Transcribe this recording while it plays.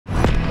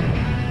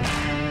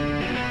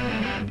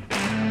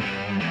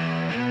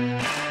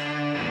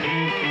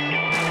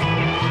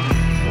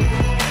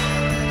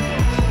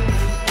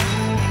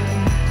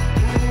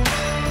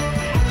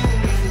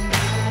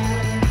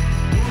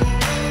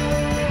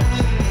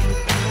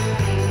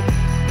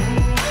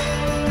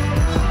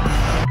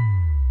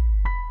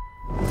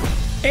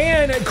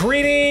And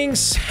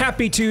greetings.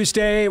 Happy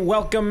Tuesday.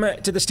 Welcome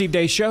to the Steve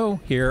Deace Show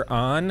here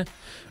on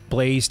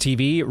Blaze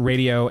TV,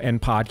 radio and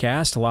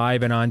podcast,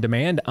 live and on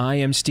demand. I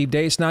am Steve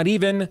Deace. Not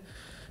even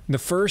the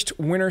first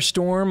winter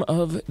storm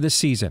of the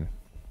season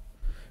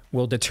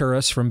will deter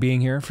us from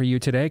being here for you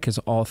today, because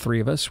all three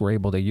of us were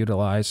able to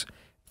utilize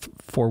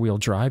four-wheel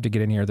drive to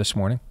get in here this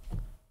morning.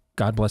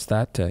 God bless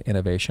that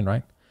innovation,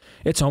 right?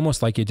 It's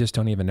almost like you just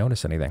don't even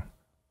notice anything.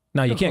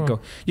 Now you can't go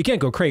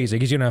crazy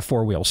because you don't have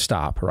four-wheel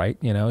stop, right?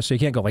 You know, so you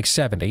can't go like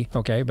 70,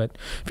 okay? But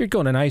if you're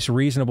going a nice,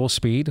 reasonable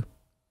speed,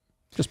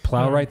 just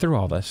plow right through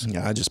all this.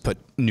 Yeah, I just put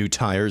new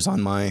tires on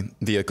my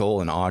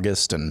vehicle in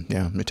August, and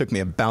yeah, it took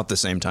me about the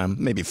same time,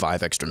 maybe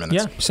 5 extra minutes.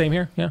 Yeah, same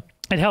here. Yeah.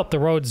 It helped. The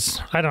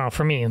roads, I don't know,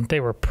 for me, they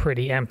were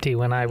pretty empty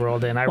when I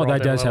rolled in. I rolled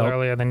in a little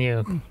earlier than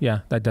you. Yeah,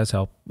 that does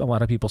help. A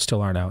lot of people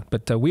still aren't out.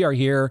 But we are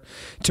here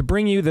to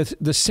bring you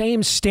the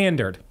same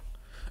standard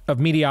of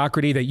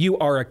mediocrity that you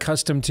are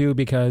accustomed to,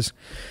 because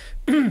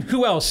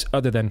who else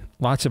other than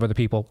lots of other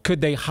people could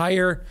they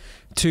hire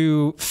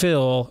to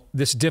fill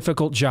this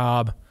difficult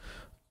job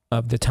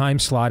of the time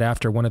slot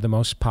after one of the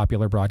most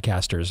popular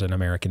broadcasters in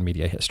American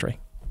media history?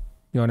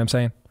 You know what I'm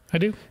saying? I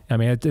do. I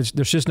mean, there's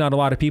just not a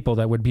lot of people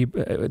that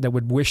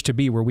would wish to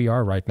be where we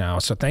are right now.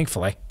 So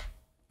thankfully,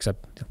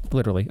 except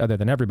literally other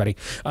than everybody.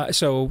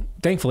 So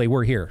thankfully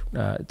we're here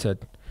to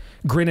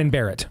grin and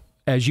bear it,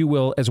 as you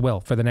will as well,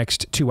 for the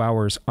next 2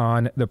 hours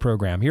on the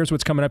program. Here's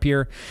what's coming up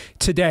here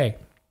today.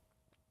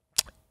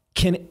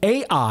 Can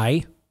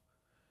AI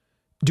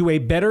do a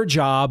better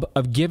job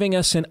of giving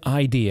us an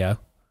idea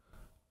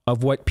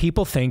of what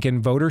people think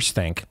and voters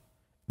think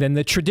than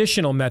the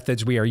traditional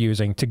methods we are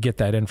using to get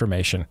that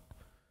information?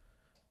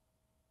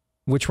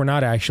 Which we're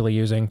not actually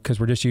using, because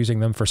we're just using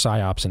them for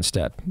PSYOPs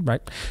instead,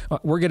 right?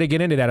 We're going to get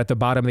into that at the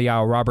bottom of the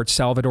hour. Robert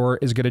Salvador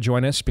is going to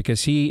join us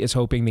because he is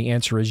hoping the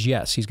answer is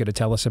yes. He's going to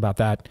tell us about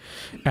that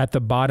at the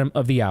bottom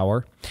of the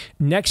hour.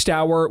 Next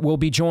hour, we'll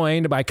be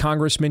joined by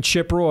Congressman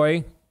Chip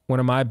Roy, one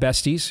of my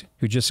besties,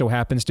 who just so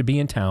happens to be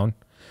in town,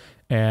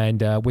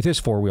 and with his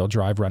four-wheel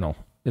drive rental,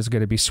 is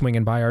going to be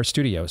swinging by our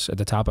studios at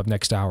the top of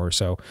next hour.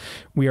 So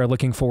we are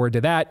looking forward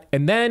to that.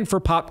 And then for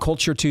Pop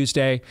Culture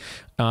Tuesday,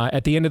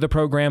 at the end of the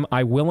program,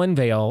 I will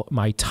unveil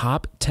my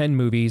top 10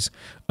 movies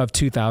of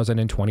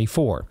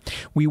 2024.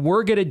 We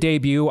were going to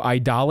debut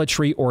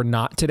Idolatry or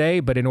Not today,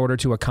 but in order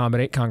to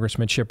accommodate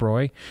Congressman Chip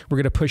Roy, we're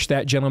going to push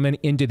that gentleman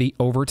into the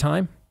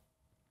overtime.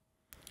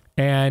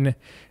 And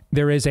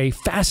there is a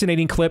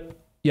fascinating clip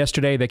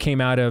yesterday that came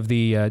out of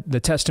the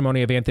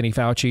testimony of Anthony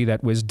Fauci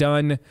that was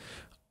done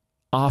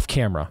off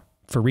camera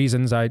for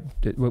reasons.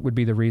 What would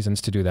be the reasons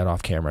to do that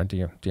off camera? Do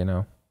you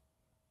know?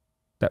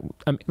 That,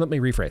 let me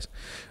rephrase.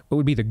 What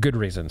would be the good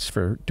reasons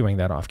for doing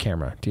that off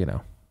camera? Do you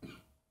know?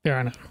 There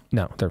are none.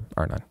 No, there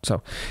are none.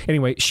 So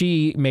anyway,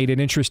 she made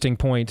an interesting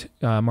point.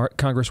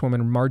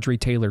 Congresswoman Marjorie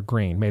Taylor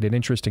Greene made an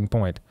interesting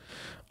point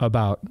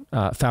about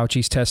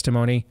Fauci's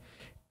testimony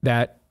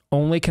that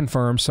only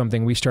confirms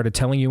something we started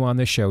telling you on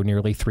this show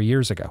nearly 3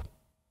 years ago.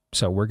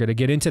 So we're going to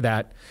get into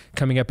that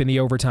coming up in the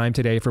overtime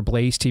today for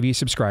Blaze TV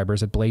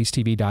subscribers at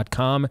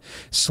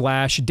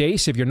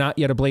blazetv.com/Deace. If you're not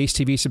yet a Blaze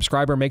TV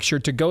subscriber, make sure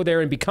to go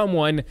there and become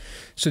one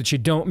so that you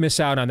don't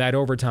miss out on that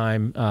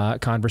overtime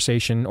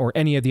conversation or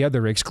any of the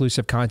other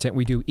exclusive content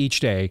we do each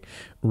day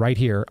right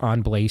here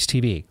on Blaze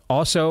TV.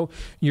 Also,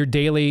 your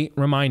daily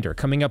reminder,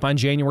 coming up on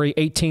January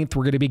 18th,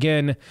 we're going to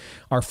begin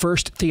our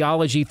first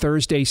Theology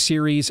Thursday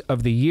series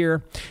of the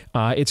year.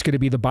 It's going to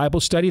be the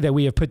Bible study that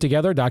we have put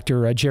together.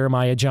 Dr.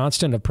 Jeremiah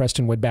Johnston of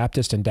Prestonwood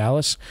Baptist in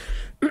Dallas.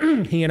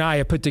 He and I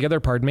have put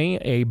together,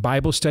 a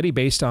Bible study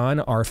based on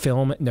our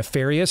film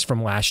Nefarious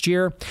from last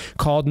year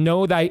called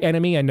Know Thy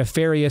Enemy, a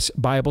Nefarious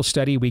Bible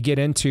Study. We get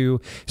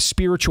into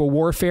spiritual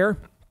warfare.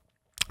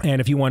 And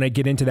if you want to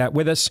get into that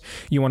with us,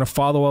 you want to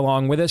follow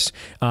along with us,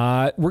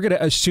 we're going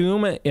to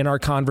assume in our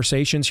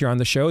conversations here on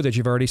the show that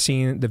you've already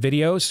seen the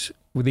videos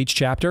with each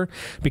chapter,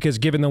 because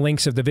given the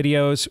links of the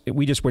videos,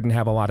 we just wouldn't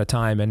have a lot of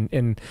time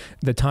and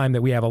the time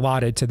that we have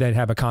allotted to then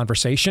have a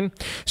conversation.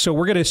 So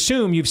we're going to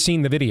assume you've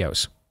seen the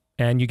videos.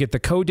 And you get the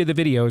code to the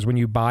videos when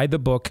you buy the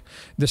book,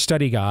 the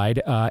study guide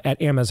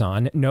at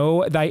Amazon.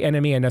 Know Thy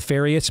Enemy, a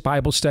Nefarious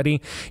Bible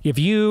Study. If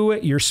you,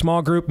 your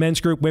small group, men's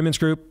group, women's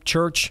group,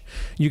 church,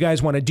 you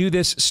guys want to do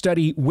this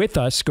study with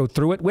us, go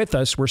through it with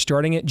us. We're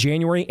starting at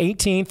January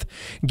 18th.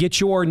 Get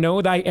your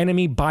Know Thy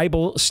Enemy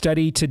Bible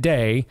Study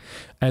today,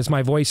 as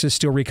my voice is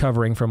still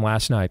recovering from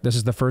last night. This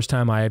is the first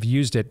time I have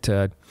used it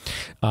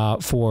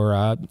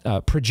for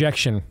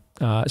projection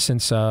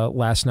since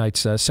last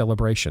night's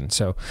celebration,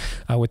 so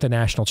with the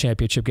national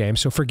championship game.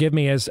 So forgive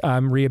me as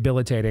I'm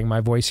rehabilitating my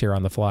voice here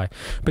on the fly.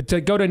 But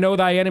to go to Know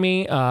Thy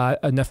Enemy,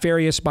 a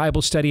Nefarious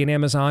Bible Study in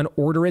Amazon,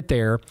 order it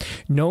there.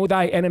 Know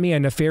Thy Enemy, a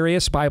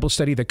Nefarious Bible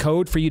Study, the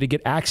code for you to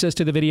get access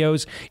to the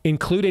videos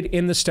included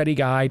in the study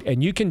guide,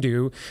 and you can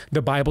do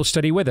the Bible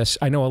study with us.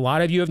 I know a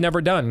lot of you have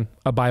never done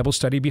a Bible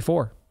study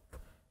before.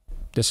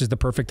 this is the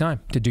perfect time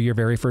to do your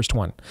very first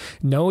one.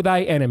 Know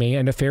Thy Enemy,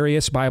 a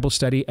nefarious Bible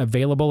study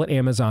available at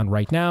Amazon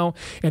right now,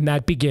 and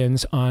that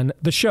begins on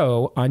the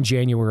show on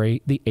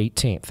January the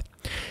 18th.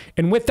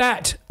 And with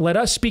that, let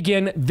us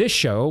begin this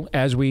show,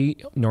 as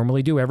we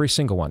normally do every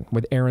single one,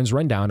 with Aaron's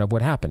rundown of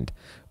what happened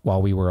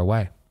while we were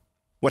away.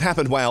 What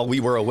happened while we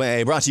were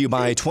away, brought to you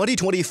by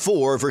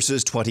 2024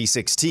 versus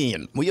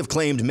 2016. We have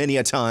claimed many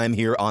a time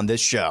here on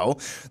this show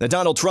that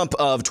Donald Trump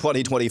of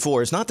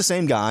 2024 is not the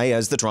same guy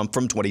as the Trump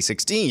from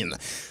 2016.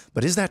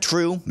 But is that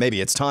true?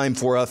 Maybe it's time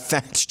for a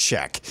fact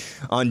check.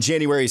 On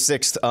January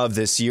 6th of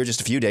this year,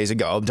 just a few days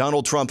ago,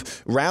 Donald Trump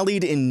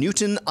rallied in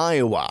Newton,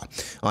 Iowa.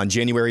 On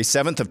January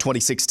 7th of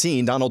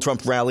 2016, Donald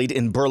Trump rallied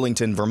in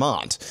Burlington,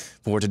 Vermont.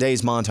 For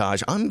today's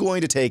montage, I'm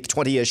going to take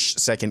 20-ish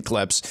second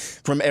clips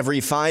from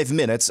every 5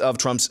 minutes of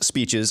Trump's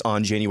speeches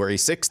on January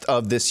 6th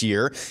of this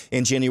year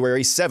and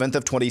January 7th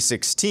of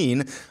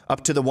 2016,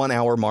 up to the 1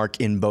 hour mark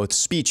in both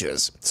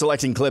speeches.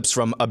 Selecting clips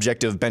from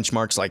objective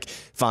benchmarks like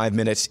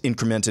 5-minute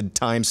incremented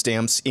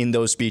timestamps in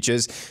those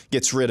speeches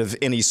gets rid of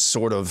any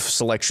sort of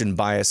selection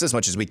bias as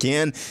much as we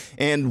can,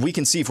 and we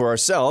can see for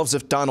ourselves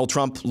if Donald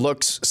Trump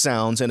looks,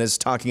 sounds, and is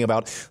talking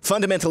about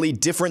fundamentally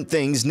different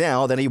things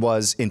now than he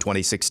was in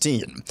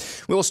 2016.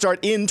 We will start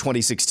in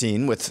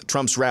 2016 with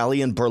Trump's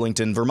rally in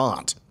Burlington,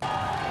 Vermont.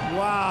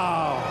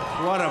 Wow,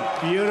 what a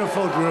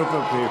beautiful group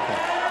of people.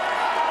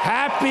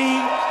 Happy,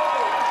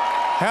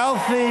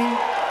 healthy,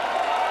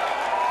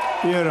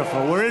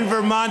 beautiful. We're in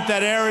Vermont.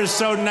 That air is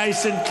so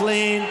nice and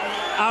clean.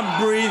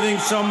 I'm breathing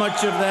so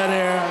much of that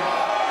air.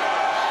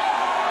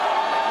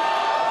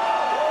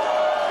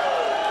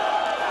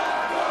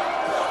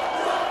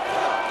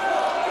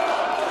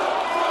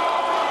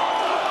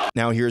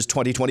 Now here's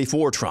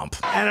 2024 Trump.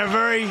 And a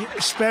very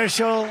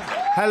special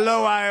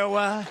hello,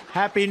 Iowa.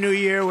 Happy New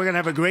Year. We're going to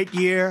have a great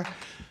year.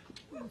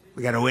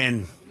 We got to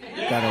win.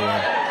 We got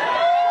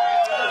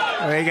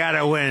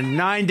to win.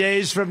 9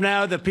 days from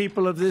now, the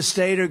people of this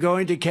state are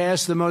going to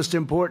cast the most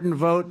important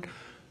vote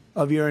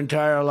of your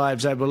entire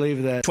lives. I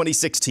believe that.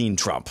 2016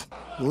 Trump.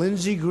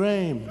 Lindsey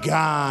Graham,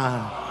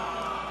 gone.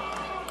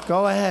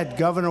 Go ahead,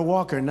 Governor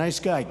Walker,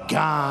 nice guy,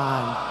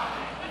 gone.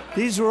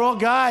 These were all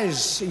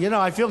guys, you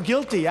know, I feel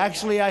guilty.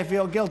 Actually, I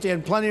feel guilty,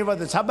 and plenty of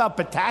others. How about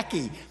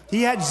Pataki?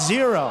 He had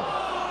zero.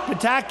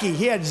 Pataki,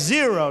 he had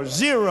zero.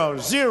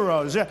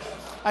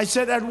 I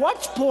said, at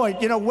what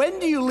point, you know, when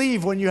do you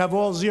leave when you have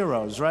all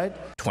zeros, right?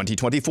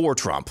 2024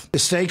 Trump. The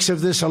stakes of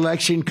this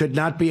election could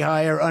not be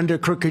higher. Under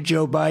crooked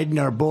Joe Biden,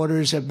 our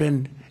borders have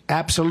been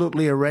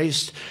absolutely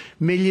erased.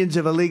 Millions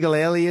of illegal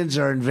aliens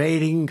are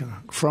invading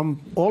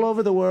from all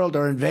over the world,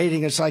 are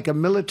invading. It's like a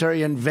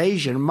military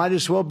invasion. It might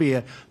as well be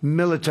a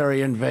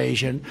military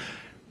invasion.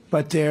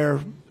 But they're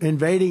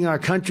invading our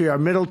country. Our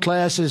middle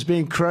class is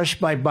being crushed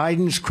by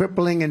Biden's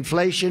crippling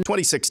inflation.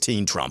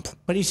 2016 Trump.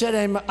 But he said,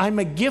 I'm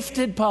a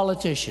gifted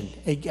politician.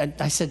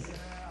 I said,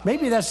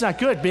 maybe that's not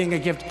good, being a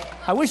gift.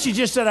 I wish you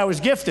just said I was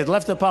gifted,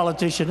 left the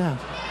politician out.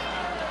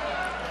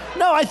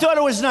 No, I thought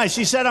it was nice.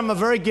 He said, I'm a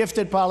very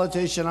gifted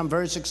politician. I'm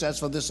very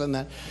successful, this and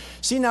that.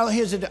 See, now,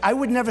 I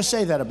would never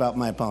say that about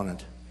my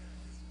opponent.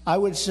 I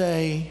would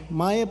say,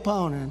 my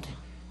opponent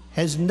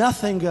has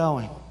nothing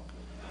going.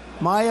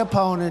 My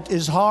opponent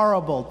is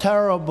horrible,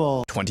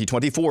 terrible.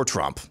 2024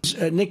 Trump.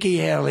 Nikki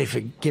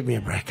Haley, give me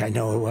a break. I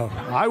know it well.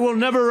 I will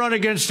never run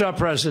against our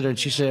president,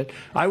 she said.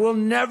 I will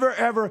never,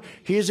 ever.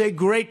 He is a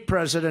great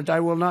president. I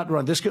will not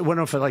run. This went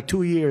on for like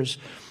 2 years.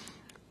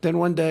 Then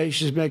one day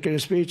she's making a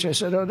speech. I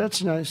said, oh,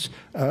 that's nice.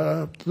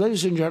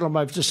 Ladies and gentlemen,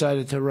 I've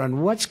decided to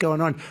run. What's going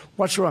on?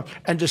 What's wrong?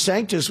 And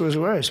DeSantis was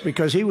worse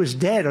because he was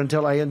dead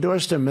until I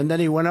endorsed him. And then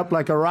he went up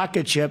like a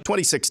rocket ship.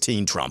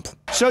 2016 Trump.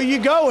 So you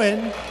go in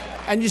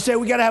and you say,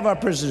 we got to have our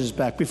prisoners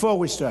back before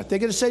we start. They're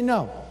going to say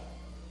no.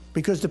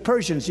 Because the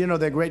Persians, you know,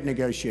 they're great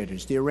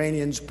negotiators. The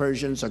Iranians,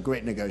 Persians are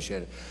great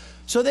negotiators.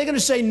 So they're going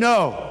to say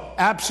no,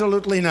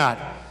 absolutely not.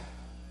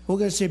 We're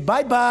going to say,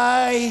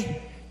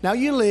 bye-bye. Now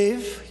you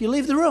leave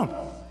the room.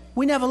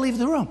 We never leave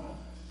the room.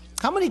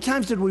 How many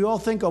times did we all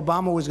think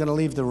Obama was going to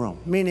leave the room?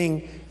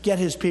 Meaning, get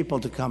his people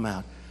to come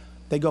out.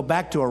 They go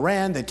back to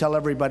Iran. They tell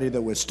everybody that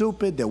we're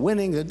stupid. They're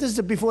winning. This is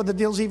before the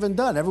deal's even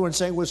done. Everyone's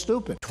saying we're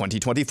stupid.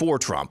 2024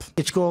 Trump.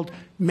 It's called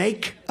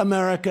Make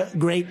America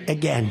Great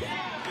Again.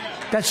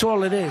 That's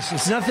all it is.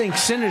 It's nothing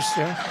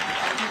sinister.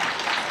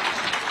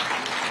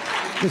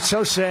 It's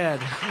so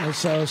sad. It's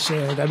so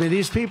sad. I mean,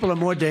 these people are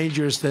more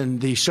dangerous than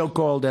the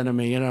so-called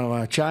enemy. You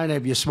know, China,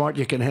 if you're smart,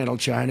 you can handle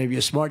China. If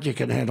you're smart, you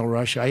can handle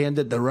Russia. I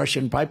ended the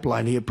Russian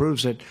pipeline. He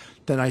approves it.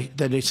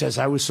 Then he says,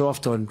 I was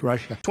soft on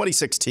Russia.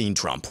 2016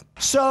 Trump.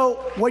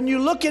 So when you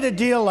look at a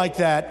deal like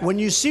that, when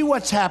you see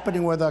what's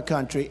happening with our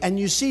country, and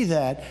you see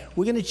that,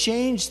 we're going to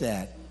change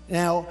that.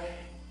 Now,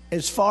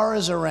 as far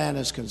as Iran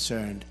is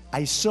concerned,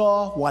 I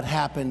saw what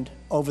happened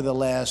over the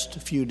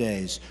last few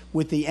days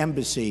with the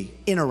embassy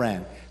in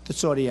Iran, the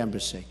Saudi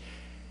embassy.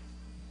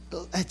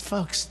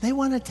 Folks, they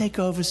want to take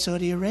over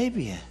Saudi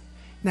Arabia.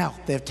 Now,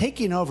 they're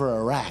taking over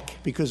Iraq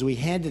because we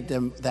handed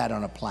them that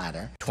on a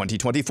platter.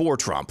 2024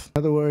 Trump. In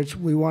other words,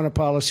 we want a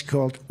policy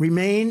called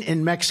remain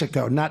in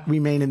Mexico, not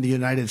remain in the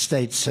United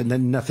States, and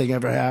then nothing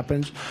ever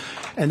happens.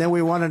 And then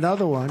we want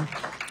another one,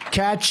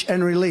 catch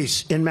and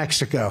release in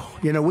Mexico.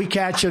 You know, we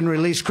catch and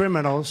release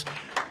criminals,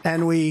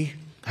 and we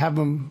have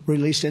them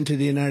released into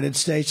the United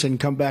States and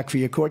come back for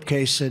your court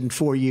case in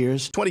 4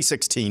 years.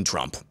 2016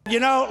 Trump. You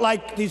know,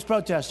 like these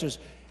protesters,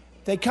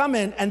 they come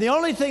in, and the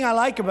only thing I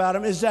like about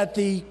them is that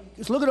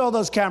look at all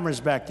those cameras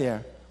back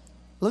there.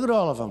 Look at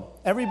all of them.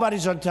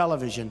 Everybody's on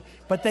television.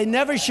 But they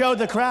never show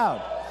the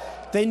crowd.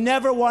 They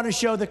never want to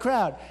show the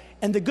crowd.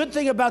 And the good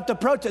thing about the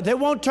protest, they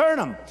won't turn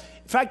them.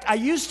 In fact, I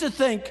used to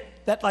think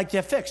that, like,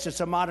 they're fixed.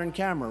 It's a modern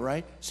camera,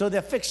 right? So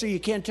they're fixed so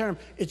you can't turn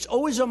them. It's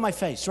always on my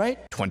face, right?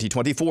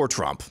 2024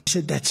 Trump. I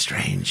said, that's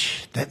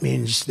strange. That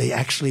means they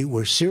actually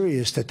were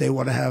serious that they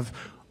want to have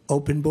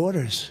open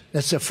borders.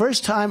 That's the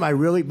first time I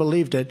really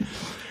believed it.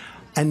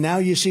 And now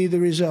you see the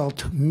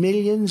result.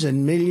 Millions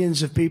and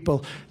millions of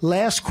people.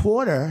 Last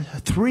quarter,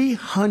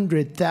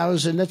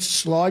 300,000.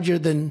 That's larger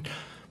than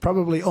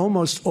probably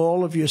almost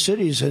all of your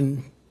cities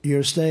in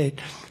your state.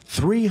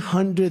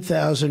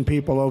 300,000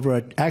 people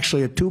over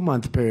actually a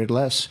 2-month period,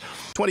 less.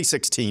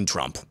 2016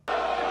 Trump.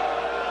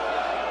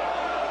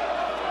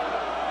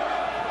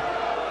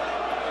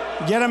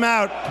 Get him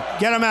out.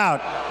 Get him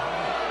out.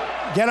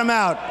 Get him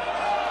out.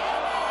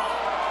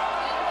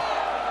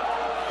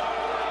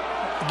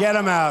 Get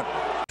him out.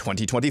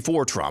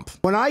 2024 Trump.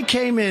 When I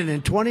came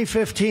in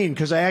 2015,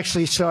 because I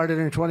actually started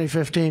in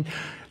 2015,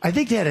 I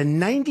think they had a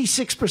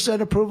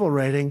 96% approval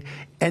rating,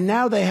 and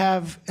now they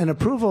have an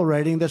approval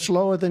rating that's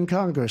lower than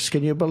Congress.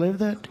 Can you believe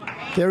that?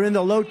 They're in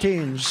the low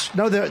teens.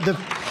 No,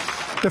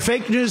 the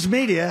fake news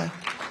media,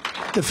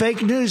 the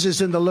fake news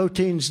is in the low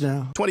teens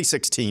now.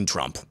 2016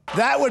 Trump.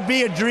 That would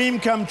be a dream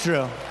come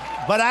true.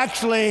 But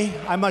actually,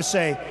 I must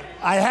say,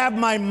 I have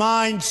my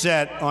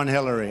mindset on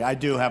Hillary. I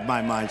do have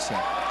my mindset.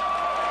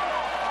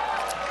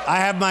 I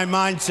have my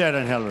mindset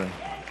on Hillary.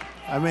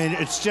 I mean,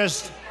 it's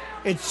just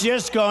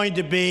going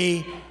to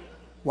be,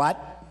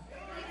 what?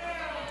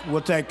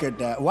 We'll take it.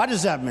 What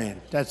does that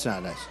mean? That's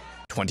not us.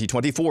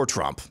 2024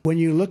 Trump. When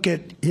you look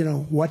at,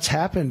 what's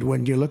happened,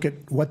 when you look at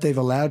what they've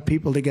allowed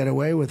people to get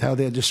away with, how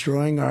they're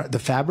destroying the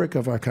fabric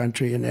of our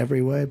country in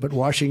every way. But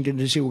Washington,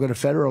 D.C., we're going to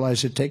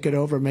federalize it, take it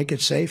over, make it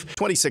safe.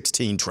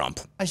 2016 Trump.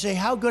 I say,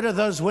 how good are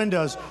those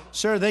windows?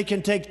 Sir, they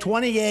can take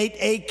 28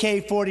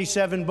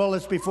 AK-47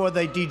 bullets before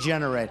they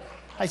degenerate.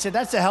 I said,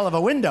 that's a hell of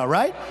a window,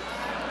 right?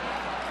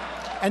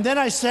 And then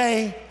I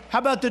say, how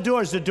about the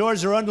doors? The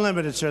doors are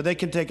unlimited, sir. They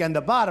can take, and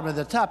the bottom and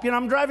the top.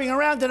 I'm driving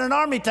around in an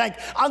army tank.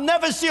 I'll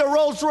never see a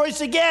Rolls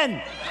Royce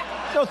again.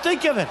 So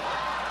think of it.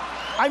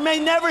 I may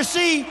never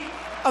see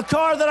a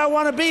car that I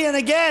want to be in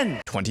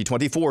again.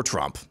 2024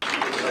 Trump.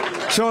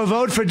 So a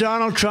vote for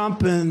Donald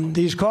Trump in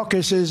these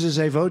caucuses is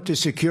a vote to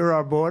secure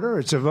our border.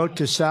 It's a vote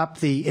to stop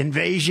the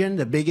invasion,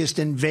 the biggest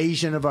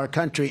invasion of our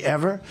country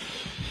ever.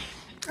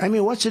 I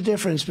mean, what's the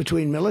difference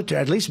between military?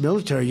 At least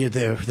military,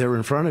 they're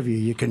in front of you.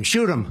 You can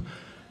shoot them.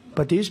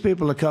 But these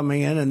people are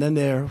coming in, and then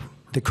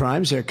the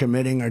crimes they're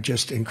committing are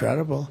just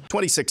incredible.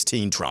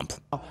 2016 Trump.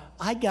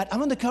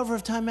 I'm on the cover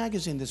of Time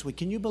magazine this week.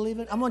 Can you believe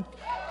it? No,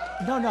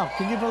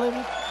 can you believe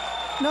it?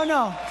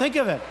 No, think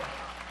of it.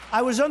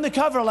 I was on the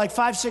cover like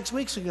 5-6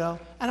 weeks ago,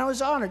 and I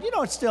was honored.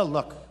 It's still,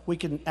 look, we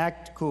can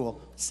act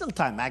cool. It's still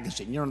Time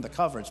magazine. You're on the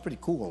cover. It's pretty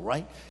cool,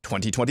 right?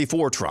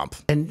 2024 Trump.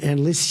 And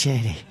Liz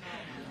Cheney.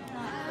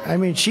 I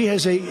mean, she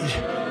has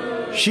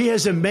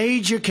a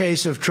major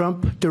case of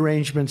Trump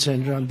derangement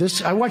syndrome.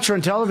 I watch her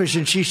on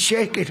television. She's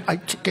shaking. I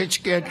get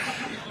scared.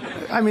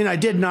 I mean, I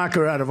did knock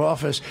her out of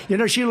office.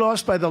 She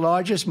lost by the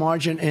largest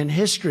margin in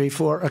history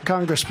for a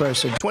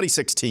congressperson.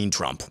 2016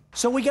 Trump.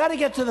 So we got to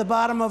get to the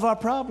bottom of our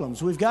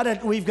problems. We've got to,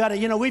 we've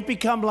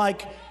become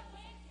like,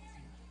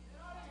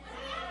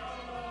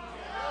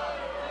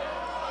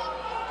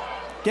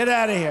 get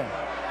out of here.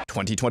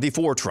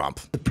 2024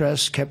 Trump. The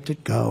press kept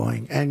it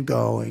going and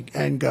going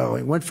and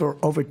going. Went for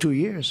over 2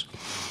 years.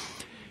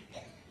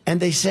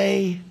 And they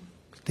say,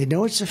 they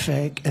know it's a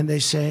fake, and they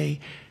say,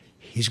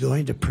 he's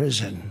going to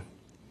prison.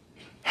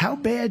 How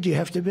bad do you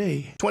have to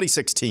be?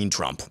 2016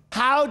 Trump.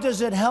 How does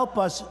it help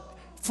us?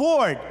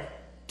 Ford,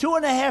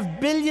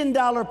 $2.5 billion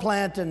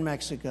plant in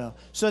Mexico.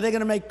 So they're going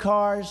to make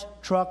cars,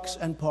 trucks,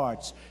 and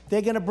parts.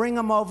 They're going to bring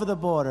them over the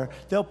border.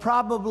 They'll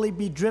probably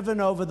be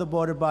driven over the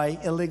border by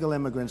illegal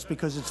immigrants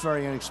because it's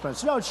very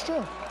inexpensive. No, it's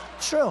true.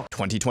 It's true.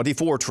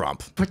 2024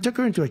 Trump. I took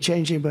her into a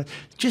changing, but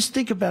just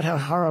think about how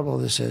horrible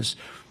this is.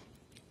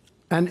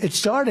 And it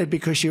started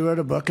because she wrote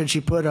a book and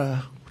she put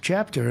a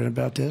chapter in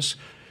about this.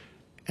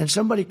 And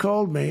somebody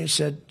called me and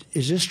said,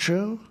 is this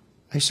true?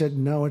 I said,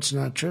 no, it's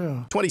not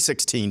true.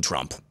 2016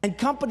 Trump. And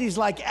companies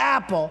like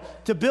Apple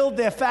to build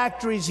their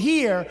factories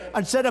here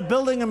instead of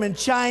building them in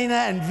China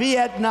and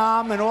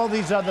Vietnam and all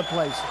these other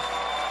places.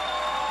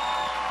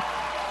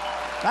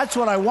 That's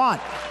what I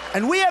want.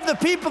 And we have the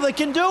people that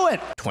can do it.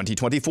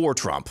 2024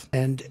 Trump.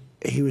 And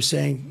he was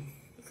saying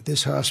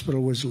this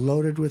hospital was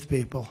loaded with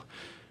people.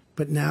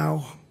 But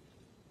now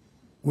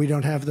We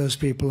don't have those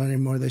people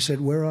anymore. They said,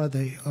 where are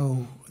they?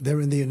 Oh, they're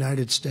in the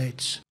United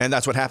States. And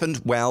that's what happened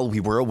while we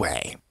were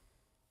away.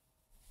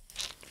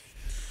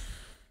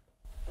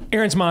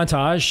 Aaron's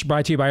Montage,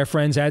 brought to you by our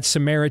friends at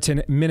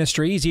Samaritan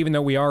Ministries. Even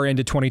though we are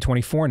into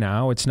 2024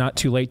 now, it's not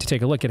too late to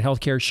take a look at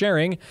healthcare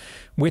sharing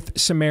with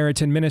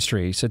Samaritan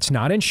Ministries. It's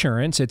not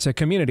insurance. It's a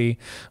community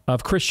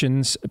of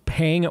Christians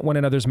paying one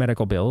another's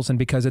medical bills. And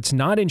because it's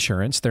not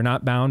insurance, they're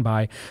not bound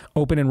by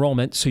open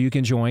enrollment, so you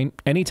can join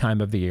any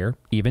time of the year,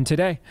 even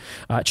today.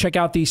 Check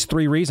out these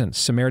 3 reasons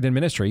Samaritan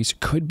Ministries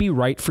could be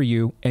right for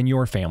you and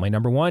your family.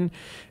 Number 1,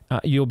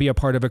 you'll be a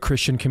part of a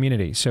Christian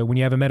community. So when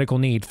you have a medical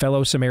need,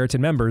 fellow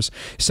Samaritan members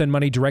send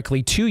money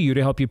directly to you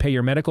to help you pay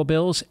your medical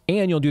bills,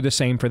 and you'll do the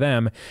same for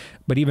them.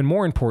 But even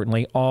more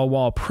importantly, all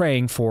while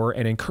praying for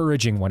and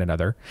encouraging one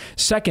another.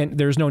 Second,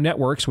 there's no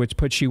networks, which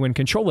puts you in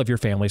control of your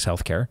family's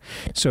health care.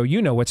 So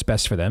you know what's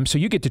best for them. So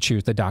you get to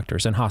choose the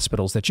doctors and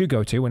hospitals that you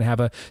go to and have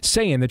a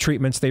say in the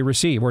treatments they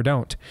receive or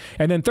don't.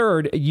 And then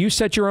third, you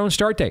set your own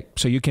start date.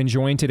 So you can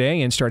join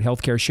today and start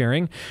healthcare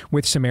sharing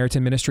with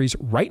Samaritan Ministries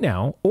right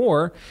now,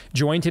 or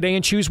join today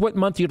and choose what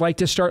month you'd like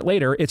to start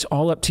later. It's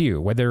all up to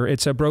you, whether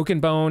it's a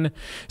broken bone,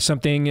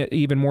 something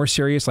even more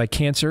serious like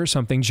cancer,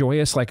 something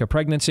joyous like a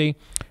pregnancy,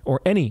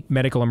 or any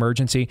medical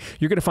emergency.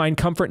 You're going to find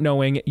comfort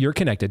knowing you're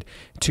connected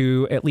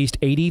to at least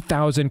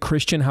 80,000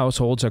 Christian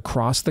households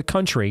across the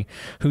country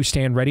who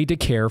stand ready to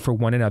care for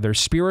one another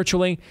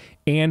spiritually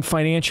and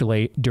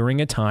financially during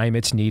a time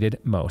it's needed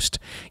most.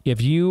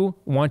 If you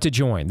want to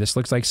join, this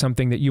looks like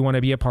something that you want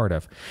to be a part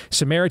of.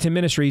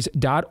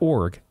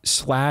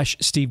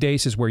 SamaritanMinistries.org/Steve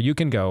Deace is where you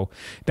can go.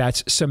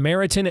 That's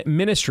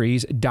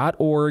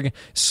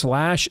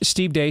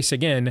SamaritanMinistries.org/Steve Deace.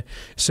 Again,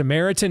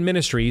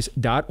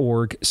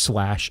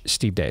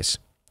 SamaritanMinistries.org/Steve Deace.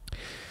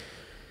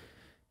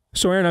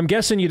 So, Aaron, I'm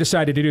guessing you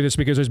decided to do this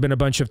because there's been a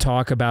bunch of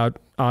talk about,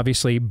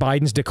 obviously,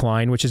 Biden's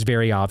decline, which is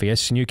very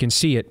obvious, and you can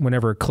see it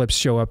whenever clips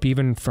show up,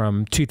 even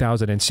from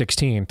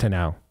 2016 to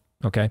now.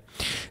 Okay,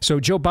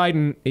 so Joe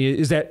Biden,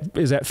 is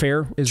that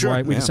fair? Is sure,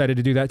 why we decided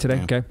to do that today?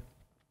 Yeah. Okay,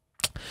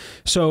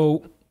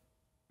 so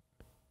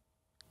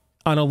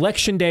on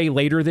Election Day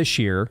later this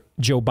year,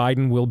 Joe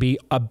Biden will be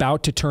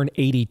about to turn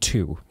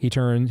 82.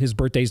 His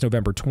birthday's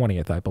November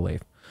 20th, I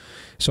believe.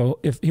 So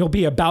if he'll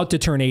be about to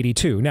turn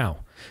 82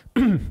 now.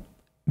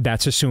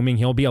 That's assuming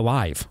he'll be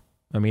alive.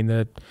 I mean,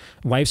 the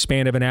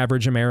lifespan of an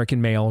average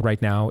American male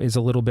right now is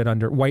a little bit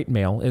under, white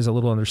male is a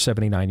little under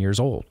 79 years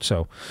old.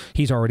 So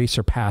he's already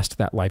surpassed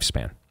that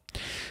lifespan.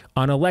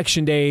 On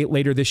Election Day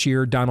later this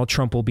year, Donald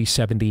Trump will be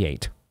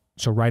 78.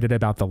 So right at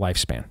about the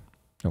lifespan.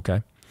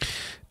 Okay.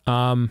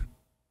 And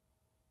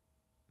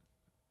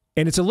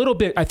it's a little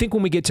bit, I think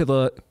when we get to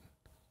the,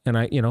 and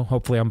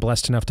hopefully I'm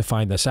blessed enough to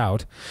find this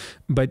out.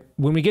 But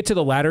when we get to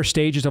the latter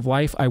stages of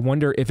life, I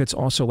wonder if it's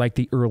also like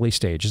the early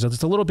stages.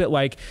 It's a little bit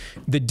like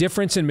the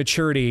difference in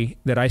maturity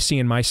that I see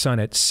in my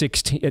son at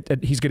 16.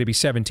 He's going to be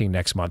 17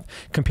 next month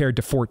compared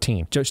to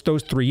 14. Just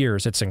those 3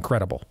 years, it's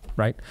incredible,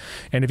 right?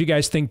 And if you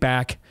guys think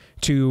back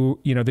to,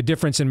 the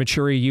difference in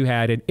maturity you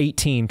had at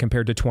 18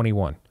 compared to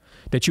 21.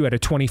 That you had a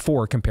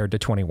 24 compared to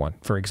 21,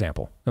 for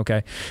example.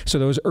 Okay, so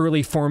those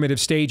early formative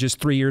stages,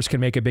 3 years can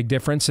make a big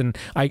difference. And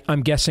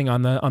I'm guessing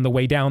on the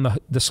way down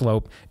the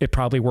slope, it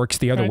probably works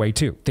the other way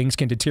too. Things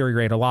can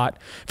deteriorate a lot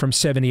from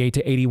 78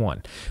 to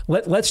 81.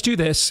 Let's do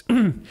this.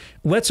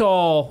 Let's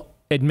all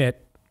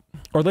admit,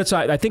 or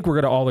I think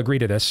we're going to all agree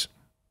to this,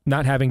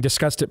 not having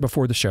discussed it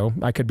before the show.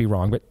 I could be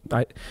wrong, but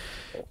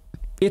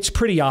it's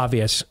pretty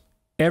obvious.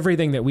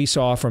 Everything that we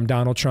saw from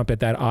Donald Trump at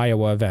that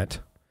Iowa event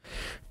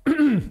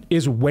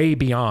is way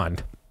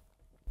beyond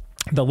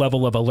the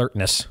level of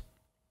alertness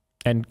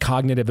and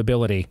cognitive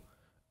ability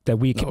that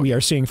we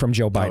are seeing from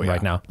Joe Biden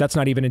right now. That's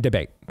not even a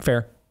debate.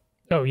 Fair?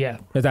 Oh yeah.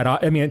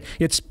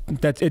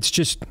 It's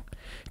just,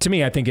 to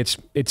me, I think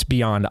it's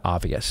beyond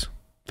obvious.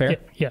 Fair?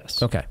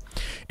 Yes. Okay.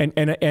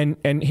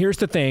 And here's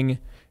the thing.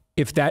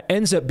 If that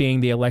ends up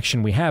being the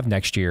election we have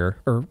next year,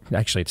 or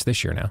actually it's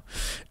this year now,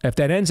 if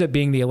that ends up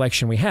being the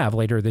election we have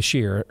later this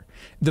year,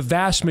 the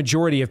vast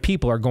majority of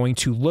people are going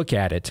to look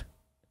at it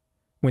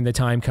when the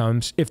time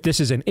comes, if this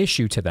is an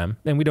issue to them,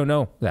 and we don't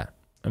know that.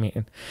 I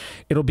mean,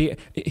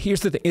 here's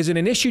the thing. Is it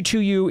an issue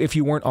to you if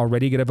you weren't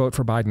already going to vote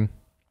for Biden?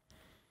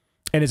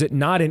 And is it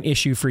not an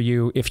issue for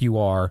you if you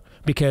are?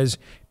 Because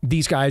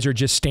these guys are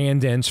just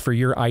stand-ins for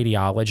your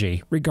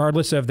ideology,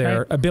 regardless of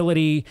their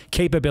ability,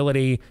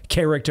 capability,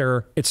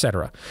 character,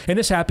 etc. And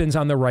this happens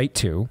on the right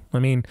too. I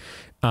mean,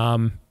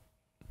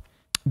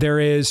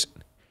 there's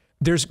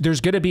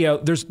going to be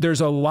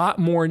there's a lot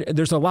more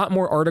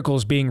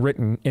articles being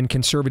written in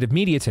conservative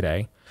media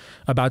today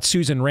about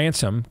Susan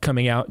Ransom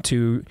coming out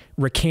to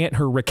recant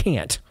her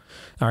recant.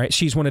 All right,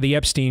 she's one of the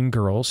Epstein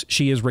girls.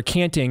 She is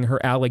recanting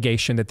her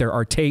allegation that there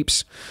are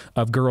tapes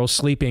of girls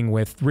sleeping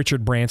with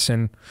Richard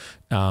Branson.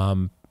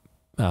 Bill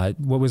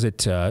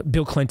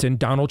Clinton,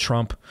 Donald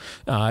Trump.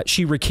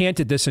 She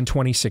recanted this in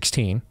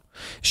 2016.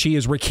 She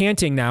is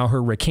recanting now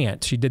her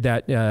recant. She did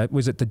that,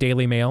 was it the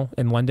Daily Mail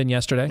in London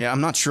yesterday? Yeah,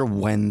 I'm not sure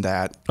when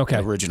that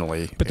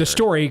originally But the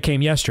story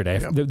came yesterday.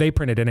 Yep. They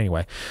printed it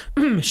anyway.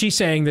 She's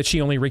saying that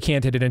she only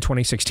recanted it in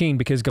 2016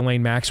 because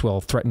Ghislaine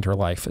Maxwell threatened her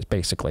life,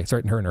 basically,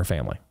 threatened her and her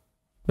family.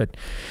 But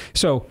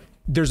so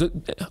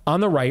on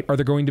the right, are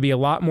there going to be a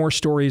lot more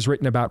stories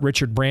written about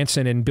Richard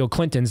Branson and Bill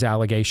Clinton's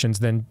allegations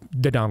than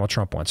the Donald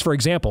Trump ones? For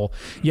example,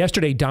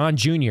 yesterday, Don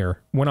Jr.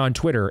 went on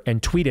Twitter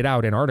and tweeted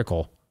out an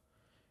article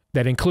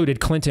that included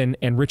Clinton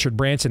and Richard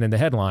Branson in the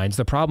headlines.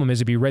 The problem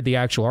is, if you read the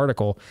actual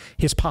article,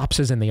 his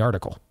pops is in the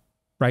article,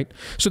 right?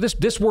 So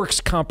this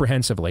works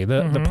comprehensively.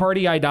 The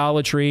party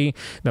idolatry,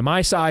 the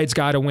my side's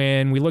got to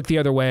win. We look the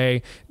other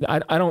way.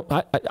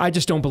 I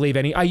just don't believe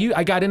any.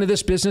 I got into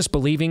this business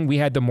believing we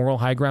had the moral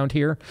high ground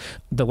here.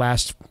 The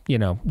last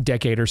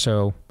decade or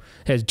so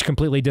has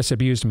completely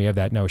disabused me of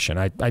that notion.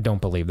 I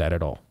don't believe that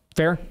at all.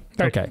 Fair?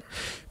 Right. Okay,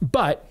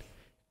 but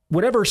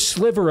whatever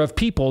sliver of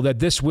people that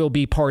this would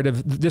be part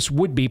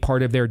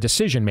of their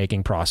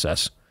decision-making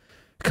process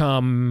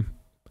come,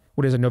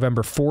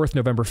 November 4th,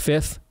 November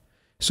 5th?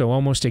 So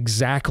almost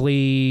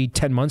exactly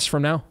 10 months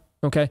from now,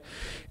 okay?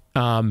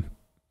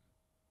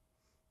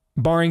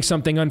 Barring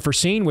something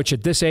unforeseen, which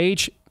at this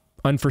age,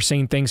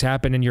 unforeseen things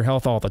happen in your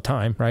health all the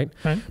time, right?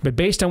 But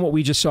based on what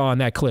we just saw in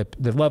that clip,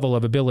 the level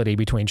of ability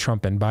between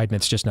Trump and Biden,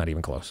 it's just not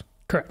even close.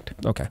 Correct.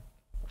 Okay.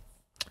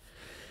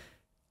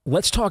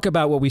 Let's talk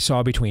about what we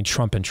saw between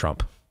Trump and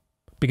Trump,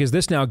 because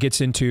this now gets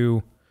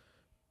into,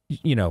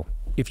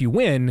 if you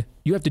win,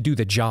 you have to do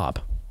the job.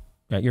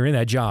 You're in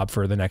that job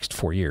for the next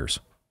 4 years.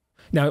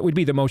 Now, it would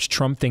be the most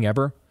Trump thing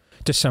ever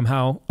to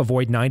somehow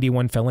avoid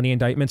 91 felony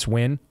indictments,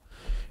 win,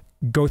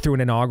 go through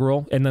an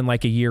inaugural, and then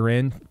like a year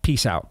in,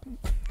 peace out.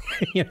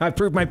 I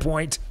proved my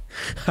point.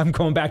 I'm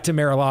going back to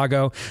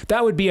Mar-a-Lago.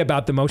 That would be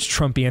about the most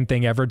Trumpian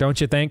thing ever,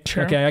 don't you think?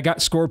 Sure. Okay, I got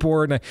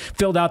scoreboard and I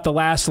filled out the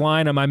last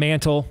line on my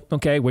mantle,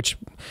 okay, which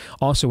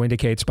also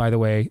indicates, by the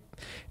way,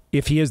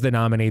 if he is the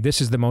nominee,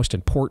 this is the most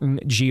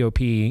important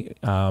GOP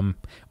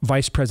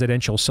vice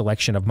presidential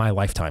selection of my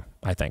lifetime,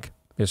 I think,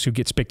 is who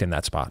gets picked in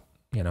that spot,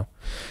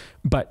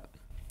 But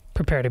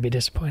prepare to be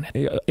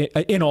disappointed.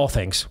 In all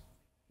things.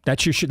 That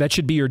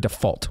should be your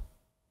default.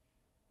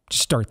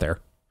 Just start there.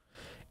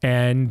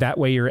 And that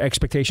way your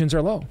expectations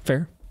are low.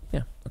 Fair?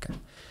 Yeah. Okay.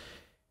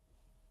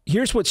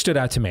 Here's what stood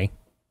out to me,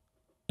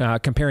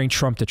 comparing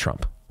Trump to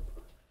Trump.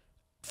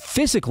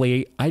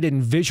 Physically, I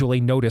didn't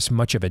visually notice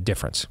much of a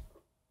difference.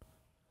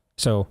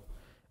 So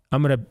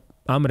I'm gonna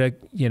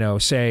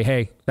say,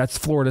 hey, that's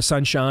Florida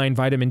sunshine,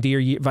 vitamin D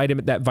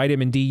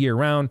year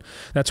round.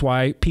 That's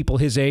why people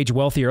his age,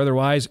 wealthy or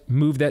otherwise,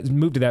 move to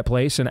that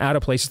place and out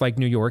of places like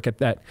New York at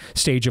that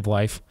stage of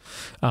life.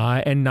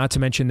 And not to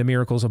mention the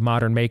miracles of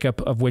modern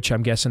makeup, of which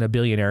I'm guessing a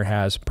billionaire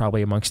has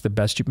probably amongst the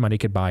best money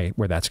could buy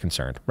where that's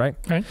concerned, right?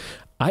 Right.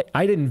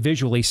 I didn't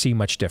visually see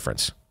much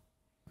difference.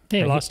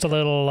 He lost a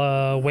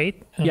little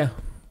weight. Yeah.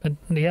 But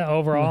yeah,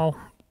 overall,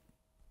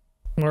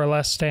 more or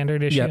less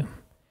standard issue. Yep.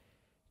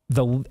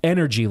 The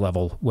energy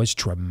level was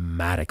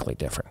dramatically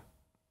different.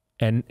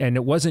 And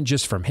it wasn't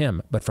just from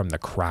him, but from the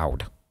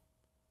crowd.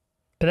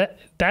 But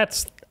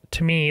that's,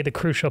 to me, the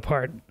crucial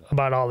part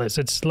about all this.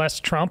 It's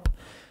less Trump,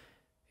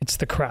 it's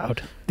the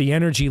crowd. The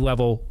energy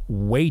level,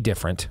 way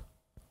different.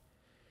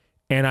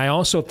 And I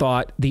also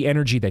thought the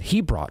energy that he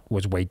brought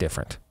was way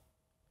different.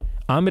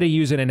 I'm going to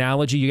use an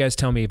analogy. You guys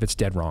tell me if it's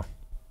dead wrong.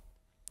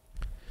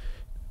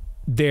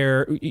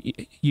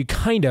 You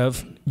kind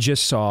of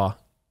just saw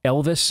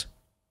Elvis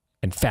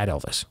and Fat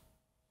Elvis.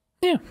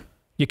 Yeah.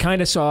 You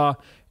kind of saw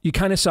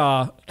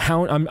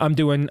how I'm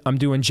doing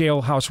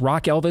Jailhouse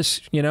Rock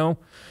Elvis,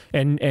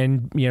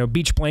 and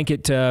beach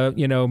blanket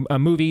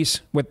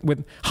movies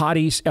with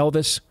hotties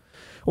Elvis,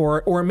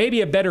 or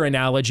maybe a better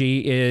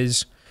analogy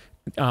is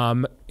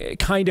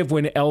kind of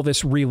when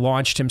Elvis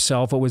relaunched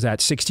himself. What was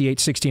that, 68,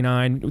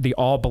 69, the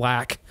all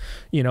black,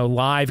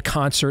 live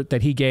concert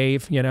that he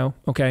gave,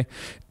 okay.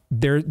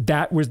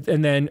 But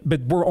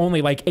we're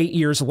only like 8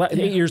 years later,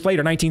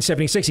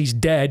 1976, he's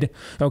dead,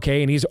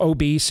 okay, and he's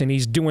obese and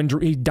he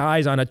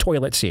dies on a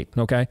toilet seat,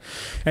 okay,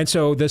 and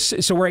so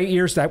we're 8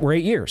 years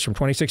from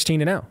 2016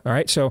 to now, all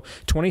right, so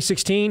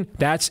 2016,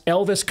 that's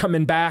Elvis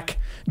coming back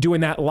doing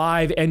that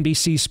live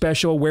NBC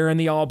special wearing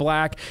the all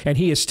black, and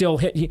he is still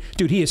hitting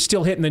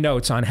the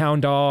notes on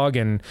Hound Dog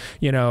and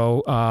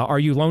Are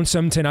You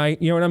Lonesome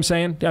Tonight? You know what I'm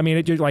saying? I mean,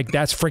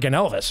 that's friggin'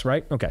 Elvis,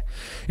 right? Okay,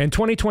 in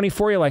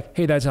 2024, you're like,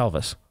 hey, that's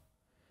Elvis.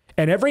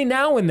 And every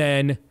now and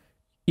then,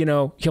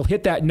 he'll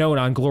hit that note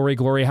on Glory,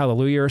 Glory,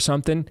 Hallelujah or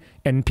something,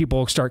 and people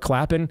will start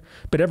clapping.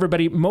 But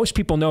most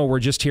people know we're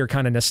just here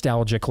kind of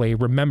nostalgically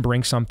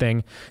remembering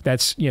something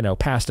that's,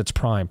 past its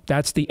prime.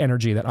 That's the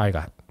energy that I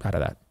got out of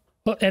that.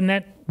 Well, and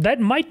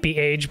that might be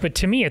age, but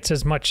to me, it's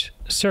as much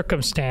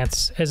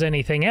circumstance as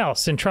anything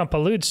else. And Trump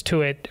alludes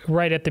to it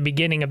right at the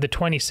beginning of the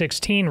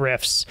 2016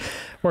 riffs,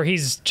 where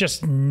he's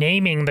just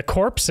naming the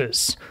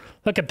corpses.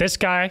 Look at this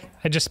guy.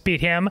 I just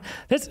beat him.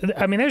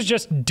 There's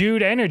just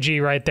dude energy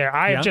right there.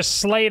 I have just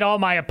slayed all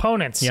my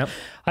opponents. Yep.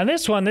 On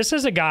this one, this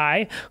is a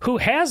guy who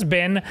has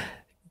been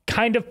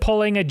kind of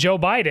pulling a Joe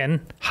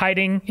Biden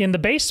hiding in the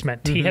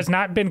basement. He has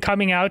not been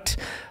coming out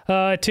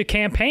to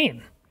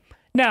campaign.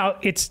 Now,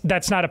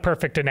 that's not a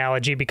perfect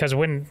analogy, because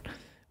when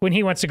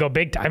he wants to go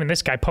big time, I mean,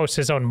 this guy posts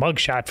his own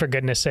mugshot, for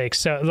goodness sakes.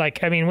 So,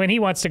 like, I mean, when he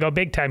wants to go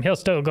big time, he'll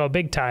still go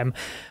big time,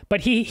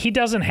 but he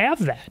doesn't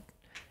have that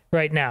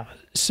right now.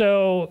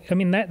 So, I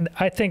mean, that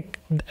I think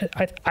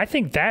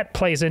that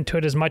plays into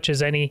it as much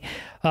as any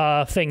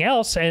thing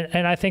else,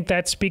 and I think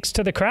that speaks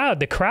to the crowd.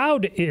 The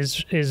crowd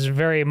is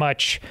very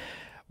much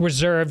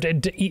reserved.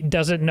 It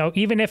doesn't know,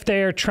 even if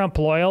they're Trump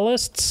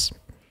loyalists.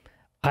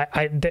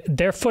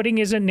 Their footing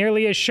isn't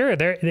nearly as sure.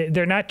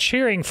 They're not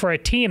cheering for a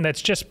team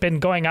that's just been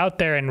going out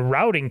there and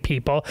routing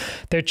people.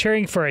 They're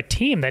cheering for a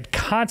team that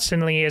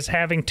constantly is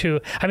having to.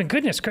 I mean,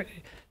 goodness,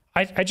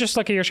 I just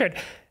look at your shirt.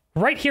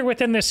 Right here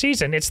within this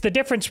season, it's the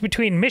difference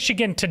between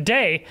Michigan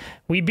today.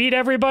 We beat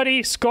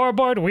everybody,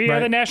 scoreboard, we are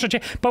the national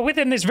champ. But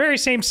within this very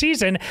same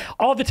season,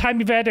 all the time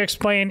you've had to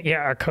explain,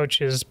 our coach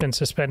has been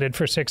suspended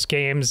for 6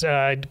 games.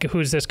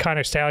 Who's this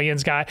Connor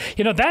Stallions guy?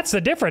 You know, that's the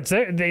difference.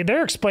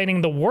 They're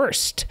explaining the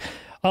worst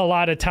a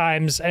lot of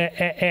times,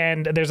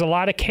 and there's a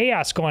lot of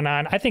chaos going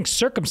on. I think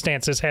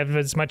circumstances have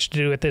as much to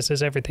do with this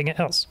as everything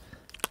else.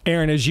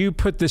 Aaron, as you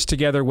put this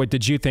together, what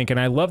did you think? And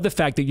I love the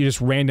fact that you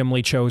just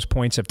randomly chose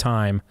points of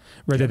time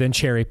rather than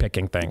cherry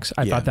picking things.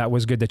 I thought that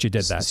was good that you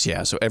did that.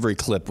 Yeah, so every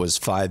clip was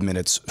 5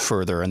 minutes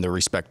further in the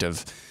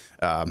respective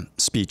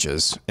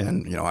speeches.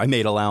 And, you know, I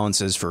made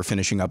allowances for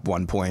finishing up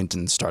one point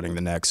and starting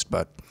the next.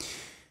 But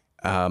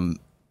the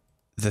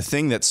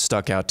thing that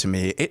stuck out to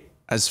me,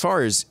 as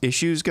far as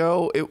issues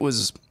go, it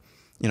was,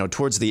 you know,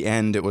 towards the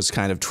end, it was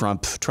kind of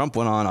Trump. Trump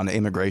went on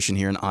immigration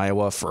here in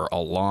Iowa for a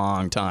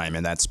long time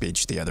in that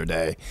speech the other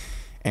day.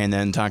 And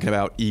then talking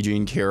about E.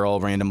 Jean Carroll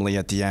randomly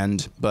at the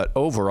end. But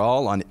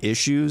overall on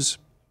issues,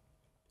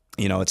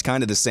 you know, it's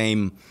kind of the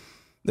same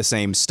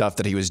stuff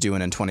that he was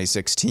doing in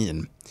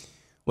 2016.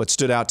 What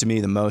stood out to me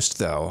the most,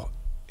 though,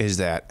 is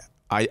that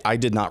I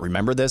did not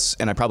remember this,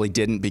 and I probably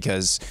didn't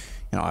because,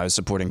 you know, I was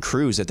supporting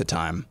Cruz at the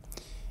time,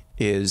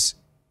 is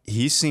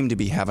he seemed to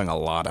be having a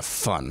lot of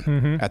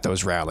fun at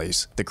those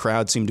rallies. The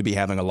crowd seemed to be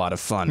having a lot of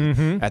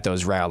fun at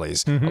those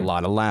rallies. A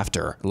lot of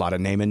laughter, a lot of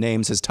naming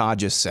names, as Todd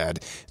just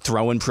said,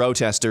 throwing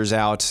protesters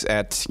out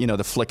at, you know,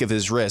 the flick of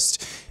his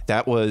wrist.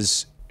 It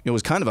was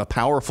kind of a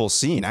powerful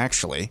scene,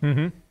 actually.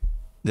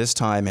 This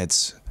time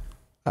it's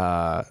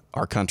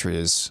our country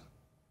has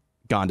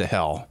gone to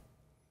hell.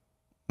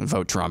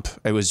 Vote Trump.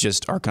 It was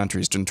just our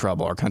country's in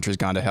trouble. Our country's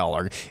gone to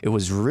hell. It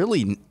was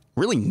really,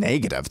 really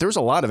negative. There was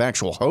a lot of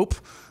actual hope.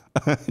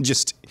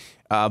 Just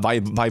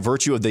by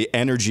virtue of the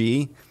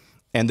energy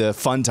and the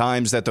fun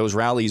times that those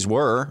rallies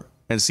were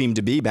and seemed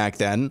to be back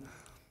then.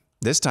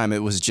 This time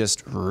it was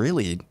just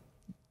really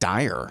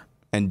dire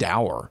and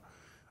dour.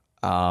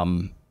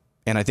 And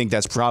I think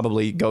that's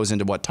probably goes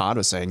into what Todd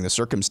was saying. The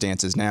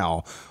circumstances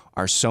now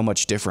are so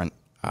much different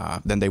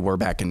than they were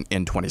back in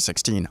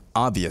 2016,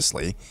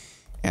 obviously.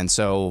 And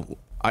so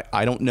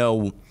I don't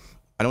know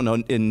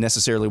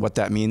necessarily what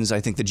that means. I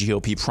think the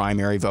GOP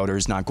primary voter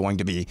is not going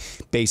to be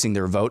basing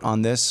their vote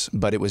on this,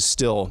 but it was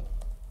still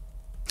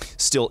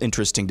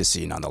interesting to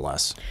see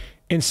nonetheless.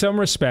 In some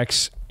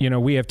respects, you know,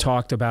 we have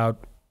talked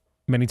about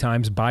many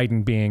times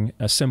Biden being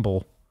a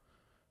symbol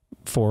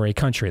for a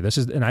country.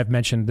 And I've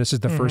mentioned this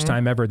is the first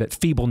time ever that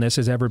feebleness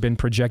has ever been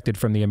projected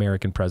from the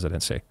American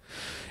presidency.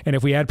 And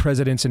if we had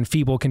presidents in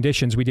feeble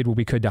conditions, we did what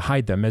we could to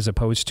hide them, as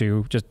opposed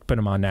to just put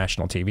them on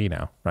national TV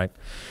now, right?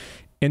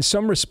 In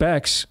some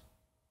respects,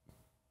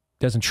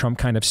 doesn't Trump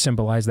kind of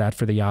symbolize that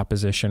for the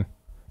opposition?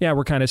 Yeah,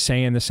 we're kind of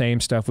saying the same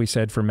stuff we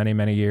said for many,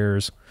 many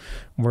years.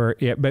 But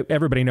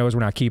everybody knows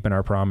we're not keeping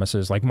our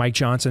promises. Like Mike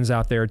Johnson's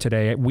out there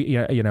today,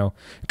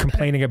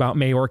 complaining about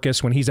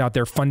Mayorkas when he's out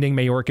there funding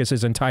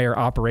Mayorkas' entire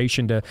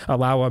operation to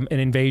allow an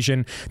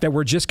invasion. That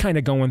we're just kind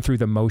of going through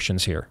the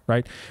motions here,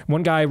 right?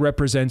 One guy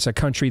represents a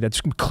country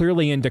that's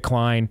clearly in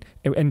decline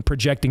and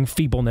projecting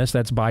feebleness.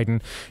 That's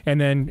Biden. And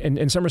then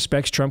in some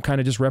respects, Trump kind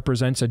of just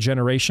represents a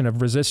generation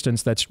of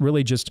resistance that's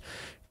really just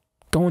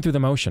going through the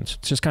motions.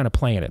 It's just kind of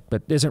playing it,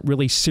 but isn't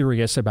really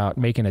serious about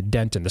making a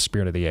dent in the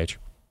spirit of the age.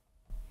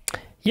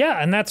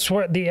 Yeah, and that's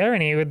what the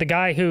irony with the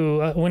guy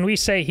who, when we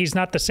say he's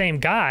not the same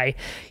guy,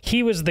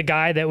 he was the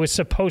guy that was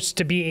supposed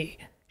to be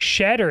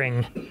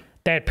shattering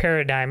that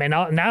paradigm. And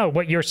now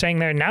what you're saying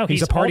there, now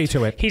he's a party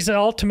to it. He's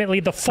ultimately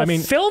the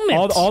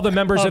fulfillment. All the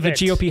members of the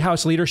GOP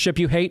House leadership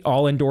you hate,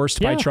 all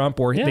endorsed by Trump,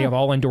 or they have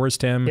all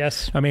endorsed him.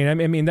 Yes. I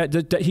mean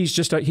that he's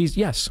just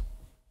yes,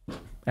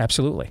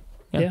 absolutely.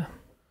 Yeah.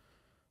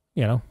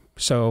 You know,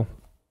 so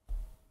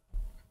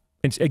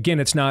it's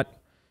not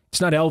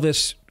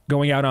Elvis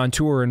going out on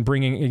tour and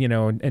bringing,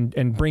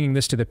 and bringing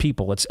this to the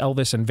people. It's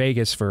Elvis in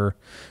Vegas for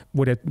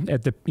what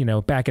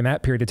back in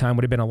that period of time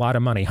would have been a lot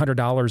of money,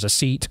 $100 a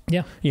seat.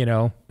 Yeah.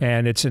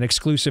 And it's an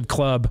exclusive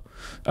club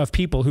of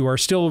people who are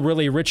still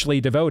really richly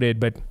devoted,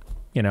 but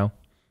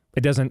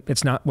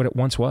it's not what it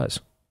once was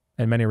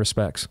in many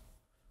respects.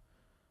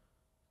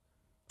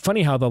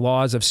 Funny how the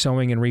laws of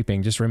sowing and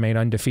reaping just remain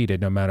undefeated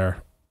no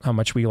matter how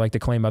much we like to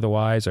claim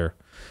otherwise, or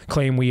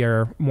claim we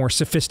are more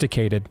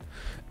sophisticated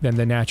than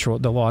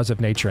the laws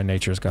of nature and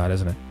nature's God,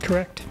 isn't it?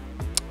 Correct.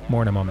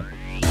 More in a moment.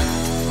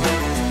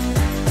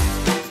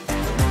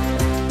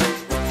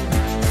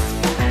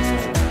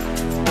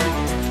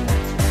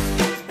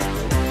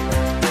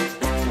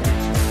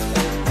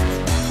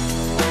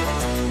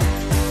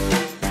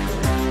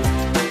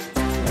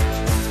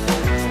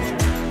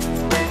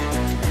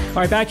 All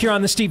right, back here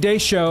on the Steve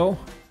Deace Show.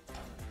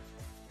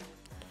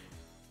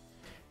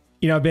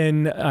 You know,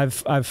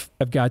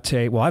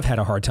 I've had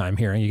a hard time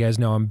hearing. You guys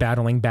know I'm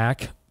battling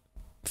back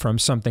from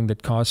something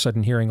that caused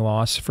sudden hearing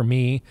loss for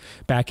me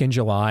back in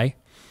July.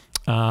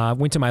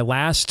 Went to my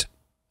last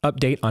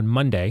update on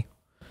Monday.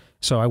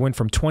 So I went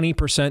from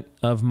 20%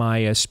 of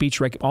my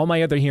all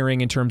my other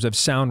hearing in terms of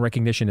sound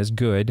recognition is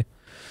good,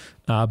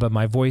 but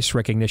my voice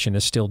recognition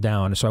is still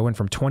down. So I went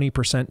from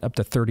 20% up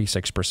to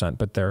 36%,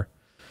 but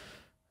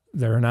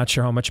they're not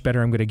sure how much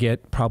better I'm going to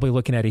get. Probably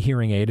looking at a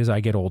hearing aid as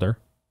I get older.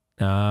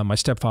 My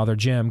stepfather,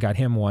 Jim, got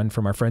him one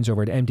from our friends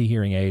over at MD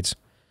Hearing Aids,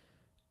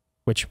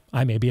 which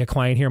I may be a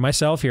client here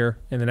myself here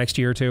in the next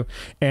year or two.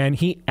 And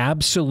he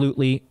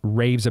absolutely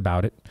raves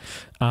about it.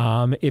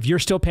 If you're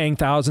still paying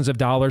thousands of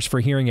dollars for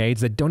hearing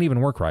aids that don't even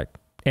work right,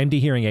 MD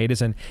Hearing Aid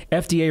is an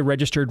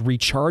FDA-registered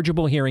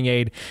rechargeable hearing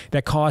aid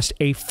that costs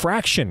a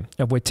fraction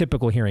of what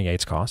typical hearing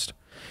aids cost.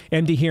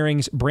 MD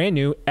Hearing's brand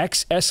new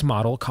XS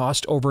model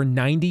cost over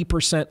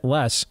 90%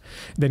 less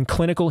than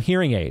clinical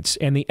hearing aids.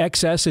 And the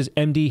XS is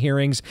MD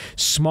Hearing's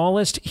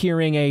smallest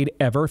hearing aid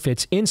ever,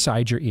 fits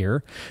inside your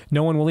ear.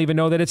 No one will even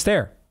know that it's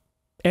there.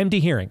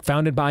 MD Hearing,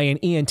 founded by an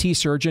ENT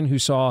surgeon who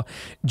saw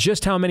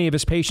just how many of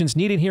his patients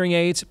needed hearing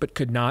aids but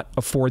could not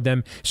afford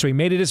them. So he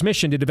made it his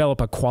mission to develop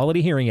a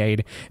quality hearing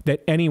aid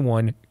that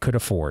anyone could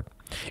afford.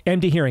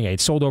 MD Hearing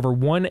Aids sold over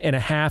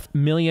 1.5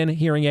 million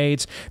hearing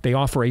aids. They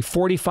offer a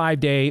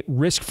 45-day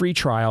risk-free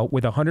trial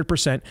with a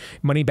 100%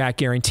 money-back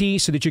guarantee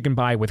so that you can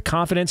buy with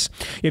confidence.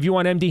 If you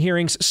want MD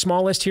Hearing's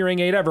smallest hearing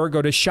aid ever,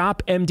 go to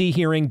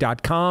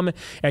shopmdhearing.com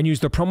and use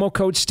the promo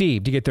code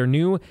Steve to get their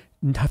new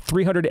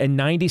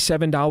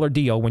 $397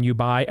 deal when you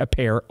buy a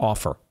pair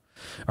offer. All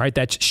right,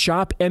 that's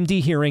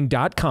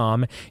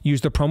shopmdhearing.com.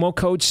 Use the promo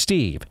code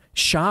Steve.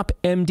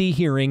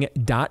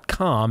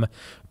 Shopmdhearing.com,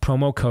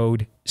 promo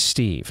code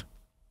Steve.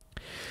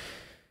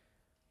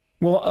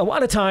 Well, a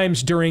lot of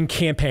times during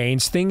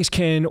campaigns, things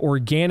can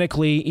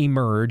organically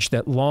emerge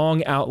that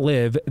long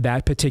outlive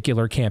that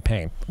particular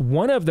campaign.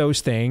 One of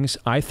those things,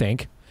 I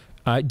think,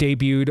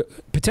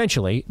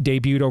 potentially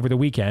debuted over the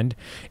weekend,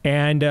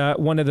 and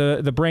one of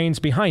the brains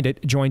behind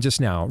it joins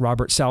us now.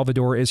 Robert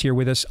Salvador is here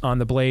with us on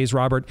The Blaze.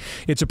 Robert,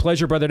 it's a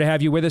pleasure, brother, to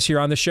have you with us here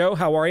on the show.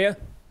 How are you?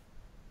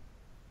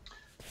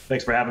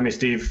 Thanks for having me,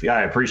 Steve. Yeah,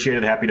 I appreciate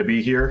it. Happy to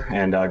be here,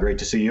 and great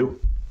to see you.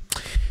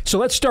 So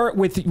let's start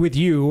with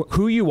you,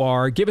 who you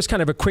are. Give us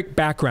kind of a quick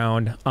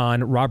background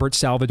on Robert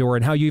Salvador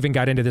and how you even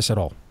got into this at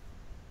all.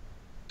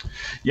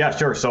 Yeah,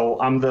 sure. So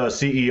I'm the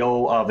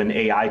CEO of an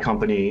AI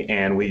company,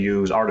 and we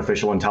use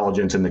artificial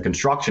intelligence in the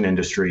construction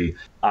industry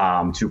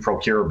to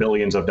procure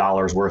billions of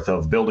dollars worth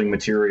of building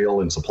material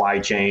and supply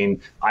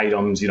chain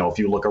items. You know, if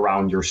you look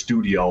around your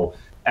studio,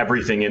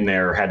 everything in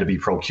there had to be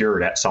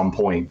procured at some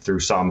point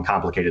through some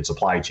complicated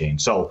supply chain.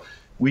 So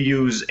we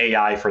use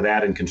AI for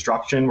that in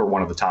construction. We're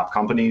one of the top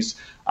companies.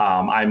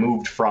 I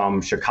moved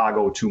from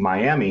Chicago to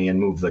Miami and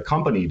moved the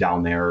company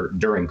down there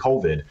during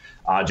COVID,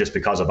 just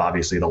because of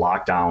obviously the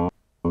lockdown.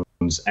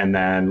 And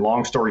then,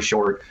 long story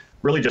short,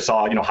 really just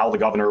saw, how the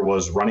governor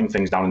was running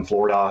things down in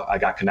Florida. I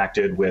got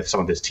connected with some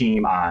of his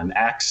team on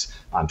X,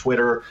 on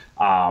Twitter.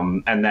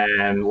 And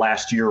then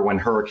last year when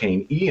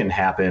Hurricane Ian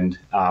happened,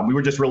 we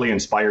were just really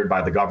inspired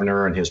by the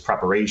governor and his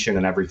preparation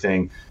and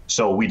everything.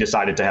 So we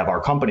decided to have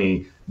our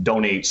company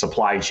donate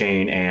supply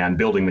chain and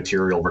building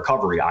material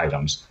recovery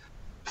items.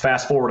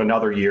 Fast forward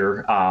another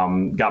year,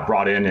 got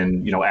brought in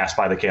and, asked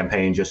by the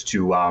campaign just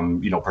to,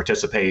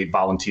 participate,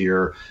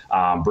 volunteer,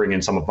 bring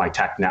in some of my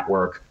tech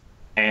network.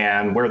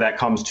 And where that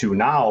comes to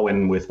now,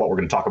 and with what we're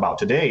going to talk about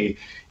today,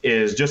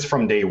 is just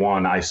from day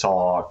one, I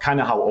saw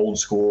kind of how old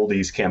school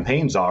these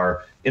campaigns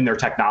are in their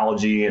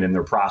technology and in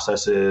their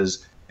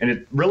processes. And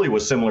it really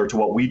was similar to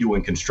what we do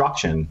in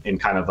construction in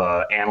kind of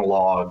a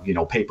analog,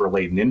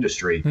 paper-laden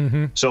industry.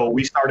 Mm-hmm. So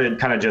we started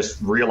kind of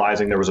just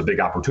realizing there was a big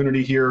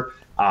opportunity here,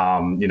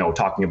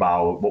 talking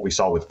about what we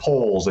saw with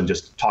polls and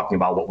just talking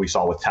about what we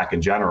saw with tech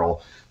in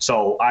general.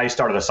 So I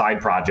started a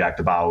side project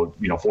about,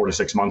 4 to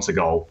 6 months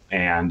ago.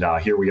 And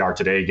here we are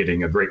today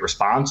getting a great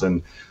response.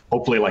 And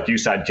hopefully, like you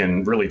said,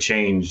 can really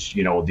change,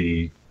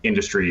 the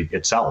industry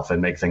itself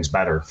and make things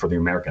better for the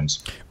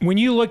Americans. When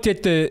you looked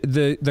at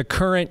the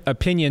current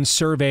opinion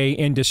survey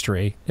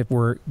industry, if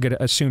we're going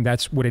to assume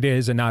that's what it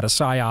is and not a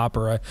psyop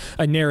or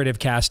a narrative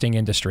casting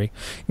industry,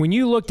 when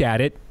you looked at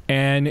it,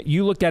 and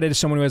you looked at it as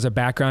someone who has a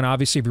background,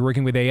 obviously, if you're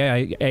working with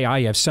AI,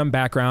 you have some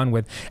background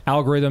with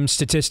algorithms,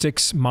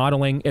 statistics,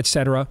 modeling, et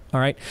cetera. All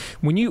right.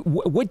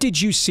 What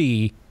did you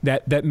see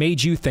that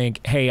made you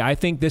think, hey, I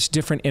think this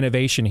different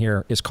innovation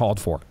here is called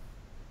for?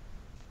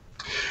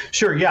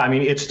 Sure. Yeah. I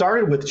mean, it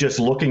started with just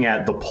looking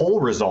at the poll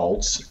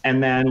results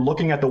and then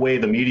looking at the way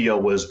the media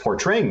was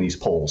portraying these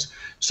polls.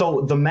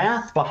 So the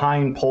math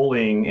behind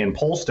polling and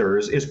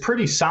pollsters is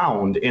pretty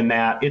sound in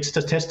that it's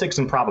statistics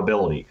and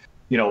probability.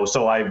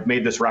 So I've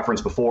made this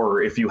reference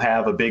before. If you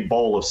have a big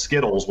bowl of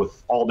Skittles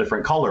with all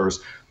different colors,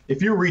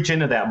 if you reach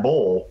into that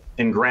bowl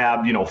and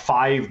grab,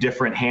 5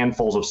 different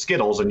handfuls of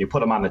Skittles and you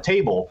put them on the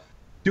table,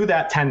 do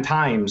that 10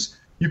 times,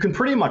 you can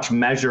pretty much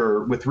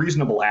measure with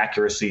reasonable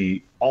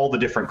accuracy all the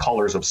different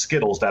colors of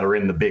Skittles that are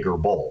in the bigger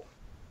bowl.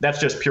 That's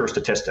just pure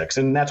statistics.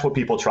 And that's what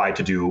people try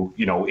to do,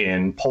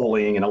 in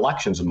polling and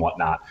elections and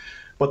whatnot.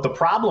 But the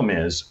problem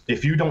is,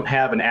 if you don't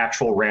have an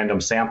actual random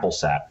sample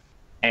set,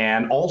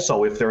 and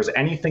also if there's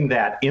anything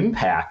that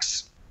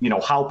impacts,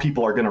 how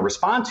people are going to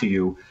respond to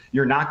you,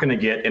 you're not going to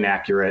get an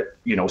accurate,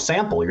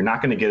 sample. You're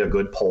not going to get a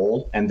good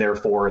poll. And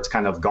therefore, it's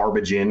kind of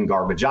garbage in,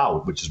 garbage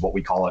out, which is what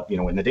we call it,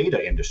 in the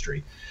data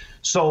industry.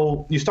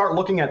 So you start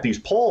looking at these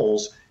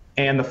polls,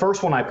 and the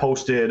first one I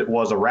posted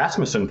was a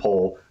Rasmussen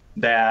poll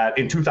that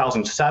in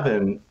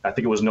 2007, I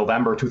think it was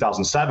November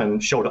 2007,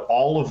 showed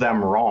all of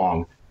them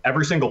wrong.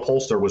 Every single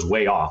pollster was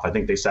way off. I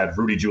think they said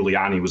Rudy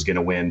Giuliani was going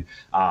to win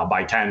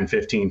by 10,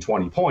 15,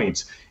 20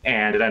 points,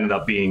 and it ended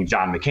up being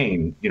John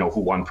McCain,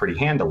 who won pretty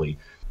handily.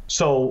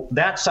 So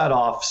that set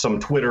off some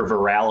Twitter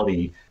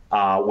virality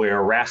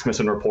where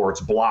Rasmussen reports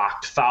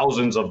blocked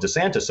thousands of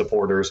DeSantis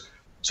supporters.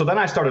 So then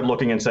I started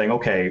looking and saying,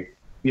 okay,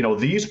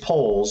 these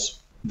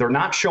polls, they're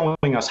not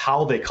showing us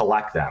how they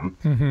collect them.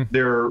 Mm-hmm.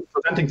 They're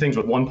presenting things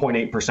with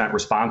 1.8%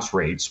 response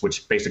rates,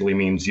 which basically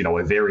means,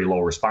 a very low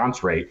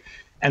response rate.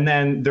 And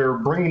then they're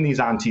bringing these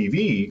on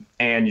TV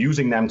and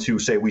using them to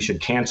say we should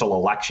cancel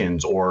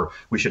elections or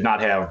we should not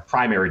have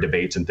primary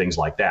debates and things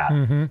like that.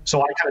 Mm-hmm.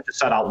 So I kind of just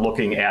set out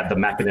looking at the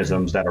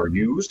mechanisms that are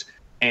used,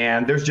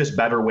 and there's just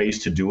better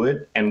ways to do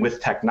it. And with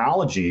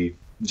technology,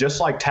 just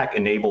like tech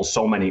enables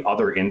so many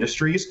other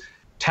industries,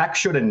 tech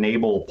should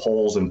enable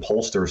polls and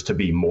pollsters to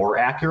be more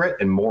accurate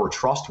and more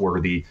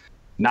trustworthy,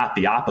 not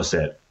the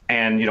opposite.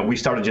 And, we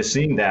started just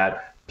seeing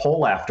that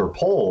poll after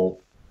poll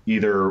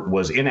either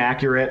was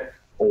inaccurate,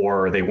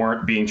 or they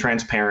weren't being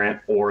transparent,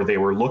 or they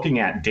were looking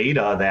at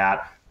data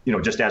that,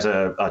 just as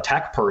a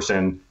tech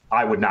person,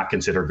 I would not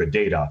consider good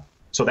data.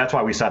 So that's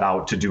why we set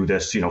out to do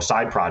this,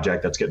 side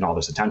project that's getting all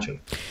this attention.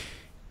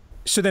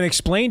 So then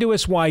explain to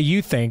us why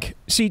you think,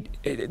 see,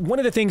 one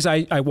of the things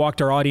I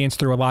walked our audience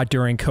through a lot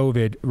during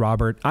COVID,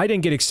 Robert, I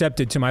didn't get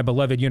accepted to my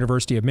beloved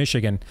University of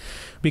Michigan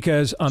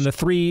because on the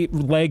 3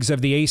 legs of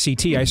the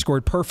ACT, I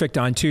scored perfect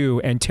on 2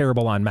 and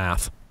terrible on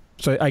math.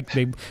 So I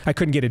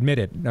couldn't get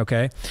admitted,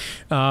 okay?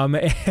 And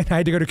I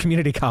had to go to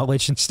community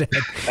college instead.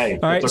 Hey,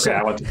 all right, it's okay.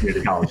 I went to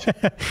community college.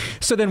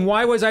 So then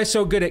why was I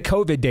so good at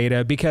COVID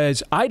data?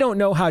 Because I don't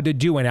know how to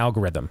do an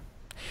algorithm.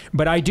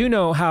 But I do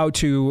know how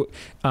to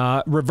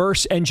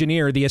reverse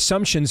engineer the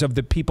assumptions of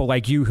the people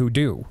like you who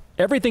do.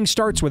 Everything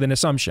starts with an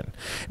assumption.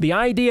 The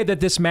idea that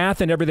this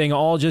math and everything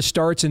all just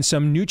starts in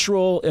some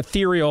neutral,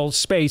 ethereal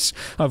space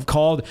of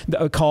called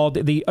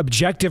the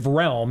objective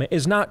realm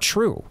is not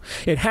true.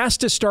 It has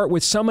to start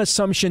with some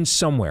assumption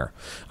somewhere.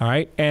 All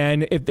right.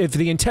 And if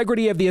the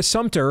integrity of the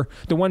assumptor,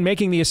 the one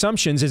making the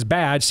assumptions, is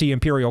bad, see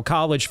Imperial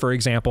College, for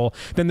example,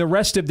 then the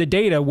rest of the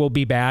data will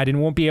be bad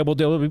and won't be able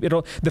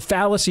to, the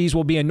fallacies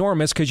will be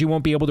enormous because you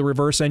won't be able to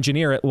reverse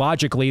engineer it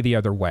logically the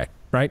other way.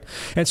 Right.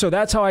 And so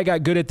that's how I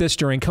got good at this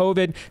during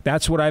COVID.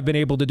 That's what I've been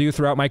able to do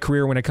throughout my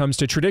career when it comes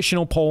to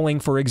traditional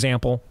polling, for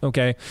example.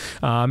 OK,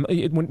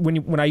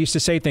 when I used to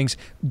say things,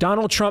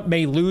 Donald Trump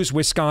may lose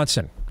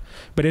Wisconsin,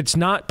 but it's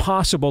not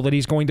possible that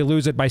he's going to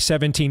lose it by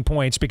 17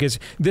 points because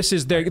this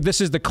is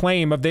the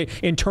claim of the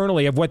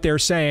internally of what they're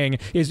saying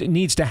is it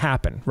needs to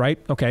happen. Right.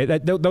 OK,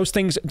 those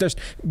things just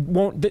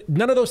won't.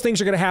 None of those things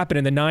are going to happen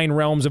in the 9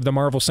 realms of the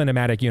Marvel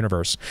Cinematic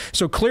Universe.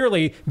 So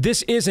clearly,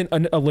 this isn't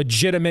a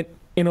legitimate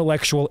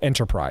intellectual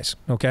enterprise.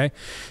 Okay.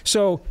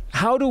 So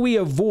how do we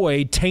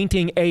avoid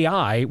tainting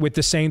AI with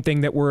the same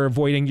thing that we're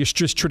avoiding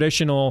just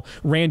traditional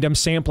random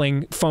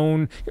sampling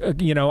phone,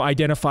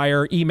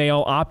 identifier,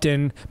 email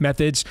opt-in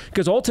methods?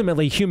 Because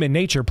ultimately human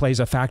nature plays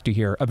a factor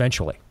here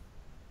eventually.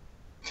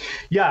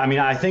 Yeah, I mean,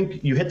 I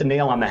think you hit the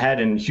nail on the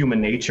head in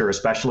human nature,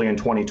 especially in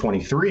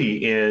 2023,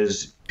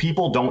 is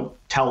people don't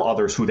tell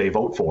others who they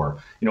vote for.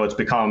 It's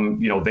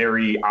become,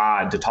 very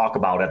odd to talk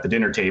about at the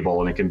dinner table,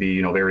 and it can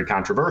be, very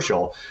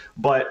controversial.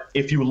 But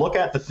if you look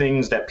at the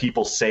things that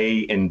people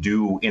say and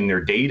do in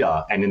their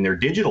data and in their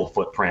digital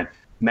footprint,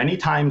 many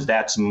times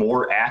that's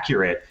more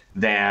accurate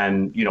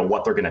than,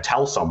 what they're going to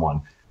tell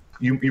someone.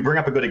 You bring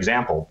up a good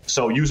example.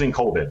 So using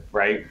COVID,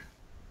 right?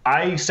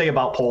 I say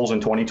about polls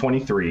in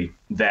 2023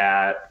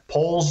 that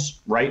polls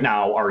right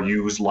now are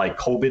used like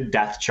COVID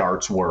death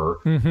charts were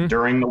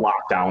during the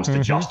lockdowns to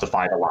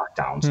justify the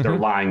lockdowns. They're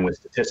lying with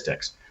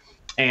statistics.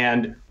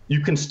 And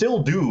you can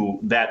still do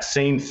that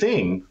same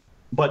thing.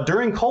 But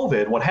during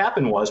COVID, what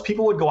happened was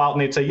people would go out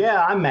and they'd say,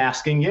 yeah, I'm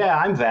masking. Yeah,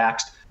 I'm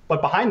vaxxed. But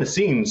behind the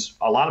scenes,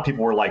 a lot of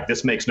people were like,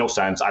 this makes no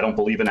sense. I don't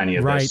believe in any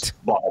of this,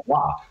 blah, blah,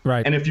 blah.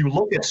 Right. And if you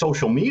look at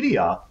social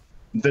media,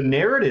 the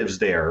narratives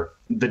there,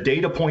 the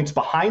data points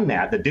behind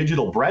that, the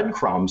digital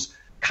breadcrumbs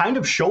kind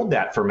of showed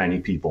that for many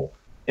people.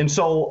 And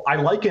so I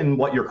liken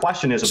what your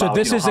question is about. So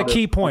this is a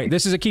key point.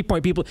 This is a key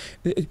point. People,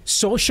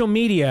 social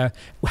media,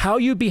 how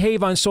you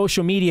behave on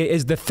social media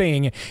is the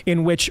thing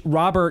in which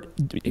Robert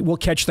will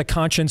catch the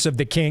conscience of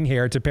the king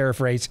here, to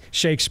paraphrase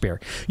Shakespeare.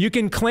 You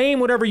can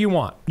claim whatever you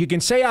want. You can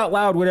say out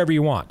loud whatever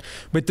you want.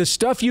 But the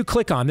stuff you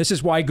click on, this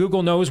is why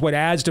Google knows what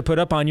ads to put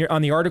up on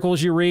the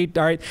articles you read.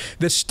 All right,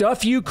 the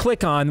stuff you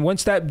click on,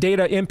 once that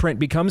data imprint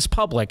becomes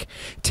public,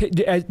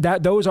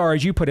 those are,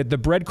 as you put it, the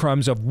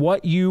breadcrumbs of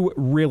what you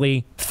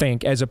really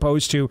think, as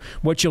opposed to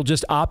what you'll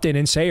just opt in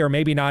and say, or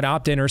maybe not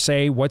opt in or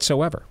say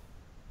whatsoever.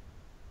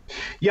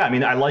 Yeah, I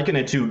mean, I liken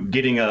it to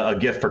getting a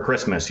gift for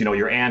Christmas. You know,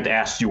 your aunt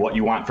asks you what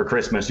you want for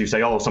Christmas. You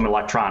say, oh, some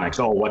electronics.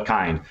 Oh, what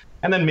kind?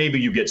 And then maybe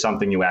you get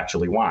something you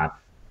actually want.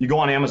 You go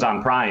on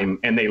Amazon Prime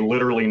and they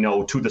literally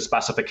know to the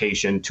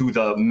specification, to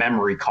the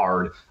memory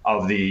card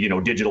of the, you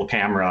know, digital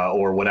camera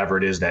or whatever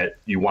it is that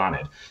you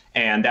wanted.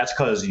 And that's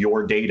because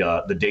your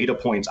data, the data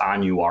points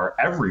on you are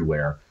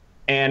everywhere.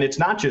 And it's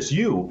not just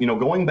you,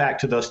 going back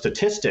to the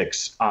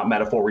statistics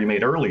metaphor we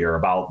made earlier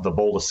about the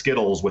bowl of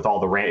Skittles with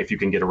all the, if you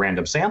can get a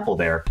random sample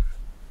there,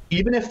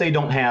 even if they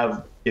don't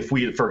have, if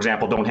we, for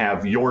example, don't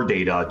have your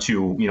data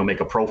to, make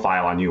a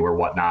profile on you or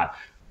whatnot,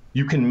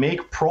 you can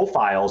make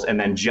profiles and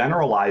then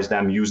generalize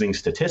them using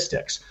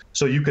statistics.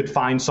 So you could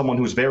find someone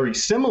who's very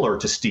similar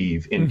to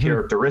Steve in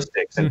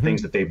characteristics and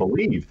things that they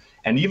believe.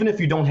 And even if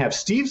you don't have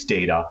Steve's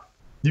data,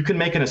 you can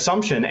make an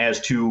assumption as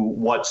to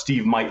what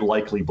Steve might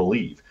likely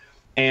believe.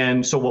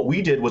 And so what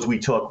we did was we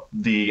took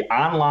the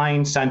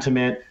online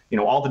sentiment,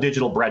 all the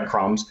digital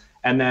breadcrumbs,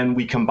 and then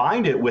we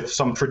combined it with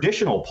some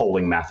traditional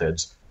polling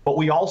methods, but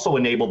we also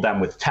enabled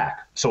them with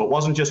tech. So it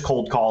wasn't just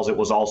cold calls, it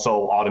was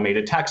also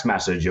automated text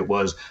message, it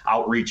was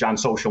outreach on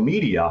social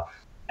media.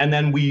 And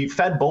then we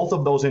fed both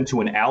of those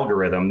into an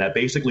algorithm that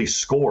basically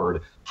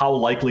scored how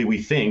likely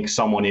we think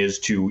someone is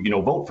to,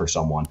 vote for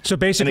someone. So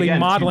basically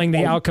again, modeling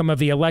the outcome of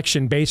the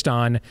election based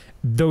on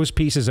those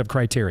pieces of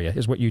criteria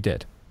is what you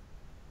did.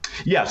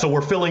 Yeah, so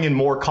we're filling in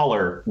more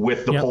color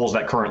with the polls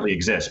that currently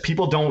exist.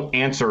 People don't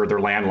answer their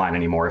landline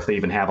anymore if they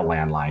even have a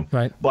landline.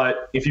 Right.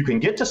 But if you can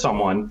get to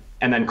someone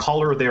and then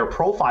color their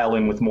profile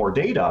in with more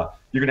data,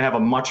 you're going to have a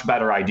much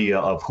better idea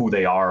of who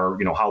they are,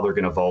 how they're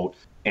going to vote,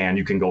 and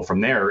you can go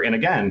from there. And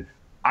again,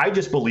 I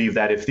just believe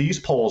that if these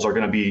polls are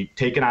going to be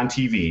taken on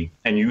TV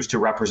and used to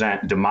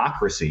represent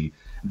democracy,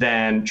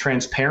 then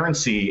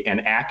transparency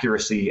and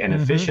accuracy and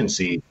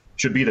efficiency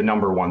should be the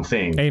 #1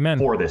 thing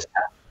for this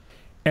test.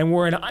 And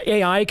where an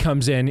AI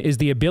comes in is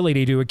the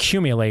ability to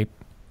accumulate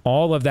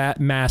all of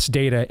that mass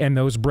data and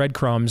those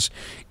breadcrumbs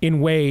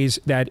in ways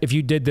that if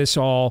you did this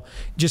all,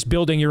 just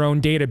building your own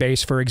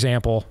database, for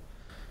example,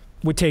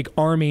 would take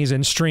armies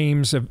and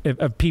streams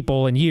of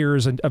people and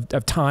years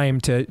of time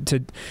to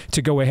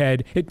go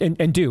ahead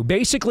and do.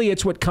 Basically,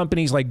 it's what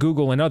companies like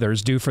Google and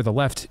others do for the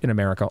left in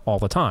America all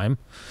the time.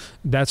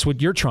 That's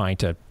what you're trying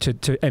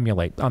to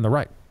emulate on the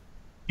right.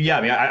 Yeah,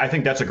 I mean, I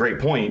think that's a great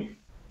point.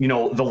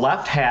 The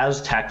left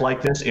has tech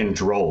like this in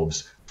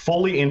droves,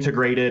 fully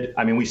integrated.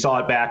 I mean, we saw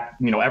it back,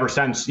 ever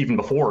since, even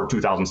before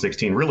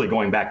 2016, really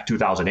going back to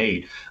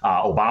 2008.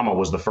 Obama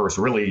was the first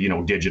really,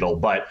 digital.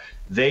 But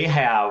they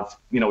have,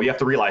 you have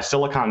to realize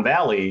Silicon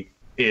Valley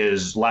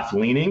is left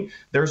leaning.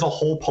 There's a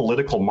whole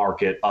political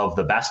market of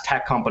the best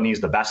tech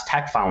companies, the best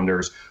tech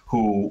founders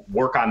who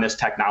work on this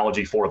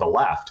technology for the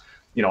left.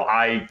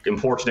 I am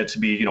fortunate to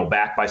be,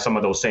 backed by some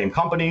of those same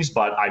companies,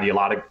 but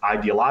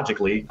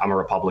ideologically, I'm a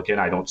Republican.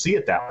 I don't see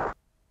it that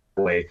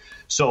way.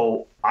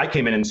 So I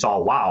came in and saw,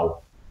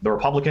 wow, the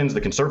Republicans, the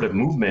conservative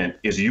movement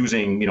is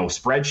using,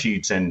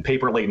 spreadsheets and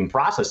paper-laden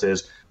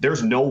processes.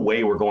 There's no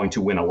way we're going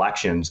to win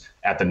elections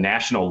at the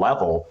national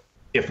level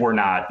if we're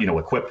not,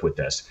 equipped with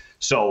this.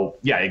 So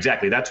yeah,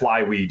 exactly. That's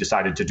why we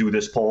decided to do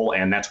this poll.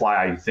 And that's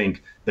why I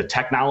think the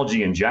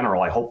technology in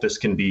general, I hope this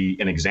can be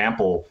an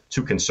example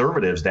to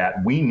conservatives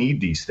that we need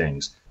these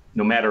things.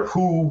 No matter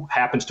who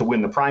happens to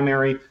win the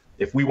primary,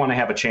 if we want to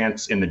have a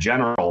chance in the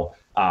general,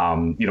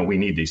 we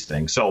need these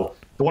things. So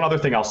the one other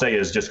thing I'll say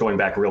is just going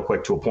back real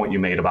quick to a point you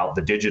made about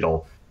the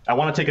digital. I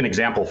want to take an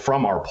example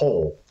from our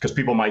poll because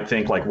people might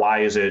think like, why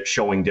is it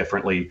showing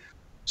differently?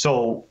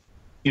 So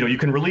we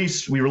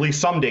release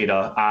some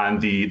data on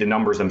the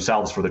numbers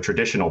themselves for the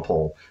traditional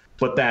poll,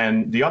 but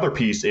then the other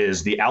piece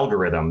is the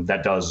algorithm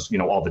that does,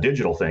 all the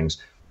digital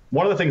things.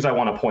 One of the things I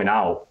want to point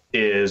out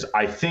is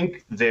I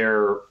think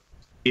there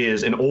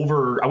is I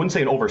wouldn't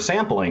say an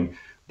oversampling,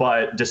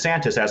 but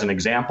DeSantis, as an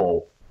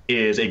example,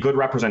 is a good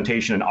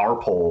representation in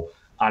our poll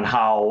on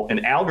how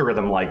an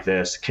algorithm like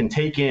this can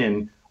take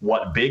in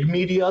what big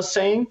media is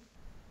saying,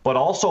 but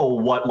also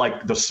what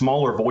like the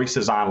smaller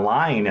voices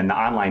online and the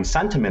online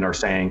sentiment are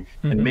saying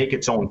and make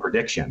its own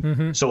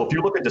prediction. So if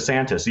you look at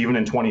DeSantis, even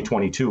in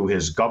 2022,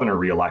 his governor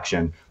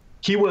reelection,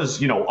 he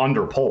was,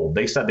 underpolled.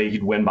 They said that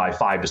he'd win by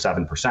 5 to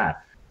 7%.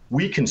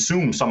 We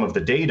consumed some of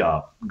the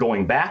data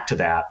going back to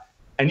that.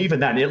 And even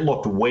then it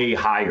looked way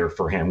higher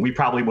for him. We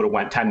probably would have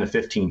went 10 to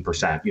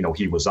 15%,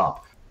 he was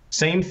up.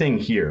 Same thing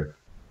here.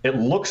 it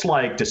looks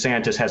like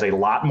DeSantis has a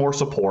lot more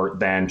support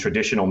than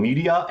traditional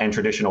media and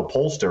traditional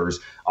pollsters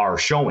are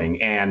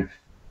showing. And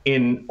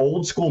in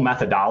old school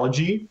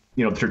methodology,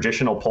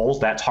 traditional polls,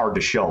 that's hard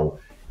to show.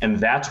 And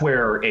that's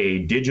where a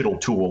digital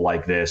tool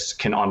like this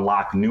can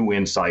unlock new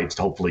insights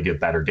to hopefully give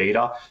better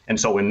data. And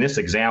so in this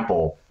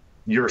example,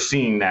 you're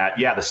seeing that,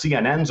 the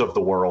CNNs of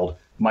the world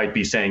might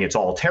be saying it's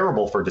all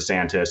terrible for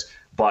DeSantis,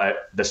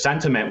 but the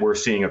sentiment we're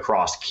seeing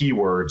across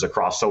keywords,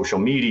 across social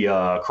media,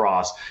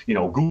 across,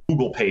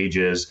 Google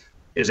pages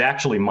is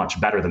actually much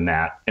better than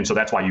that. And so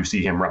that's why you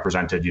see him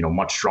represented,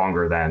 much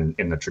stronger than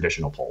in the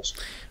traditional polls.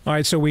 All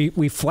right. So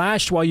we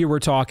flashed while you were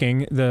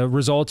talking the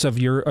results of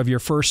your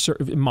first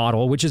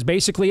model, which is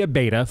basically a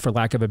beta, for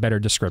lack of a better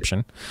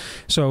description.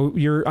 So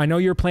I know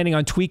you're planning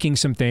on tweaking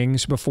some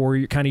things before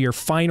your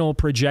final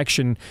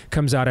projection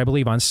comes out, I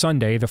believe, on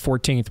Sunday, the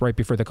 14th, right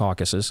before the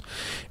caucuses.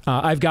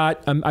 I've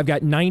got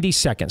 90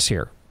 seconds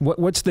here.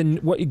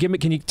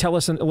 Can you tell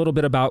us a little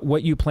bit about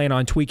what you plan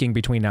on tweaking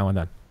between now and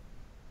then?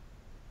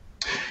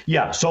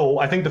 Yeah, so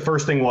I think the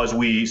first thing was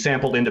we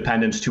sampled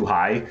independents too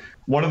high.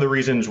 One of the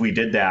reasons we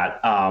did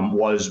that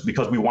was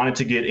because we wanted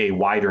to get a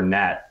wider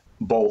net,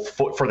 both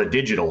for the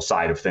digital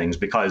side of things,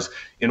 because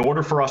in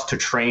order for us to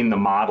train the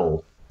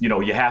model,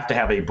 you have to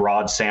have a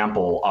broad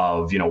sample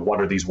of,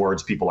 what are these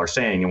words people are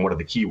saying and what are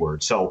the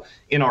keywords. So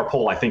in our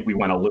poll, I think we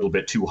went a little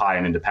bit too high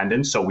in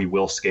independents, so we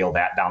will scale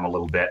that down a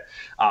little bit.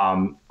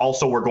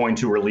 Also, we're going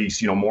to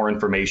release, more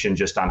information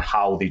just on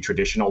how the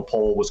traditional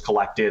poll was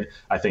collected.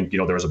 I think,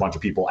 there was a bunch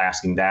of people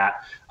asking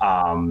that.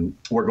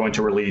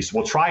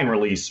 We'll try and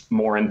release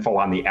more info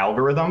on the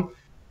algorithm.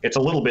 It's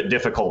a little bit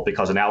difficult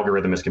because an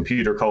algorithm is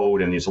computer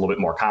code and it's a little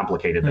bit more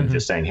complicated than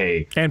just saying,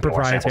 hey, and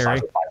proprietary.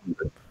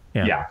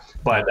 Yeah.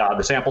 But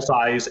the sample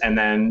size,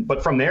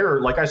 but from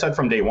there, like I said,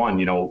 from day one,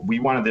 we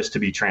wanted this to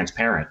be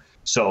transparent.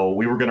 So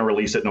we were going to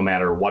release it no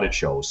matter what it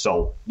shows.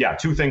 So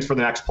two things for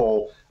the next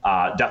poll,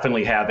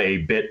 definitely have a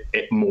bit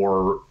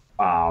more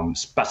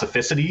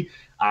specificity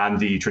on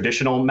the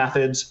traditional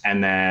methods,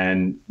 and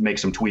then make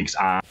some tweaks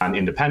on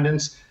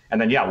independents.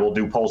 And then, we'll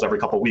do polls every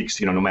couple of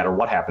weeks, no matter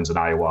what happens in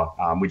Iowa.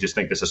 We just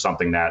think this is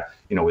something that,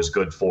 is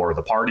good for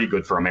the party,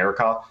 good for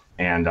America,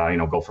 and,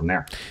 go from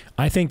there.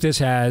 I think this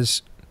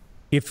has...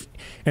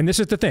 and this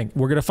is the thing,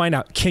 we're going to find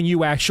out, can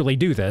you actually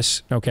do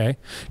this? Okay.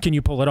 Can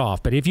you pull it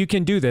off? But if you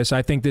can do this,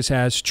 I think this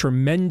has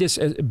tremendous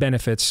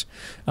benefits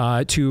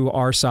to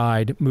our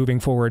side moving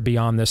forward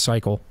beyond this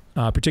cycle.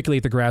 Particularly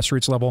at the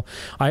grassroots level.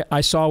 I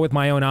saw with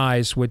my own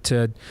eyes with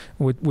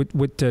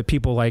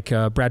people like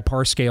Brad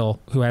Parscale,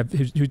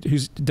 who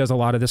does a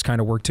lot of this kind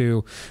of work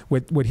too,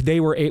 what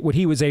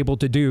he was able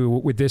to do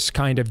with this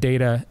kind of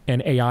data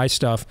and AI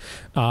stuff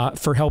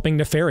for helping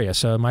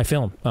Nefarious, my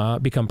film,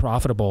 become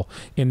profitable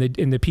in the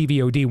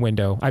PVOD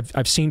window.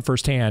 I've seen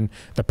firsthand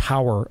the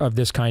power of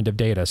this kind of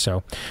data.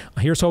 So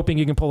here's hoping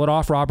you can pull it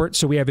off, Robert,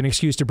 so we have an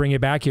excuse to bring you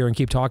back here and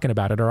keep talking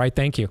about it. All right,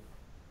 thank you.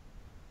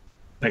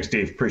 Thanks,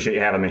 Steve. Appreciate you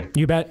having me.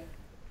 You bet.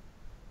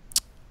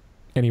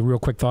 Any real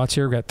quick thoughts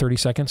here? We've got 30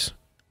 seconds.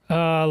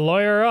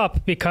 Lawyer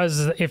up,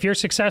 because if you're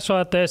successful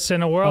at this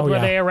in a world where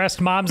they arrest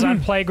moms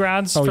on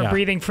playgrounds for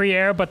breathing free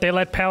air, but they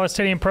let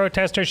Palestinian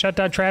protesters shut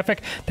down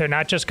traffic, they're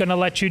not just going to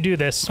let you do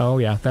this. Oh,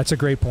 yeah. That's a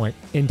great point.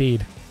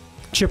 Indeed.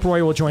 Chip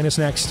Roy will join us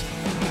next.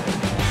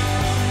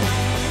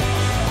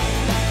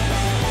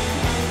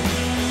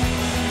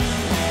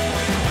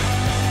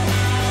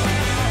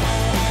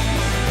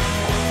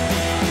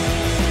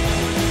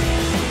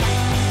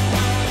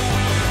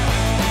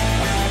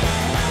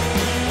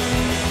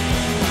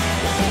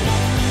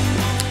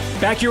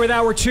 Back here with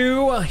Hour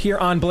 2 here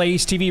on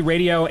Blaze TV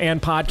radio and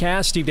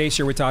podcast. Steve Deace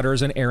here with Todd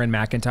Erz and Aaron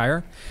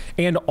McIntyre.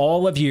 And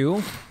all of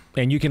you,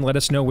 and you can let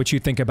us know what you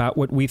think about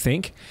what we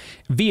think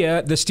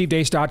via the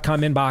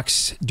stevedeace.com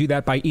inbox. Do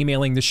that by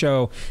emailing the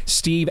show,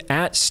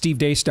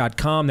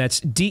 steve@stevedeace.com.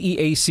 That's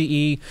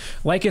DEACE.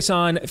 Like us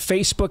on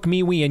Facebook,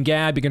 MeWe, and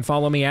Gab. You can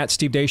follow me at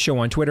Steve Deace Show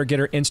on Twitter,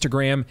 Getter,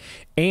 Instagram,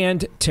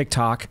 and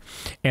TikTok.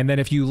 And then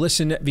if you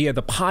listen via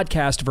the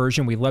podcast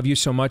version, we love you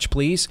so much.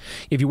 Please,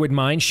 if you wouldn't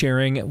mind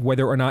sharing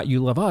whether or not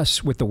you love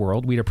us with the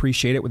world, we'd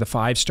appreciate it with a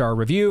 5-star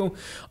review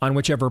on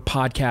whichever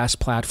podcast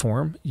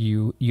platform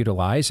you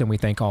utilize. And we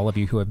thank all of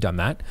you who have done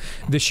that.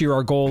 This year,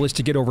 our goal is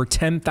to get over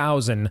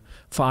 10,000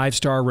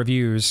 5-star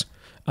reviews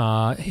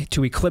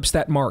to eclipse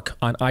that mark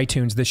on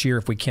iTunes this year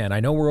if we can. I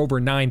know we're over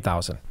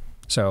 9,000.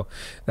 So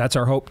that's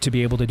our hope, to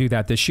be able to do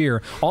that this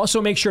year.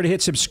 Also, make sure to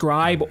hit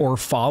subscribe or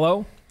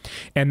follow.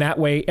 And that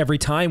way, every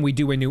time we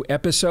do a new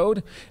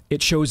episode,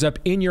 it shows up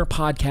in your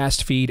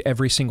podcast feed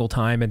every single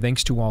time. And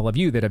thanks to all of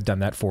you that have done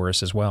that for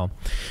us as well.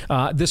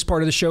 This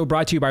part of the show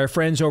brought to you by our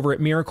friends over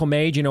at Miracle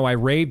Made. You know, I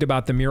raved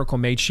about the Miracle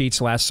Made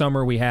sheets last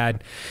summer. We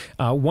had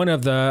one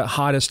of the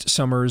hottest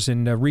summers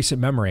in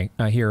recent memory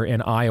here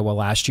in Iowa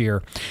last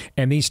year.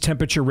 And these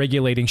temperature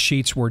regulating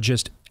sheets were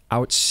just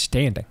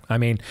outstanding. I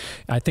mean,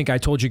 I think I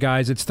told you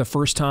guys it's the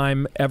first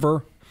time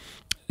ever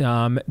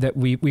that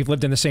we've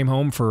lived in the same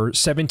home for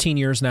 17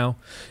 years now,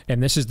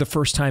 and this is the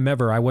first time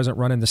ever I wasn't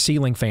running the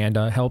ceiling fan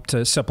to help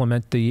to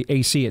supplement the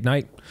AC at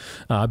night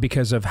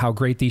because of how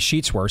great these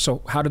sheets were.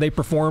 So how do they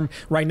perform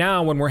right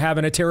now when we're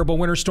having a terrible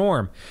winter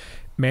storm?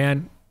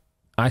 Man,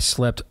 I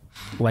slept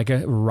like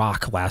a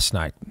rock last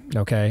night.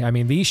 Okay. I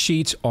mean, these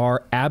sheets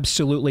are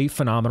absolutely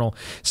phenomenal.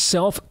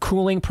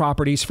 Self-cooling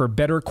properties for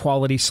better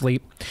quality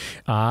sleep.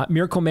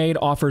 Miracle Made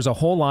offers a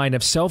whole line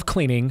of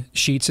self-cleaning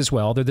sheets as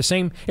well. They're the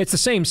same. It's the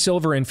same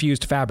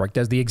silver-infused fabric.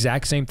 Does the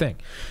exact same thing.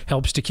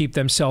 Helps to keep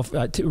them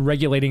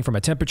regulating from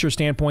a temperature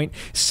standpoint.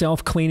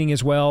 Self-cleaning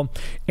as well.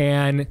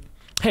 And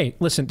hey,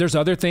 listen, there's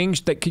other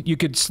things that you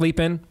could sleep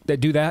in that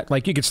do that.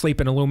 Like you could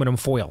sleep in aluminum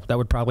foil. That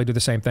would probably do the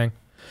same thing.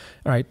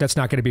 All right, that's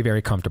not going to be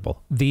very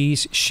comfortable.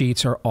 These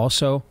sheets are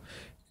also,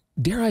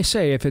 dare I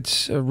say, if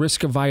it's a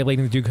risk of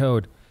violating the Duke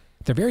Code,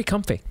 they're very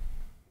comfy.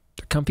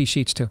 They're comfy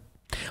sheets too.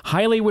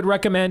 Highly would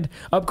recommend.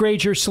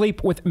 Upgrade your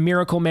sleep with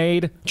Miracle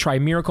Made. Try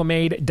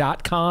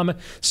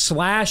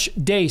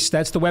miraclemade.com/Deace.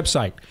 That's the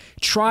website.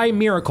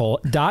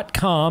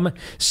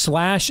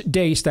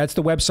 Trymiracle.com/Deace. That's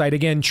the website.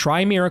 Again,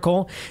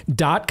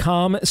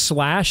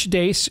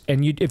 trymiracle.com/Deace.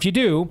 And if you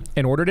do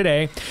and order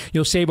today,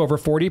 you'll save over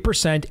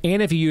 40%.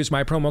 And if you use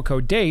my promo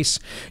code Deace,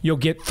 you'll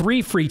get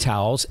 3 free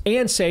towels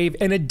and save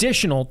an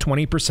additional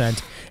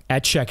 20%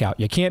 at checkout.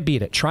 You can't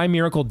beat it.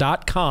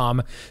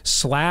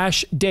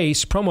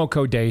 Trymiracle.com/Deace. Promo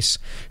code Deace.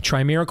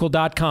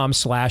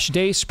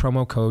 Trymiracle.com/Deace,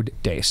 promo code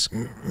Deace.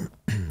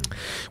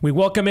 We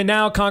welcome in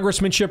now.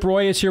 Congressman Chip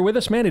Roy is here with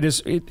us. Man,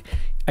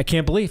 I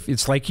can't believe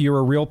it's like you're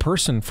a real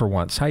person for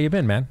once. How you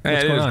been, man?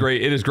 What's going on?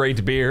 Great. It is great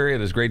to be here.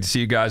 It is great to see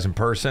you guys in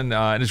person.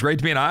 And it's great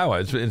to be in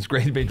Iowa. It's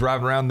great to be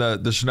driving around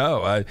the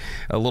snow.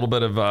 A little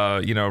bit of,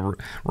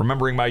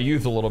 remembering my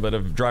youth a little bit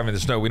of driving the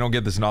snow. We don't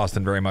get this in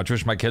Austin very much.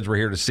 Wish my kids were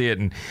here to see it,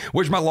 and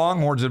wish my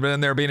Longhorns had been in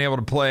there being able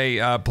to play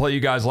you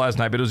guys last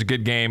night. But it was a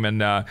good game.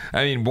 And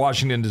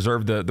Washington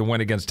deserved the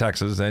win against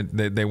Texas.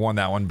 They won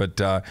that one. But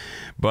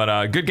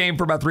good game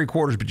for about 3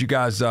 quarters. But you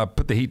guys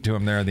put the heat to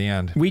them there at the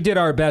end. We did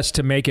our best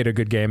to make it a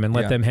good game and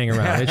let them hang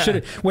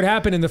around. What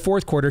happened in the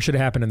fourth quarter should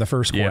have happened in the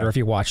first quarter if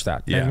you watched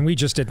that. Yeah. And we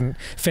just didn't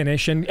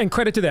finish. And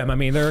credit to them. I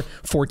mean, they're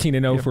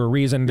 14-0 for a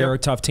reason. They're a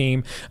tough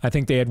team. I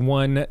think they had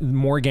won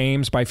more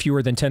games by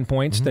fewer than 10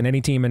 points than any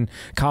team in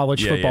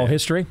college football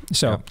history.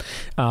 So,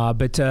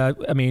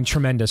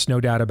 tremendous, no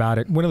doubt about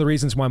it. One of the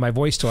reasons why my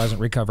voice still hasn't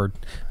recovered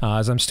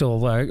is I'm still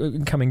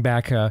coming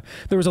back. There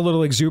was a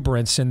little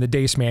exuberance in the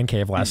Deace Man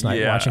Cave last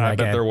night watching that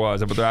game. I bet there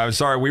was. But I was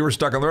sorry. We were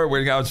stuck on the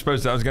road. I was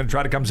going to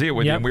try to come see it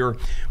with you. And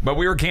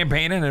we were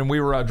campaigning, and we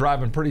were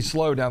driving pretty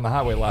slow down the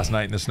highway last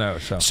night in the snow.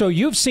 So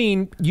you've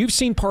seen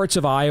parts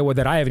of Iowa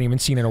that I haven't even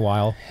seen in a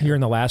while here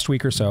in the last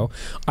week or so.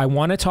 I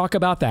want to talk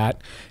about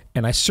that,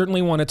 and I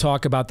certainly want to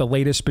talk about the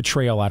latest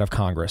betrayal out of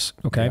Congress.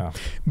 Okay,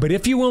 but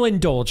if you will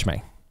indulge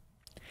me,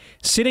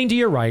 sitting to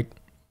your right,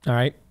 all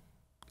right,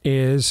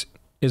 is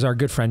our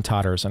good friend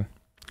Todd Erzin.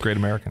 Great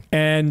American,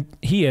 and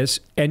he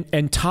is,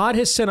 and Todd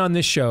has said on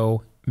this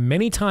show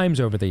many times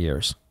over the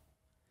years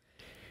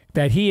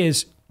that he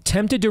is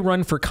tempted to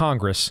run for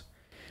Congress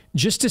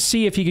just to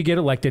see if he could get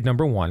elected,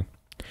 number one.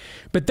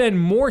 But then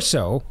more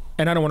so,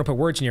 and I don't want to put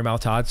words in your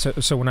mouth, Todd,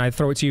 so when I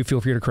throw it to you,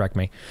 feel free to correct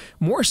me.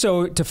 More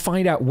so to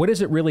find out, what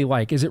is it really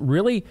like? Is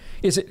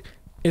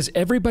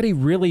everybody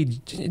really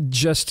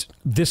just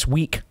this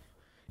weak?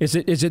 Is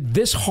it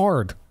this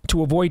hard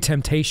to avoid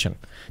temptation,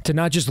 to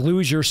not just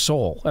lose your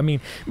soul? I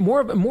mean, more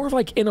of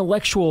like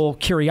intellectual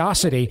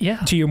curiosity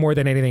to you more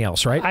than anything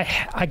else, right?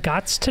 I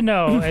gots to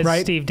know,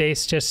 as Steve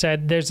Deace just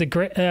said, there's the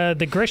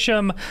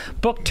Grisham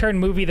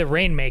book-turned-movie The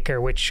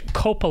Rainmaker, which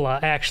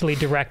Coppola actually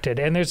directed.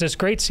 And there's this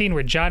great scene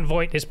where Jon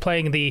Voight is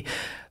playing the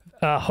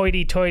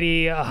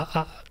hoity-toity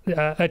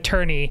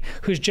attorney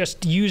who's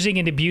just using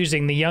and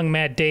abusing the young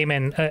Matt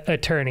Damon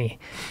attorney.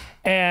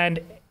 And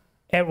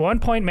at one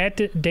point,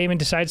 Matt Damon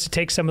decides to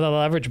take some of the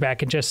leverage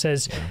back and just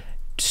says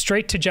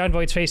straight to Jon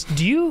Voight's face,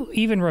 "Do you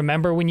even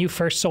remember when you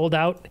first sold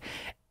out?"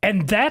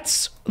 And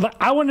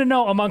I want to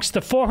know, amongst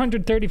the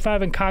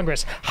 435 in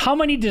Congress, how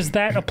many does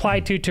that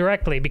apply to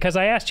directly? Because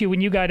I asked you when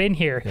you got in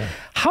here,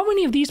 how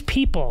many of these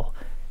people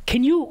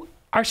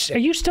are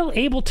you still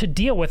able to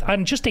deal with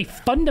on just a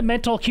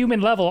fundamental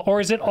human level?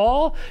 Or is it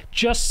all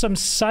just some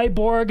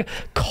cyborg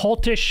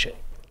cultish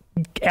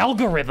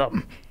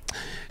algorithm?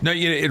 No,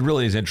 it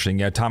really is interesting.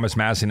 Yeah, Thomas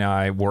Massey and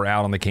I were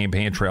out on the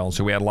campaign trail,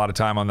 so we had a lot of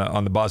time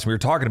on the bus. We were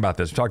talking about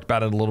this. We talked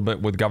about it a little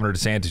bit with Governor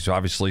DeSantis, who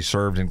obviously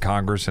served in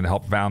Congress and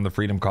helped found the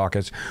Freedom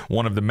Caucus.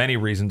 One of the many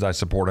reasons I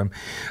support him.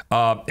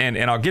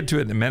 And I'll get to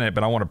it in a minute,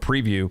 but I want to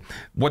preview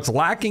what's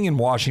lacking in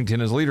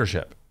Washington is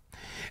leadership.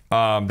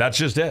 That's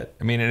just it.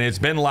 I mean, and it's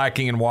been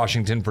lacking in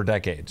Washington for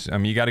decades. I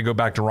mean, you got to go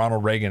back to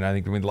Ronald Reagan. I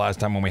think the last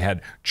time when we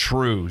had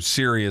true,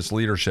 serious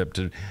leadership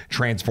to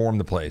transform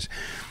the place.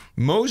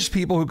 Most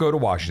people who go to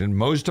Washington,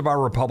 most of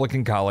our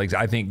Republican colleagues,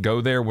 I think,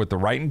 go there with the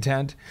right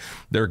intent.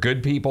 They're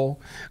good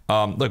people.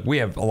 Look, we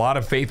have a lot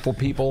of faithful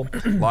people,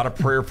 a lot of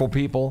prayerful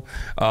people,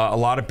 a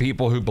lot of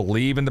people who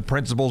believe in the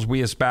principles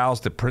we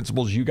espouse, the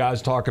principles you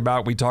guys talk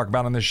about, we talk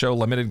about on this show,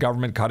 limited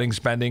government, cutting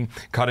spending,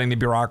 cutting the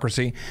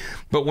bureaucracy.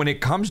 But when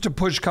it comes to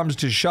push comes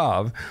to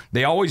shove,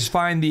 they always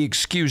find the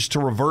excuse to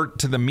revert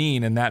to the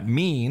mean, and that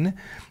mean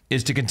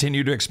is to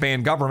continue to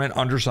expand government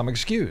under some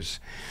excuse.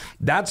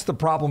 That's the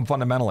problem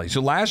fundamentally. So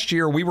last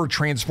year, we were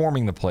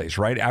transforming the place,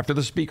 right? After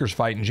the speaker's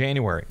fight in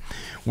January.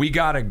 We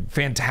got a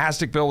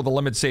fantastic bill with the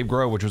Limit, Save,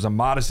 Grow, which was a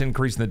modest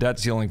increase in the debt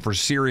ceiling for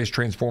serious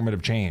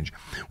transformative change.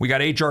 We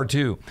got H.R.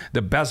 2,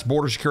 the best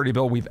border security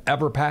bill we've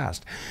ever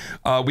passed.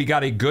 We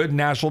got a good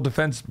national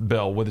defense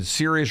bill with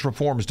serious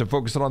reforms to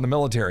focus on the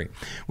military.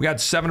 We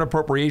got 7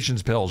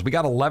 appropriations bills. We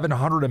got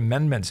 1,100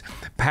 amendments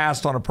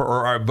passed on,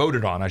 or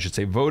voted on, I should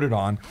say, voted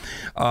on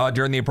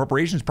during the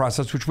appropriations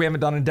process, which we haven't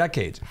done in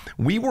decades.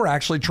 We were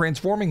actually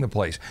transforming the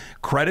place.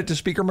 Credit to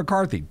Speaker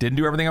McCarthy. Didn't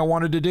do everything I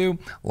wanted to do.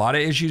 A lot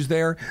of issues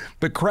there,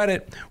 but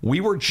credit, we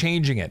were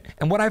changing it.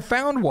 And what I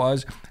found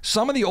was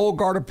some of the old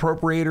guard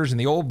appropriators and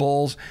the old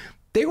bulls,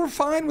 they were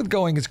fine with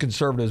going as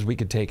conservative as we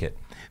could take it.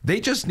 They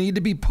just need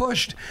to be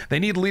pushed. They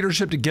need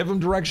leadership to give them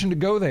direction to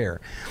go there.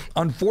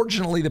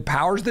 Unfortunately, the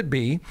powers that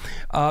be,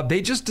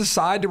 they just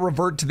decide to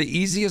revert to the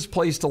easiest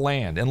place to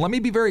land. And let me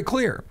be very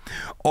clear.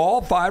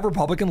 All 5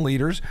 Republican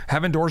leaders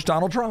have endorsed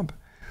Donald Trump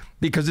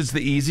because it's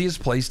the easiest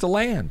place to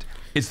land.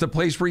 It's the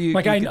place where you...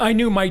 I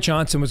knew Mike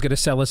Johnson was going to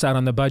sell us out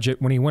on the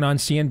budget when he went on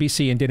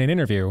CNBC and did an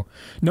interview.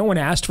 No one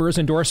asked for his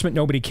endorsement.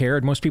 Nobody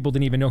cared. Most people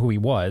didn't even know who he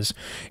was.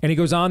 And he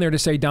goes on there to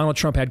say Donald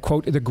Trump had,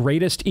 quote, the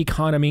greatest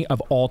economy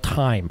of all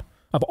time.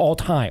 Of all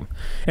time.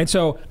 And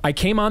so I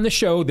came on the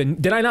show,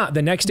 did I not?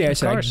 The next day I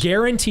said, I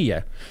guarantee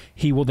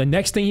you, the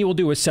next thing he will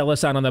do is sell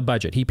us out on the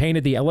budget. He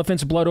painted the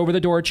elephant's blood over the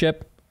door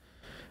chip.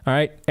 All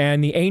right.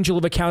 And the angel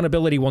of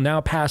accountability will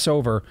now pass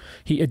over.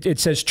 It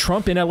says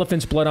Trump in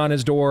elephant's blood on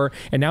his door.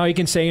 And now he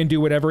can say and do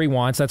whatever he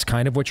wants. That's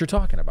kind of what you're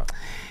talking about.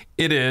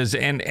 It is.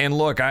 And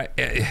look,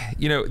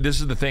 this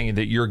is the thing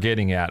that you're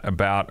getting at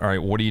about, all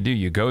right, what do?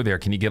 You go there.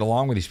 Can you get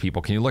along with these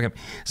people? Can you look at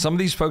some of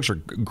these folks are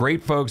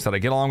great folks that I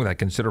get along with, I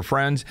consider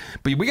friends,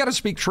 but we got to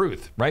speak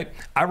truth, right?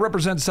 I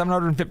represent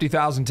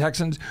 750,000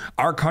 Texans.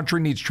 Our country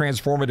needs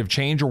transformative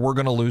change or we're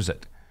going to lose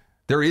it.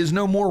 There is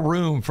no more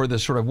room for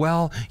this sort of,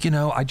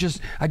 I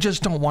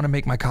just don't want to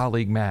make my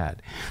colleague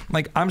mad.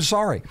 Like, I'm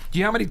sorry. Do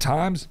you know how many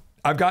times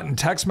I've gotten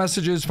text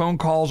messages, phone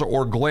calls,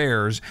 or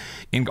glares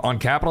on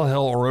Capitol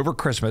Hill or over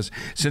Christmas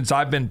since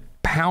I've been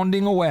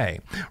pounding away?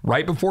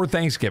 Right before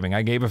Thanksgiving,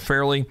 I gave a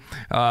fairly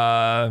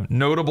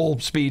notable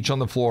speech on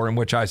the floor in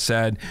which I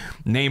said,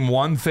 name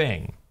one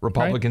thing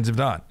Republicans have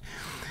done.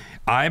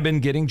 I've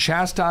been getting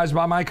chastised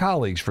by my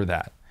colleagues for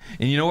that.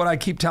 And you know what I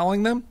keep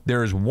telling them?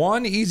 There is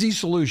one easy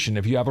solution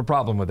if you have a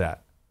problem with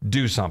that.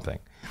 Do something.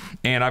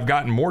 And I've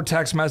gotten more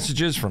text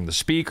messages from the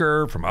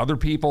speaker, from other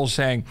people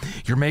saying,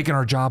 you're making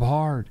our job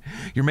hard.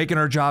 You're making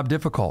our job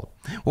difficult.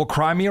 Well,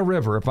 cry me a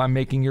river if I'm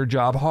making your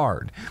job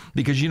hard.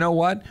 Because you know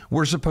what?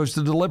 We're supposed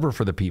to deliver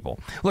for the people.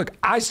 Look,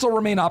 I still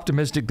remain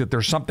optimistic that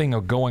there's something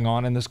going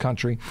on in this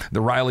country.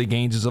 The Riley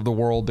Gaineses of the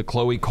world, the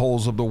Chloe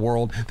Coles of the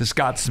world, the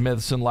Scott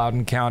Smiths in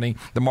Loudoun County,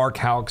 the Mark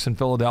Houcks in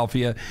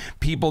Philadelphia,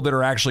 people that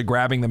are actually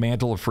grabbing the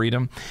mantle of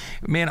freedom.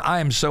 Man,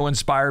 I am so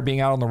inspired being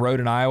out on the road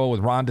in Iowa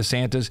with Ron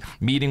DeSantis,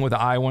 meeting with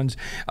Iowans,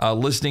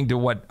 listening to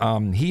what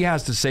he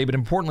has to say, but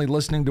importantly,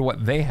 listening to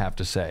what they have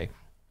to say.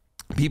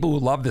 People who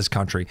love this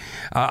country.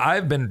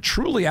 I've been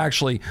truly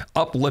actually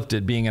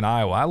uplifted being in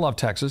Iowa. I love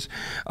Texas,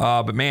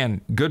 but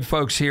man, good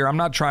folks here. I'm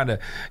not trying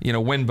to,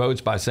 win votes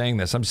by saying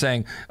this. I'm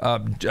saying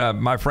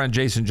my friend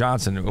Jason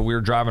Johnson, we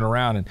were driving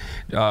around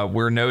and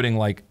we're noting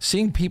like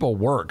seeing people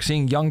work,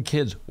 seeing young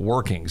kids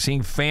working,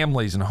 seeing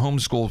families and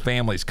homeschooled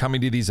families coming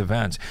to these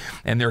events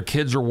and their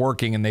kids are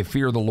working and they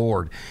fear the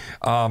Lord.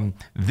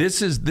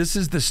 This is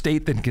the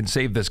state that can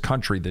save this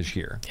country this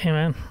year.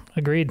 Amen.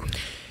 Agreed.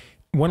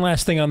 One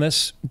last thing on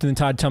this, then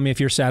Todd, tell me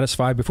if you're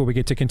satisfied before we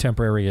get to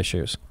contemporary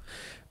issues.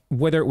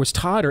 Whether it was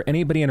Todd or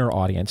anybody in our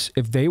audience,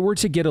 if they were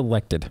to get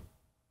elected,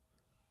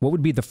 what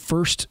would be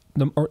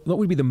what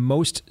would be the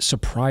most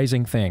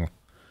surprising thing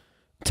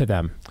to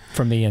them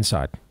from the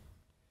inside?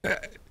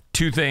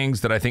 Two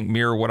things that I think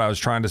mirror what I was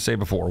trying to say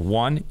before.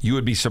 One, you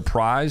would be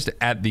surprised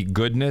at the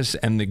goodness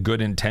and the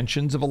good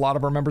intentions of a lot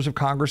of our members of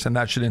Congress, and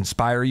that should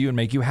inspire you and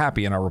make you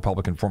happy in our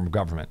Republican form of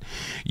government.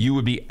 You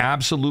would be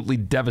absolutely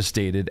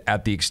devastated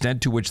at the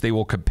extent to which they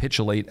will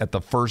capitulate at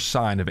the first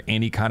sign of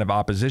any kind of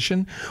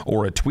opposition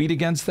or a tweet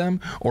against them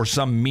or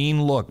some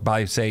mean look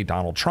by, say,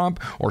 Donald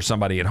Trump or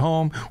somebody at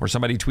home or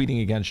somebody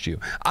tweeting against you.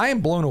 I am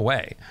blown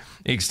away.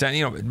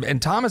 And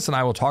Thomas and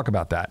I will talk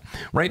about that,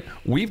 right?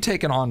 We've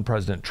taken on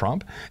President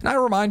Trump, and I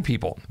remind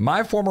people,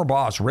 my former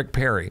boss, Rick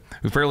Perry,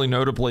 who fairly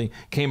notably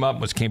came up,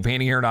 was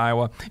campaigning here in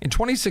Iowa, in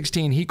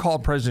 2016, he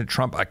called President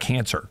Trump a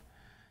cancer.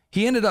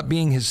 He ended up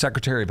being his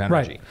Secretary of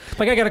Energy. Right.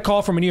 Like I got a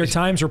call from a New York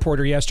Times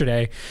reporter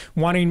yesterday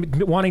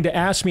wanting to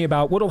ask me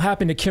about what will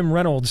happen to Kim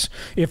Reynolds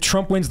if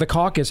Trump wins the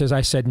caucuses.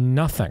 I said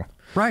nothing.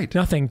 Right.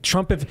 Nothing.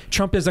 Trump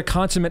is a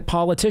consummate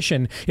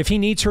politician. If he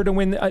needs her to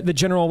win the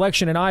general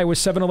election in Iowa,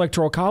 7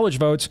 electoral college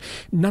votes,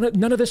 none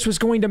of this was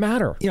going to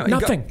matter.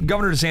 Nothing.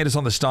 Governor DeSantis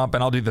on the stump,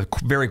 and I'll do the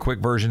very quick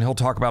version. He'll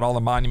talk about all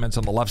the monuments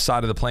on the left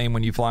side of the plane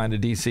when you fly into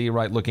D.C.,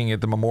 right? Looking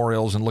at the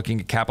memorials and looking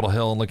at Capitol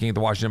Hill and looking at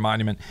the Washington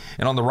Monument.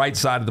 And on the right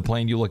side of the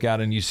plane, you look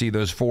out and you see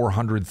those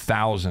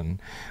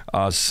 400,000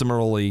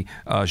 similarly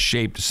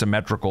shaped,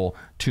 symmetrical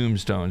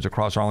tombstones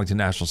across Arlington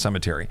National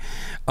Cemetery.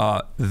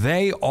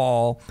 They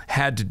all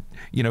had to,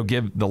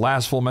 give the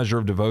last full measure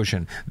of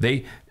devotion.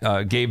 They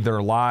gave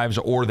their lives,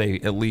 or they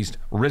at least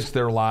risked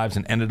their lives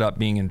and ended up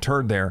being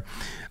interred there.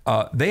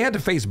 They had to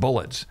face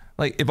bullets.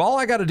 Like, if all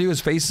I got to do is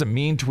face some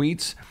mean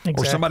tweets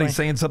or somebody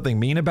saying something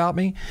mean about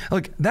me,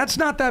 like, that's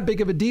not that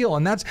big of a deal.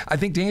 And that's, I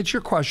think, to answer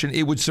your question,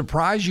 it would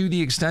surprise you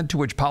the extent to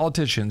which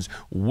politicians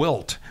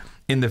wilt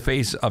in the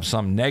face of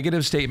some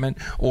negative statement,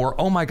 or,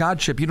 oh my God,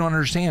 Chip, you don't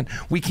understand,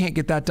 we can't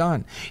get that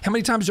done. How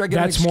many times do I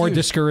get That's more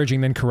discouraging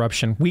than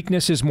corruption.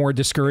 Weakness is more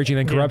discouraging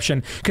than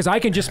corruption, because I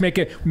can just make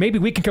it, maybe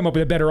we can come up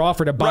with a better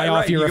offer to buy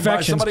off your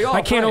affections.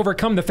 I can't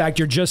overcome the fact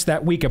you're just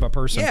that weak of a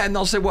person. Yeah, and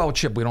they'll say, well,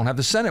 Chip, we don't have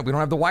the Senate, we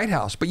don't have the White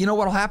House. But you know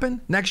what'll happen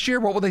next year?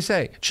 What will they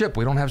say? Chip,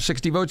 we don't have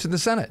 60 votes in the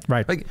Senate.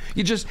 Right. Like,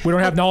 we don't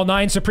have all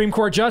 9 Supreme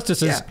Court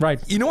justices. Yeah. Right.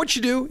 You know what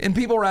you do? And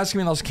people were asking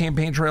me on this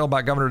campaign trail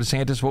about Governor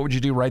DeSantis, what would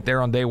you do right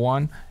there on day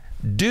one?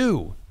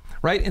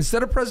 Right?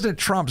 Instead of President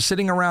Trump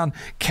sitting around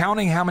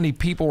counting how many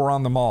people were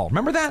on the mall.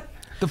 Remember that?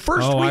 The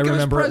first week of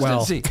his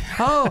presidency.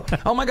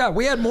 Oh my God,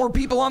 we had more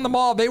people on the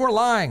mall. They were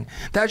lying.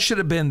 That should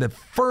have been the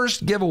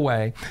first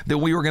giveaway that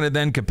we were going to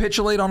then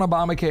capitulate on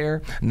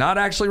Obamacare, not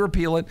actually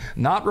repeal it,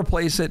 not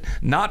replace it,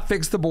 not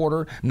fix the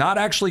border, not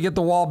actually get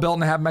the wall built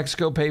and have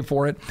Mexico pay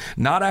for it,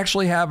 not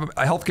actually have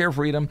healthcare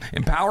freedom,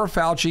 empower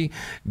Fauci,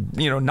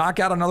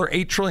 knock out another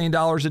 $8 trillion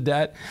of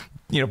debt.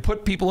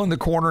 Put people in the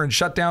corner and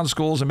shut down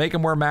schools and make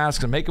them wear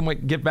masks and make them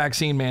get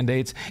vaccine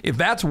mandates. If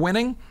that's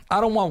winning,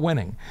 I don't want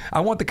winning. I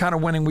want the kind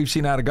of winning we've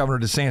seen out of Governor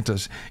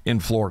DeSantis in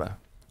Florida.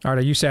 All right,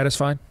 are you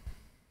satisfied?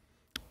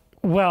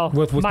 Well,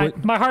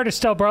 my heart is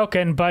still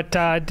broken, but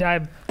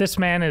this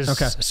man is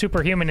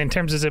superhuman in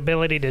terms of his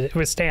ability to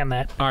withstand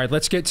that. All right,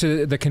 let's get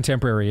to the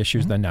contemporary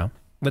issues then now.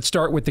 Let's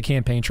start with the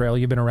campaign trail.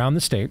 You've been around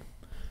the state.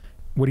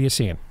 What are you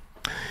seeing?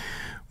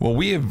 Well,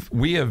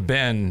 we have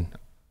been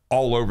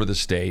all over the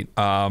state,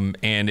 and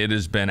it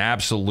has been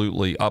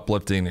absolutely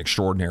uplifting and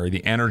extraordinary.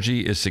 The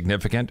energy is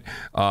significant.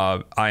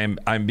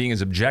 I'm being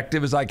as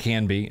objective as I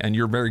can be, and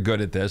you're very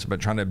good at this, but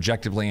trying to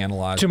objectively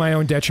analyze. To my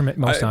own detriment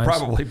most times.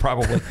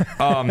 Probably.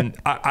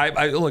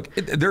 I look,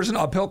 there's an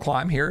uphill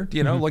climb here.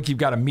 Like, you've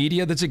got a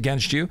media that's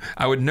against you.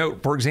 I would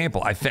note, for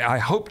example, I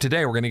hope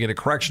today we're going to get a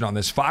correction on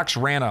this. Fox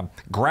ran a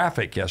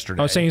graphic yesterday.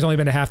 I was saying he's only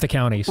been to half the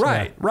counties.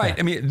 Right. Yeah.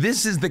 I mean,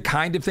 this is the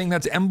kind of thing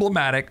that's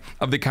emblematic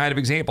of the kind of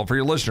example for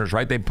your listeners,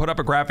 right? They put up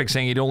a graphic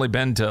saying he'd only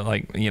been to I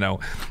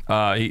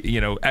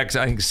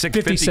think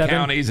 650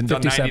 counties and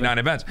done 99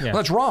 events. Yeah. Well,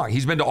 that's wrong.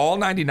 He's been to all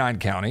 99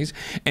 counties,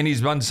 and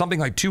he's done something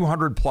like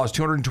 200 plus,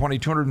 220,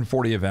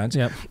 240 events.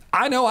 Yep.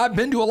 I know, I've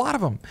been to a lot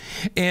of them.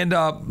 And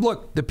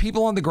look, the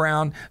people on the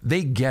ground,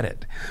 they get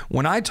it.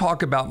 When I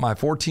talk about my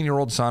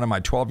 14-year-old son and my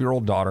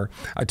 12-year-old daughter,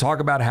 I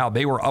talk about how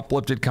they were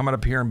uplifted coming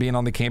up here and being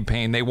on the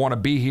campaign. They want to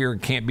be here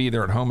and can't be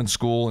there at home in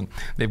school, and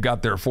they've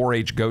got their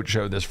 4-H goat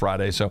show this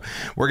Friday. So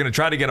we're going to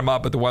try to get them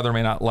up, but the weather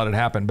may not let it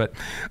happen. But,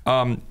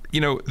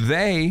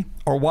 they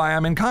are why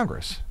I'm in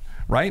Congress.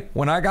 Right?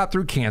 When I got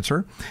through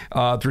cancer,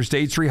 through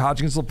stage 3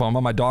 Hodgkin's lymphoma,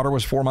 my daughter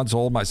was 4 months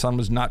old, my son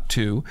was not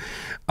 2.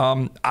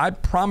 I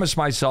promised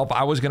myself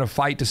I was going to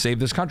fight to save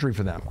this country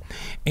for them.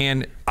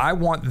 And I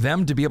want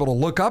them to be able to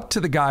look up to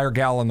the guy or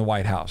gal in the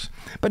White House,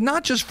 but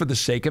not just for the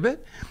sake of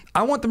it.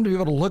 I want them to be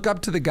able to look up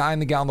to the guy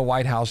and the gal in the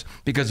White House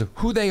because of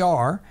who they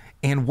are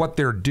and what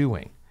they're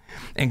doing.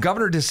 And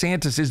Governor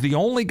DeSantis is the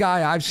only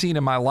guy I've seen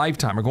in my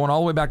lifetime, or going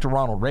all the way back to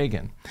Ronald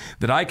Reagan,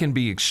 that I can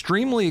be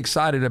extremely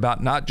excited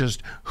about not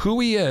just who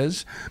he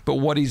is, but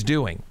what he's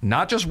doing.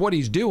 Not just what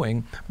he's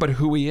doing, but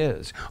who he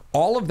is.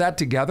 All of that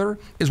together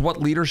is what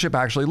leadership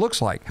actually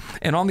looks like.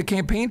 And on the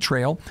campaign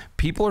trail,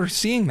 people are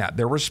seeing that.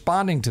 They're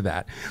responding to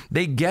that.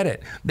 They get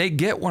it. They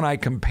get when I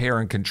compare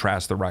and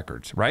contrast the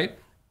records, right?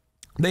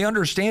 They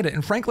understand it.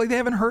 And frankly, they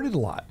haven't heard it a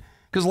lot.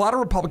 Because a lot of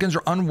Republicans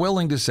are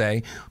unwilling to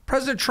say,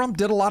 President Trump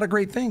did a lot of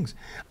great things.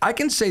 I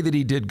can say that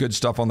he did good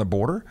stuff on the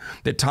border,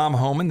 that Tom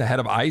Homan, the head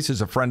of ICE,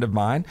 is a friend of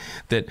mine,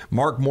 that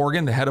Mark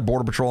Morgan, the head of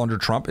Border Patrol under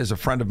Trump, is a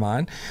friend of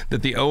mine,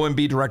 that the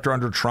OMB director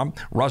under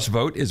Trump, Russ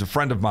Vought, is a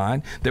friend of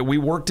mine, that we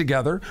work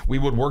together, we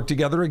would work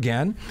together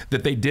again,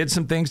 that they did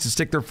some things to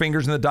stick their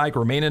fingers in the dike,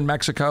 remain in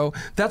Mexico.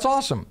 That's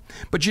awesome.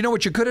 But you know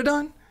what you could have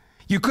done?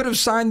 You could have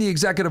signed the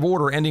executive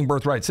order ending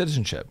birthright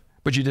citizenship,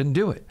 but you didn't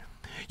do it.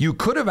 You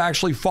could have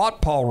actually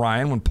fought Paul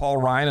Ryan when Paul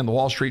Ryan and the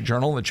Wall Street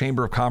Journal and the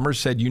Chamber of Commerce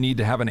said you need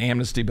to have an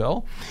amnesty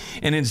bill.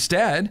 And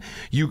instead,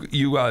 you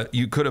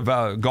could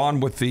have gone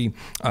with the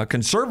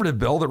conservative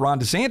bill that Ron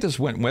DeSantis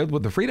went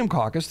with the Freedom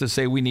Caucus to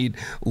say we need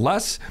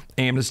less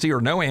amnesty or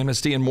no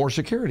amnesty and more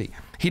security.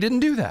 He didn't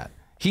do that.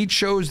 He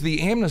chose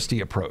the amnesty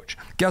approach.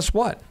 Guess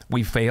what?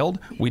 We failed.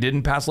 We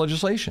didn't pass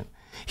legislation.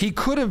 He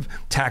could have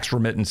taxed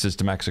remittances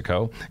to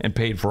Mexico and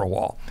paid for a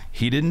wall.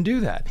 He didn't do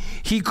that.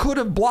 He could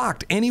have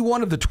blocked any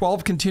one of the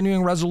 12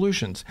 continuing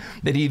resolutions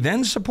that he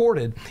then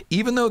supported,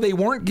 even though they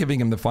weren't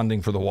giving him the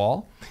funding for the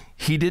wall.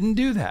 He didn't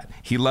do that.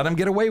 He let him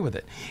get away with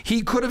it.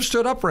 He could have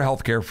stood up for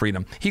healthcare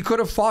freedom. He could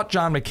have fought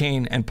John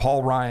McCain and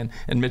Paul Ryan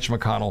and Mitch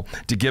McConnell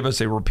to give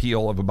us a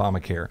repeal of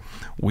Obamacare.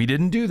 We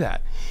didn't do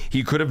that.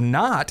 He could have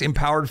not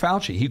empowered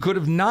Fauci. He could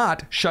have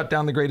not shut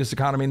down the greatest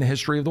economy in the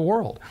history of the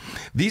world.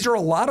 These are a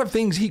lot of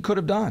things he could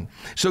have done.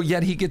 So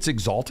yet he gets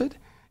exalted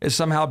as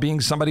somehow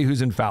being somebody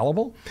who's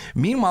infallible.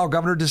 Meanwhile,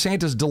 Governor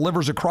DeSantis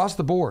delivers across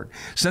the board,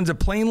 sends a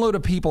plane load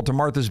of people to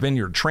Martha's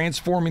Vineyard,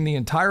 transforming the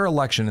entire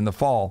election in the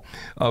fall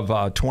of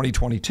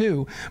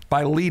 2022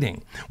 by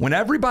leading. When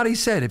everybody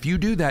said, if you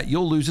do that,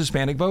 you'll lose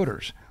Hispanic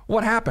voters.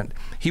 What happened?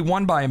 He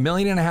won by 1.5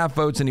 million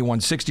votes, and he won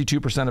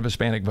 62% of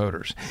Hispanic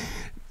voters.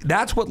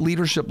 That's what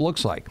leadership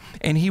looks like.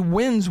 And he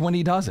wins when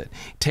he does it.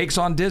 Takes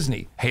on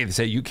Disney. Hey, they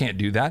say you can't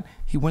do that.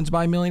 He wins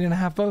by 1.5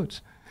 million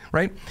votes.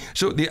 Right?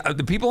 So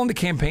the people on the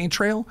campaign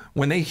trail,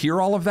 when they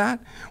hear all of that,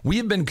 we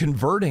have been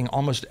converting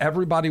almost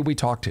everybody we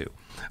talk to.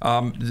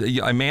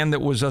 A man that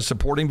was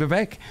supporting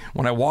Vivek,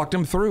 when I walked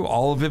him through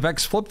all of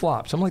Vivek's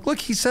flip-flops, I'm like, look,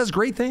 he says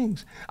great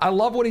things. I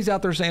love what he's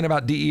out there saying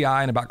about DEI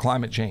and about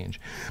climate change.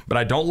 But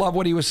I don't love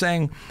what he was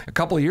saying a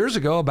couple of years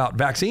ago about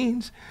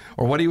vaccines,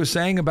 or what he was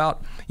saying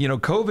about,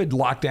 COVID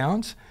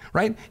lockdowns.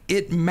 Right?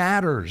 It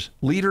matters.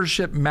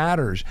 Leadership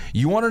matters.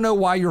 You want to know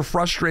why you're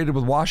frustrated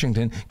with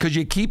Washington? Because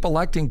you keep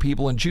electing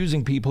people and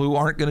choosing people who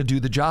aren't going to do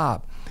the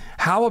job.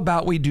 How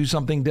about we do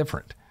something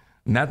different?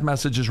 And that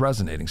message is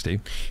resonating,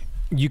 Steve.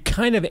 You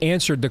kind of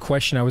answered the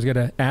question I was going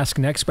to ask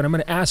next, but I'm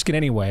going to ask it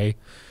anyway,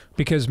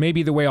 because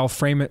maybe the way I'll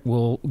frame it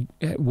will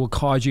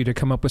cause you to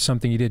come up with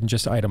something you didn't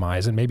just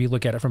itemize, and maybe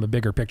look at it from a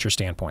bigger picture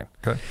standpoint.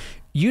 Okay.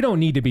 You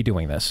don't need to be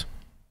doing this.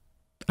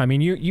 I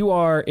mean, you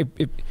are,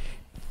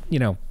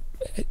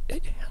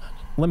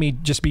 let me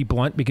just be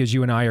blunt, because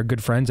you and I are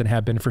good friends and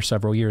have been for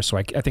several years, so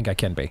I think I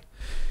can be.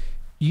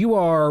 You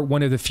are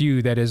one of the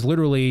few that is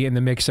literally in the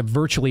mix of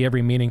virtually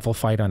every meaningful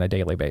fight on a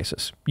daily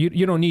basis.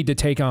 You don't need to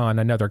take on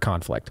another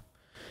conflict.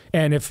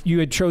 And if you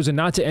had chosen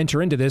not to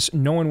enter into this,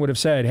 no one would have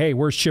said, hey,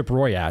 where's Chip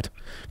Roy at?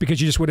 Because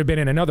you just would have been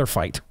in another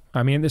fight.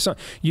 I mean,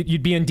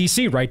 you'd be in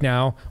D.C. right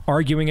now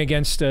arguing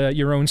against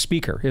your own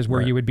speaker, is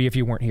where you would be if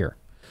you weren't here.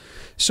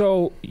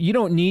 So you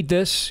don't need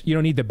this. You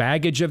don't need the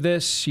baggage of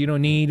this. You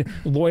don't need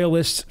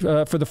loyalists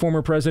for the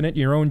former president,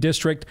 your own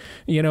district,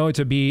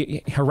 to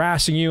be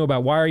harassing you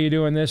about why are you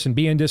doing this and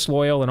being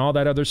disloyal and all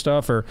that other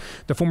stuff, or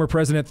the former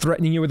president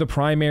threatening you with a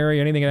primary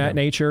or anything of that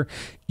nature.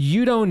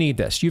 You don't need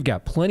this. You've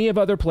got plenty of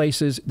other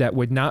places that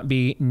would not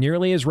be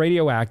nearly as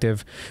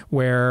radioactive,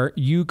 where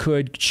you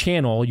could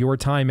channel your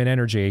time and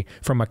energy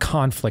from a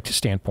conflict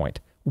standpoint.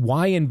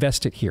 Why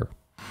invest it here?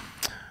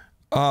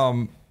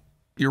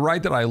 You're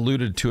right that I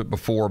alluded to it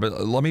before,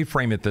 but let me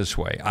frame it this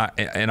way.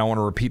 I want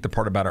to repeat the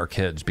part about our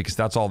kids, because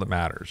that's all that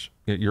matters.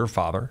 You're a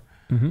father.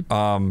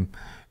 Mm-hmm.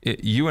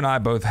 You and I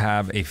both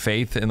have a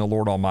faith in the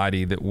Lord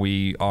Almighty that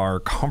we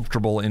are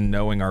comfortable in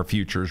knowing our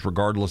futures,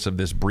 regardless of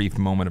this brief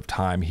moment of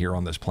time here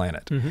on this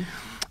planet. Mm-hmm.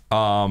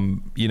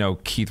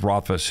 Keith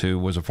Rothfuss, who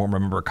was a former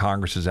member of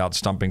Congress, is out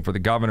stumping for the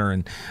governor,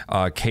 and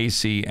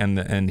Casey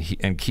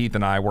and Keith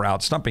and I were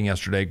out stumping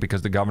yesterday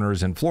because the governor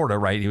is in Florida,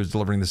 right? He was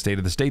delivering the state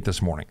of the state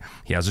this morning.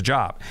 He has a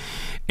job.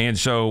 And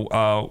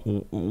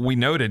so we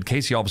noted,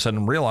 Casey all of a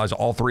sudden realized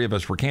all three of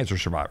us were cancer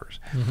survivors,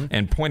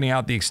 and pointing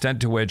out the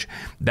extent to which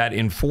that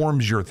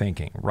informs your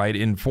thinking, right?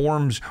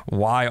 Informs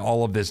why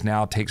all of this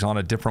now takes on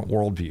a different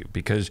worldview,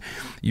 because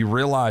you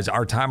realize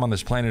our time on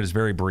this planet is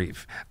very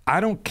brief.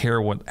 I don't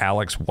care what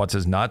Alex What's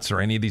His Nuts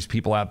or any of these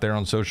people out there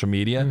on social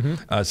media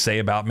say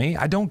about me.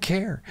 I don't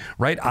care,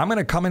 right? I'm going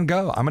to come and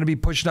go. I'm going to be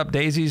pushing up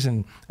daisies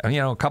in,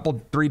 a couple,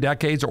 3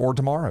 decades, or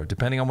tomorrow,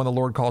 depending on when the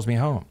Lord calls me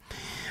home.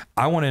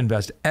 I want to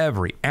invest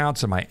every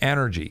ounce of my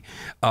energy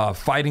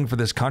fighting for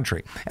this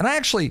country. And I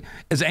actually,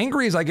 as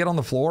angry as I get on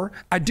the floor,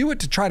 I do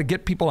it to try to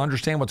get people to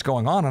understand what's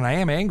going on, and I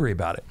am angry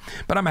about it.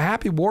 But I'm a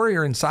happy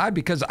warrior inside,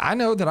 because I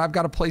know that I've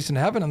got a place in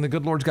heaven, and the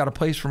good Lord's got a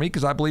place for me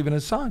because I believe in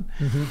His Son.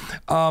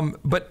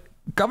 But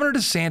Governor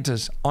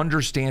DeSantis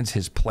understands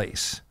his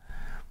place.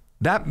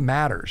 That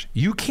matters.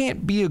 You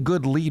can't be a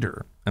good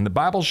leader, and the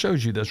Bible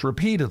shows you this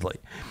repeatedly,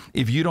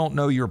 if you don't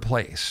know your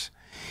place.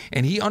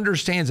 And he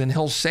understands, and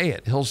he'll say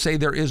it. He'll say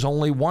there is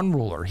only one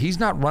ruler. He's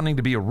not running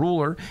to be a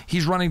ruler.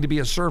 He's running to be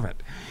a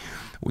servant.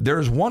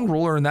 There is one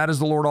ruler, and that is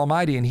the Lord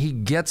Almighty, and he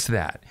gets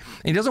that.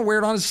 And he doesn't wear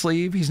it on his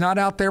sleeve. He's not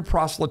out there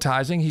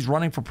proselytizing. He's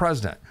running for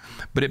president.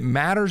 But it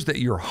matters that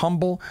you're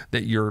humble,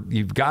 that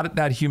you've got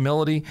that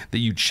humility, that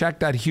you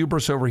check that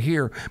hubris over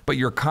here, but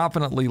you're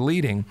confidently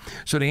leading.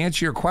 So to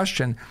answer your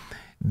question,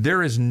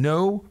 there is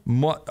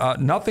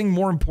nothing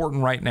more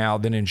important right now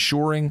than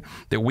ensuring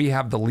that we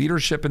have the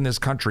leadership in this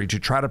country to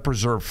try to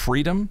preserve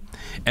freedom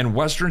and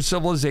Western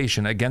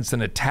civilization against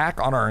an attack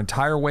on our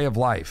entire way of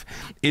life.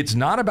 It's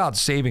not about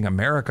saving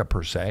America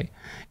per se.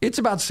 It's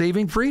about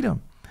saving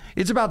freedom.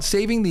 It's about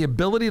saving the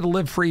ability to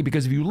live free,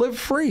 because if you live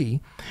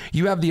free,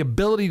 you have the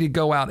ability to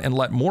go out and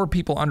let more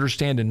people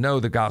understand and know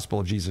the gospel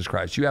of Jesus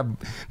Christ. You have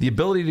the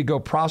ability to go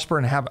prosper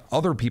and have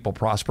other people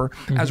prosper,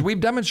 as we've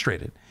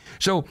demonstrated.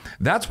 So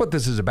that's what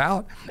this is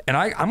about. And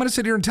I'm going to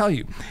sit here and tell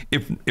you,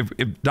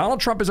 if Donald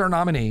Trump is our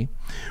nominee,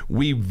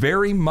 we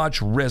very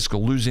much risk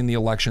losing the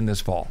election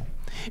this fall.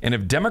 And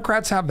if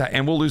Democrats have that,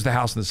 and we'll lose the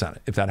House and the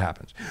Senate if that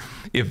happens.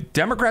 If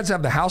Democrats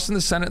have the House and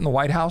the Senate and the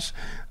White House,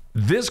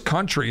 this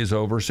country is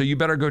over, so you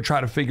better go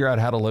try to figure out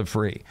how to live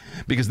free,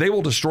 because they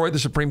will destroy the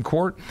Supreme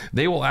Court.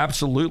 They will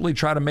absolutely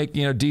try to make,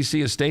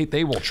 D.C. a state.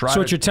 They will try. So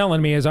what you're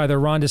telling me is either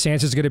Ron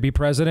DeSantis is going to be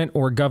president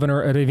or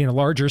governor at even a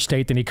larger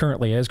state than he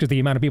currently is, because the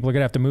amount of people are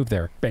going to have to move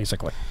there,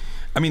 basically.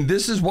 I mean,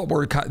 this is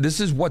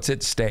what's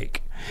at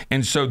stake.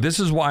 And so this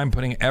is why I'm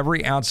putting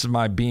every ounce of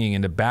my being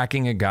into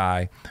backing a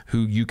guy who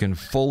you can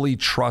fully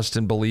trust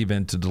and believe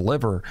in to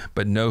deliver,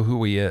 but know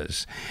who he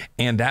is.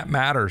 And that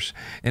matters.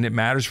 And it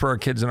matters for our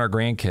kids and our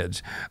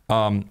grandkids.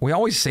 We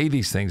always say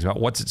these things about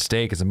what's at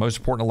stake. It's the most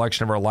important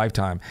election of our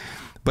lifetime.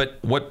 But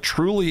what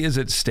truly is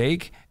at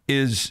stake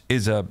is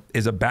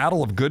a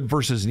battle of good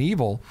versus an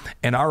evil,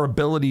 and our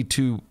ability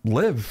to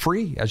live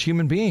free as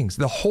human beings.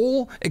 The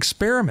whole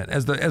experiment,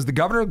 as the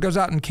governor goes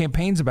out and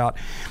campaigns about,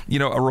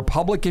 a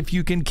republic if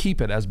you can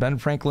keep it, as Ben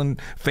Franklin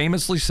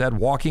famously said,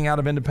 walking out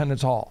of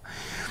Independence Hall.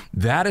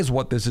 That is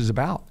what this is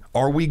about.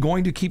 Are we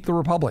going to keep the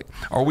republic?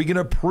 Are we going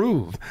to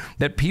prove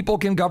that people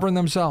can govern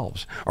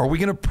themselves? Are we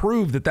going to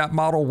prove that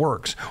model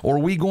works? Or are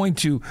we going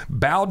to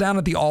bow down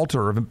at the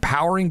altar of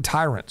empowering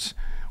tyrants?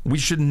 We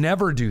should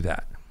never do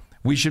that.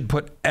 We should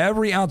put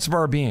every ounce of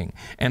our being,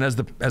 and as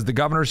the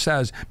governor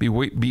says, be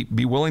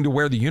willing to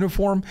wear the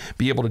uniform,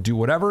 be able to do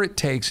whatever it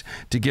takes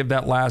to give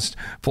that last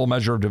full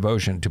measure of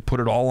devotion, to put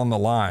it all on the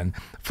line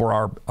for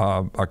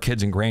our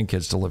kids and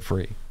grandkids to live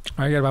free.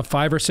 I got about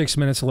 5 or 6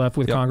 minutes left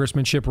with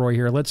Congressman Chip Roy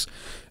here.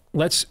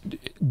 Let's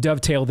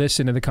dovetail this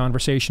into the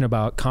conversation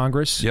about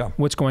Congress,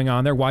 what's going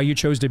on there, why you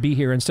chose to be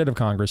here instead of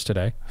Congress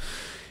today.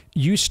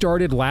 You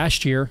started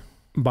last year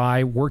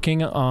by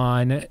working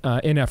on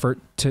an effort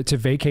to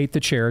vacate the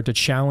chair, to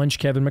challenge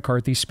Kevin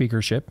McCarthy's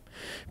speakership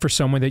for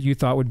someone that you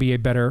thought would be a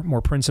better,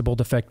 more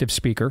principled, effective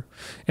speaker.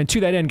 And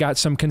to that end, got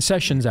some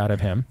concessions out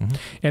of him.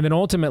 And then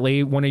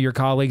ultimately, one of your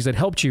colleagues that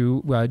helped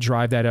you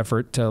drive that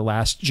effort to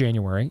last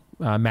January,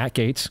 Matt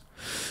Gaetz,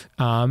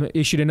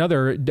 issued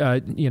another,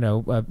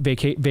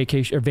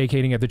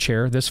 vacating of the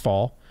chair this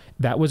fall.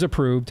 That was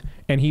approved,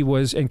 and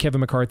Kevin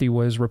McCarthy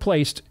was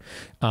replaced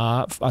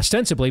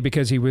ostensibly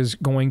because he was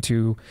going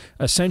to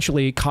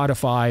essentially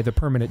codify the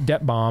permanent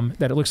debt bomb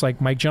that it looks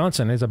like Mike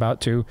Johnson is about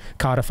to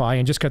codify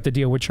and just cut the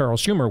deal with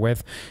Charles Schumer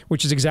with,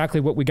 which is exactly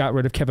what we got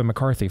rid of Kevin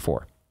McCarthy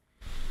for.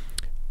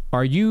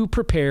 Are you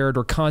prepared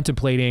or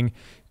contemplating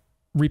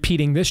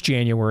repeating this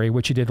January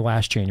what you did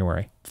last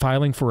January,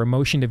 filing for a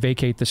motion to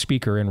vacate the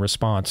speaker in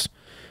response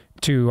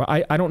to,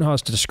 I don't know how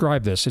else to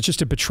describe this. It's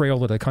just a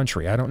betrayal of the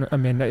country.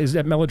 Is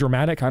that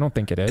melodramatic? I don't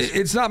think it is.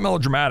 It's not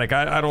melodramatic.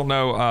 I don't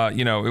know.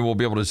 It will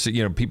be able to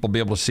see, people be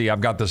able to see.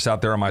 I've got this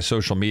out there on my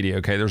social media.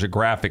 Okay. There's a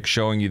graphic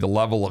showing you the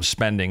level of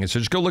spending. And so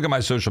just go look at my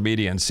social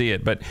media and see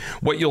it. But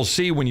what you'll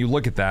see when you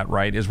look at that,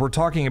 right, is we're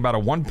talking about a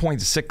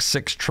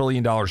 $1.66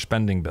 trillion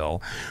spending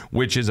bill,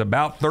 which is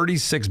about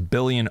 $36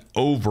 billion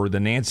over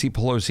the Nancy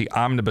Pelosi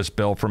omnibus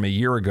bill from a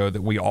year ago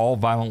that we all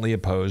violently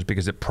opposed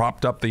because it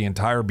propped up the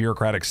entire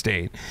bureaucratic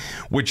state,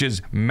 which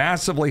is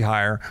massively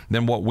higher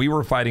than what we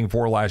were fighting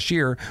for last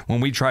year when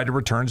we tried to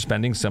return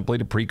spending simply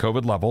to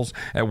pre-COVID levels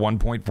at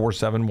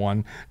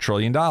 $1.471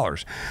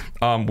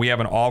 trillion. We have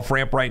an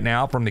off-ramp right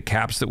now from the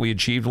caps that we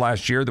achieved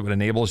last year that would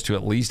enable us to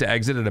at least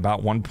exit at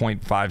about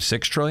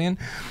 $1.56 trillion.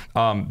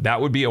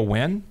 That would be a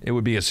win. It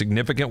would be a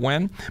significant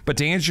win. But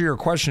to answer your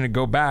question and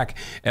go back,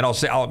 and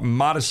I'll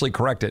modestly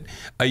correct it.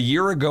 A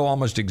year ago,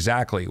 almost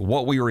exactly,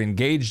 what we were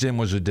engaged in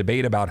was a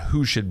debate about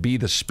who should be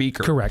the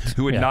speaker. Correct.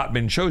 Who had not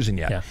been chosen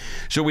yet. Yeah.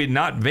 So we had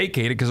not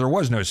vacated because there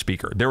was no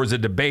speaker. There was a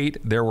debate.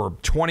 There were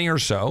 20 or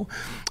so,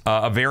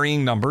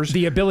 varying numbers.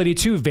 The ability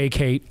to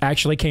vacate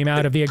actually came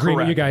out of the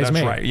agreement you guys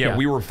made. That's right. Yeah,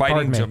 we were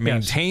fighting to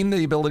maintain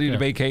the ability to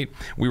vacate.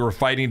 We were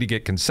fighting to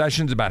get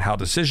concessions about how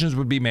decisions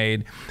would be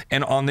made.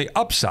 And on the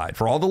upside,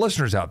 for all the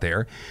listeners out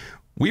there,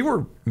 we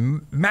were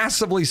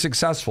massively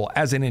successful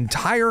as an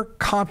entire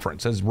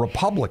conference, as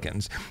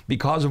Republicans,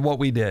 because of what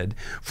we did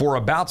for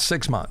about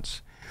 6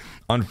 months.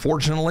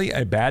 Unfortunately,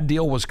 a bad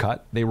deal was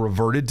cut. They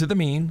reverted to the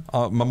mean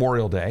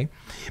Memorial Day.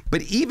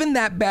 But even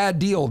that bad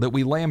deal that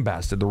we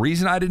lambasted, the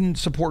reason I didn't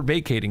support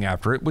vacating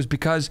after it was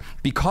because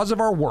of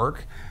our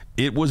work,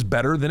 it was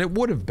better than it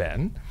would have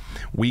been.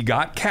 We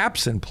got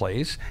caps in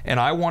place, and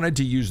I wanted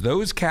to use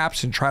those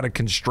caps and try to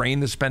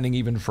constrain the spending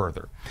even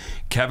further.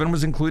 Kevin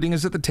was including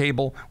us at the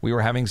table. We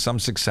were having some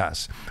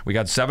success. We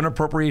got 7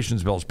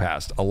 appropriations bills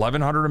passed,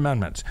 1,100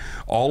 amendments,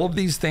 all of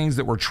these things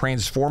that were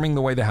transforming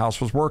the way the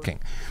House was working.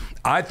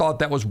 I thought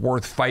that was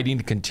worth fighting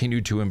to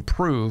continue to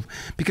improve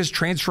because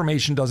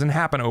transformation doesn't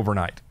happen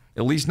overnight.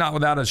 at least not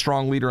without a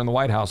strong leader in the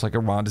White House like a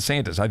Ron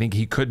DeSantis. I think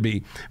he could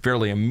be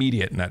fairly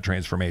immediate in that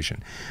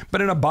transformation.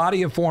 But in a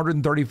body of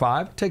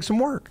 435, it takes some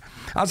work.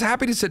 I was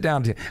happy to sit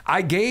down.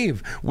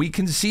 We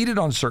conceded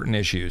on certain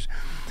issues.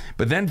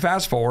 But then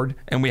fast forward,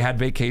 and we had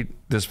vacate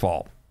this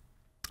fall.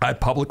 I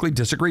publicly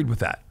disagreed with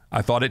that.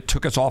 I thought it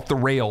took us off the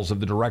rails of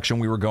the direction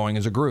we were going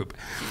as a group.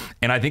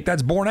 And I think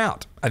that's borne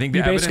out. I think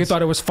you basically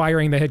thought it was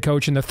firing the head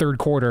coach in the third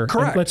quarter.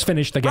 Correct. Let's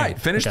finish the game. Right.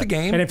 Finish the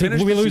game. And if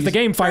we lose the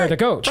game, fire the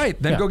coach. Right.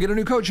 Then go get a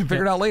new coach and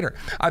figure it out later.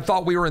 I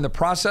thought we were in the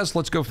process.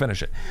 Let's go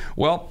finish it.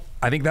 Well,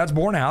 I think that's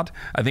borne out.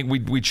 I think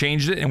we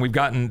changed it and we've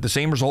gotten the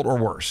same result or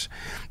worse.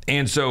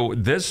 And so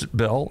this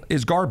bill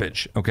is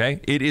garbage, okay?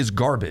 It is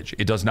garbage.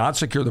 It does not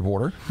secure the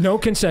border. No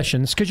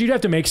concessions, because you'd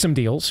have to make some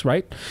deals,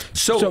 right?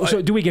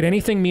 So do we get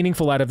anything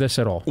meaningful out of this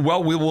at all?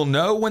 Well, we will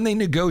know when they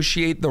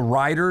negotiate the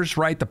riders,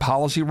 right? The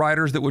policy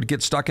riders that would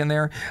get stuck in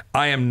there.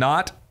 I am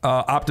not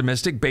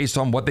optimistic based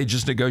on what they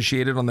just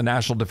negotiated on the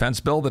national defense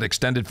bill that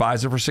extended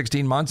FISA for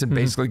 16 months and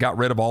basically got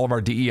rid of all of our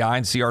DEI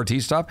and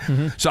CRT stuff.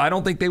 So I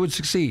don't think they would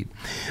succeed.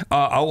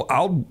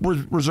 I'll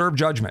reserve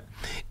judgment.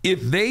 If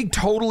they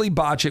totally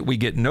botch it, we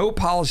get no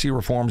policy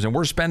reforms and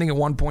we're spending at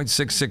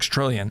 $1.66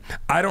 trillion.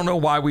 I don't know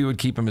why we would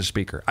keep him as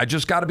speaker. I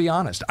just got to be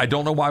honest. I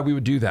don't know why we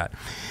would do that.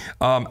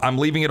 I'm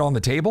leaving it on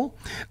the table.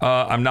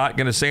 I'm not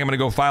going to say I'm going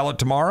to go file it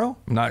tomorrow.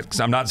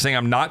 I'm not saying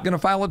I'm not going to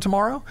file it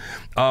tomorrow.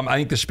 I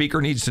think the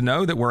speaker needs to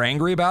know that we're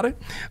angry about it.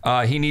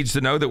 He needs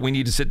to know that we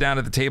need to sit down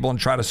at the table and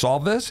try to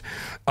solve this.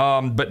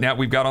 But now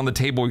we've got on the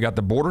table, we've got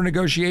the border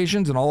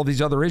negotiations and all of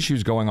these other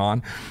issues going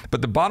on.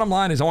 But the bottom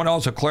line is, I want to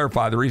also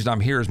clarify the reason I'm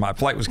here is my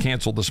flight was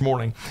canceled this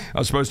morning. I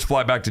was supposed to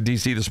fly back to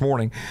D.C. this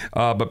morning,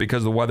 but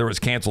because the weather was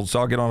canceled, so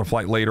I'll get on a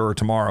flight later or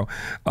tomorrow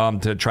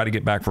to try to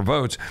get back for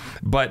votes.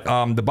 But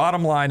the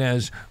bottom line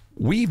is,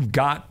 we've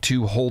got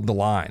to hold the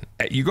line.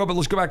 But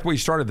let's go back to where you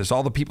started this.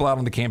 All the people out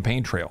on the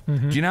campaign trail.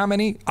 Do you know how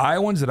many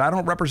Iowans that I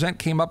don't represent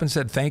came up and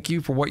said, thank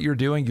you for what you're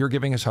doing. You're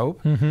giving us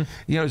hope.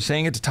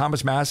 Saying it to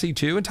Thomas Massey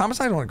too. And Thomas,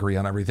 I don't agree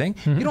on everything.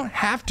 You don't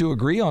have to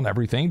agree on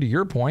everything, to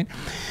your point.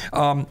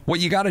 What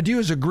you got to do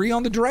is agree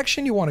on the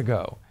direction you want to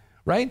go.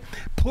 Right?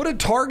 Put a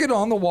target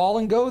on the wall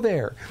and go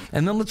there.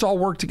 And then let's all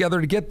work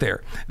together to get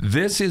there.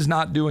 This is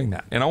not doing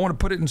that. And I want to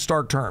put it in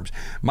stark terms.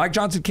 Mike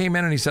Johnson came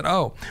in and he said,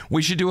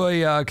 we should do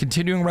a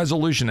continuing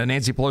resolution at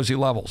Nancy Pelosi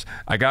levels.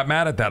 I got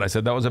mad at that. I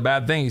said that was a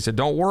bad thing. He said,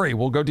 don't worry,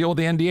 we'll go deal with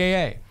the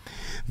NDAA.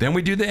 Then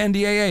we do the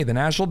NDAA, the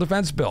National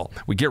Defense Bill.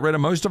 We get rid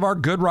of most of our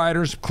good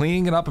riders,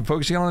 cleaning it up and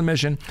focusing on the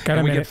mission,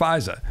 and we get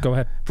FISA. Go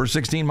ahead. For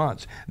 16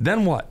 months.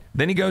 Then what?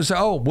 Then he goes,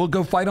 we'll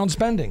go fight on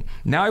spending.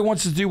 Now he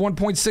wants us to do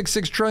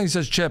 $1.66 trillion. He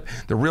says, Chip,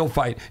 the real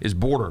fight is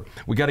border.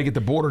 We got to get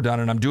the border done,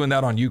 and I'm doing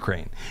that on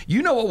Ukraine.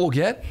 You know what we'll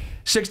get?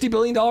 $60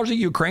 billion of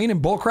Ukraine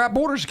and bullcrap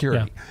border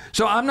security. Yeah.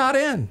 So I'm not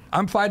in.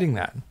 I'm fighting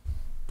that.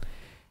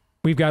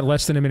 We've got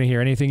less than a minute here.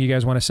 Anything you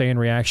guys want to say in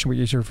reaction, what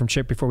you heard from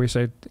Chip before we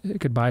say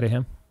goodbye to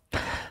him?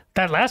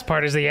 That last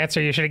part is the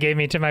answer you should have gave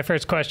me to my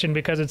first question,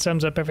 because it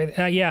sums up everything.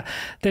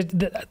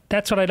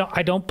 That's what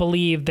I don't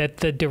believe that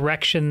the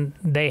direction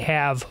they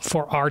have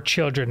for our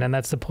children, and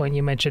that's the point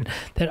you mentioned,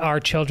 that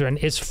our children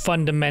is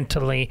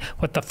fundamentally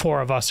what the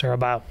four of us are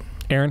about.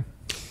 Aaron?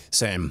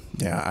 Same.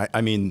 Yeah.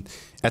 I mean,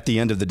 at the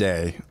end of the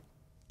day,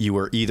 you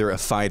are either a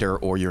fighter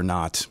or you're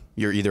not.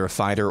 You're either a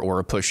fighter or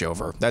a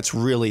pushover.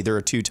 There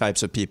are two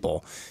types of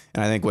people.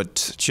 And I think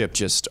what Chip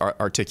just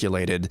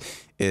articulated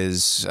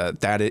is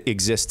that it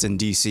exists in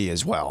D.C.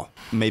 as well,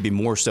 maybe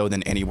more so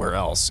than anywhere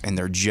else. And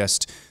they're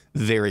just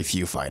very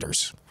few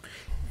fighters.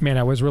 Man,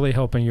 I was really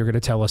hoping you were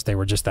going to tell us they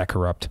were just that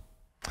corrupt.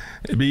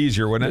 It'd be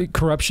easier, wouldn't it?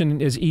 Corruption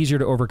is easier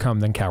to overcome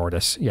than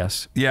cowardice,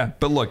 yes. Yeah,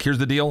 but look, here's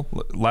the deal.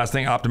 Last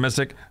thing,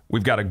 optimistic.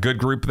 We've got a good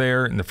group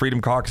there in the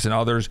Freedom Caucus and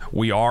others.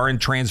 We are in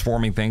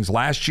transforming things.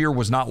 Last year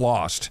was not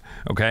lost,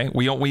 okay?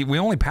 We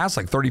only passed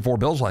like 34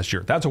 bills last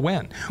year. That's a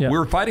win. Yeah.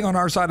 We're fighting on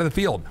our side of the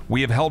field. We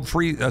have held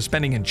free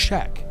spending in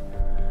check.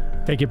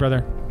 Thank you,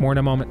 brother. More in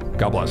a moment.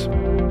 God bless.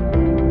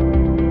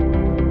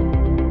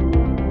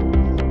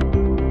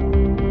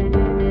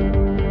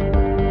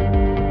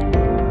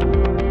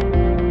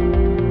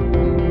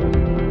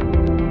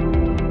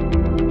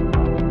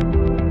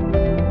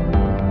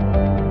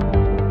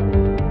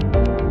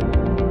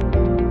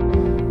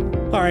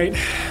 All right,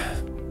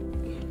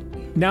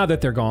 now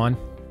that they're gone,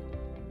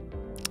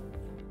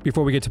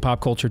 before we get to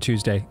Pop Culture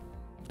Tuesday,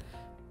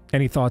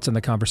 any thoughts on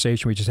the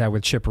conversation we just had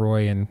with Chip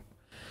Roy, and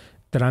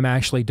that I'm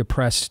actually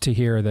depressed to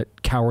hear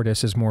that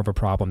cowardice is more of a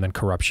problem than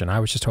corruption? I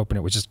was just hoping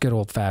it was just good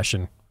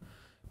old-fashioned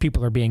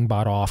people are being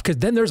bought off, because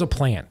then there's a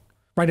plan,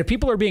 right? If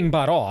people are being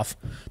bought off,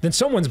 then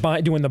someone's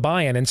doing the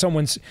buy-in and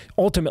someone's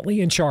ultimately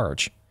in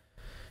charge.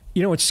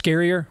 You know what's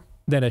scarier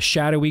than a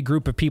shadowy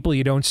group of people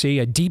you don't see,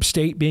 a deep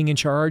state being in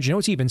charge? You know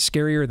what's even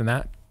scarier than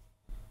that?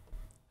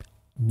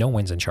 No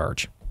one's in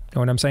charge.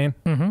 Know what I'm saying?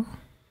 Mm-hmm.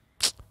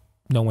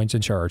 No one's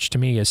in charge, to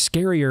me, is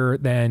scarier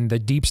than the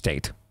deep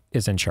state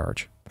is in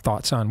charge.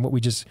 Thoughts on what we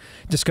just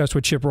discussed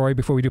with Chip Roy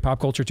before we do Pop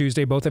Culture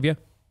Tuesday, both of you?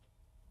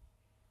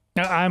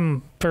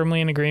 I'm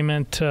firmly in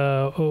agreement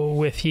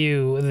with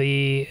you.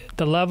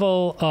 The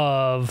level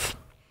of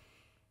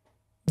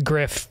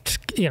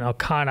grift,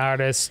 con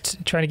artist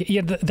trying to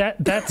get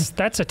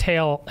that's a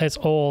tale as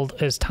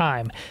old as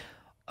time.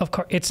 Of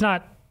course, it's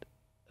not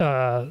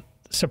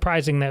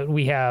surprising that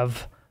we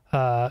have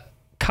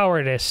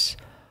cowardice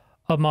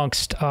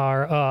amongst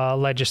our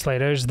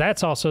legislators.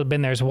 That's also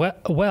been there as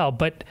well.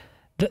 But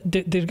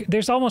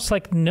there's almost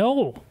like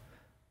no.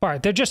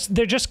 Bart, they're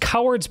just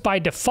cowards by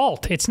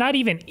default. It's not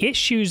even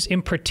issues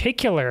in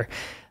particular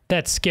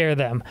that scare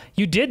them.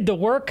 You did the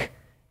work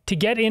to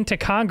get into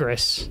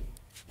Congress,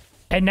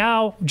 and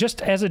now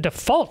just as a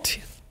default,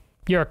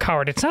 you're a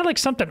coward. It's not like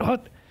something.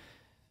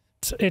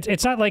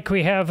 It's not like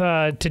we have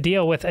to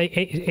deal with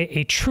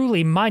a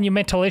truly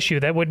monumental issue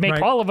that would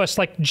make all of us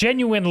like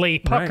genuinely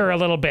pucker a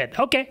little bit.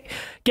 Okay,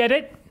 get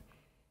it?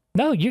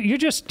 No,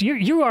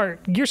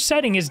 your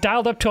setting is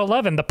dialed up to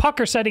 11. The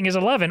pucker setting is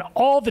 11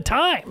 all the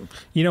time.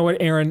 You know what,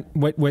 Aaron?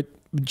 What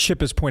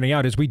Chip is pointing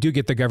out is we do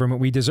get the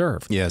government we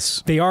deserve.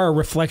 Yes, they are a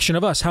reflection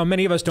of us. How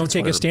many of us don't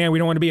take a stand? We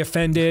don't want to be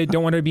offended.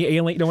 Don't want to be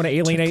don't want to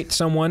alienate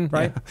someone.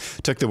 Right? Yeah.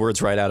 Took the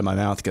words right out of my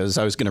mouth because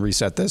I was going to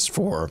reset this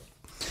for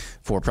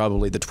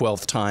probably the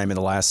 12th time in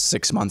the last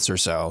 6 months or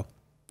so.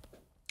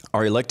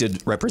 Our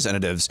elected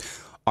representatives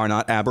are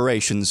not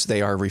aberrations;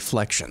 they are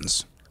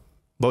reflections,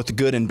 both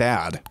good and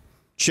bad.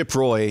 Chip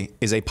Roy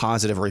is a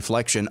positive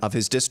reflection of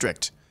his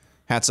district.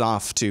 Hats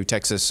off to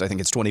Texas, I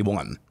think it's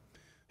 21.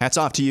 Hats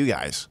off to you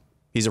guys.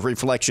 He's a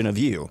reflection of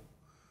you.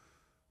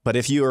 But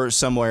if you're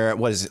somewhere,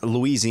 what is it,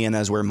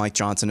 Louisiana is where Mike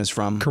Johnson is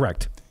from?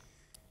 Correct.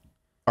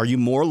 Are you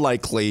more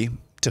likely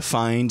to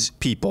find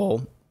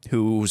people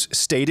whose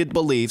stated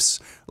beliefs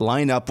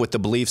line up with the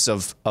beliefs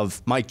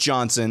of Mike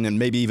Johnson and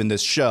maybe even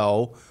this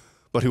show,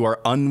 but who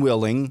are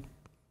unwilling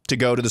to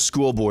go to the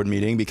school board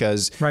meeting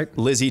because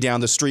Lizzie down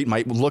the street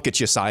might look at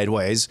you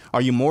sideways?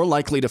 Are you more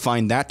likely to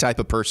find that type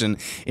of person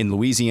in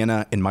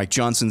Louisiana, in Mike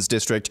Johnson's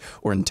district,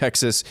 or in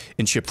Texas,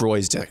 in Chip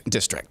Roy's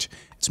district?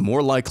 It's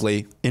more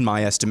likely, in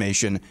my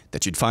estimation,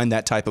 that you'd find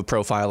that type of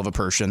profile of a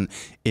person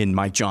in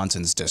Mike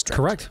Johnson's district.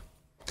 Correct.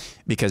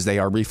 Because they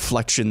are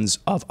reflections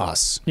of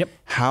us. Yep.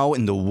 How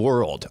in the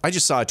world? I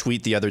just saw a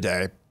tweet the other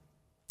day.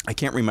 I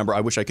can't remember.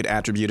 I wish I could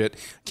attribute it.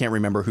 Can't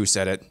remember who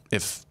said it.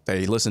 If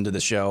they listen to the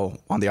show,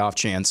 on the off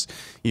chance,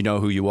 you know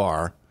who you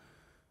are.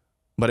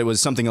 But it was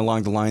something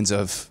along the lines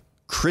of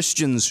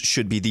Christians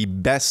should be the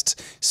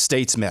best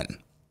statesmen.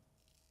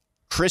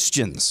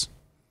 Christians,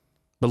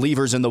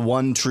 believers in the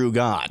one true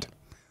God,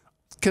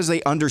 because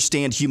they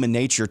understand human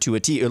nature to a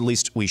T. At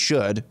least we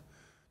should.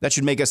 That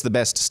should make us the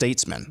best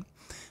statesmen.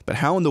 But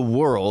how in the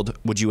world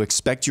would you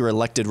expect your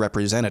elected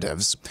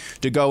representatives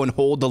to go and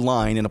hold the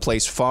line in a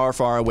place far,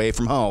 far away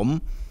from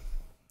home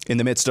in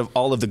the midst of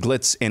all of the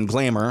glitz and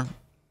glamour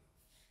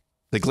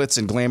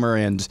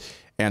and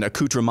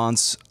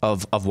accoutrements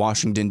of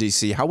Washington,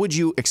 D.C.? How would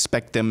you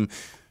expect them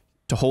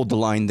to hold the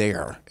line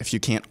there if you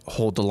can't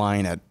hold the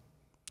line at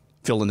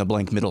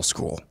fill-in-the-blank middle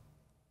school?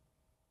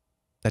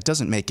 That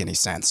doesn't make any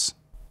sense.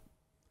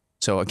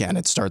 So again,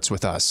 it starts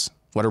with us.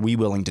 What are we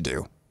willing to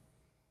do?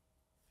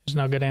 There's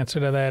no good answer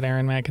to that,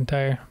 Aaron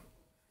McIntyre.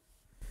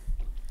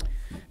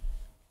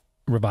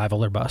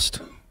 Revival or bust.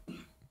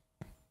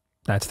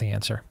 That's the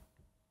answer.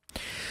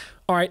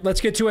 All right, let's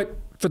get to it.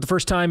 For the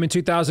first time in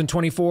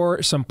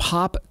 2024, some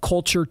Pop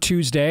Culture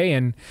Tuesday.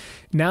 And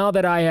now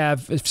that I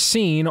have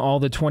seen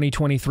all the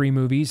 2023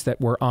 movies that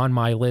were on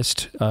my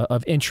list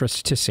of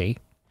interest to see,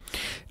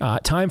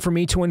 time for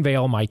me to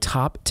unveil my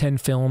top 10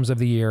 films of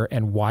the year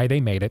and why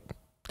they made it.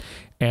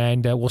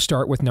 And we'll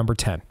start with number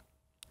 10.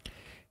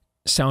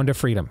 Sound of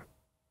Freedom.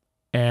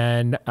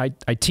 And I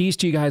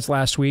teased you guys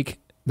last week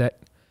that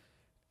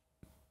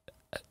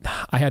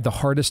I had the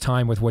hardest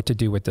time with what to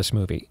do with this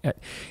movie.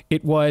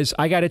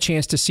 I got a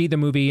chance to see the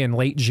movie in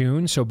late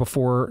June, so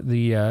before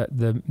the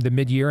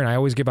mid-year, and I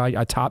always give out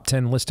a top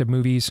 10 list of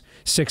movies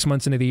 6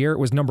 months into the year. It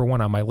was number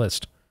 1 on my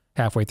list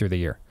halfway through the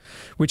year,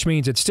 which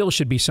means it still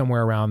should be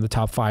somewhere around the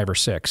top 5 or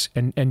 6.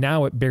 And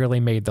now it barely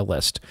made the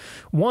list.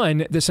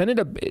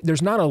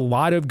 There's not a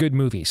lot of good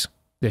movies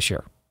this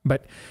year.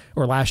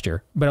 Or last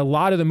year, but a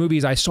lot of the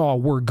movies I saw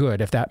were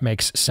good, if that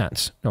makes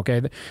sense.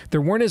 Okay,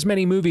 there weren't as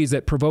many movies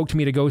that provoked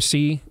me to go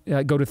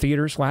to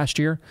theaters last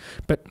year,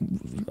 but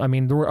I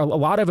mean, there were a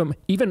lot of them.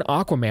 Even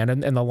Aquaman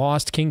and the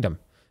Lost Kingdom.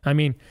 I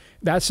mean,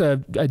 that's a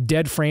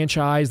dead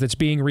franchise that's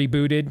being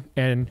rebooted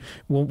and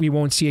we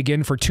won't see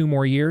again for 2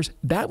 more years.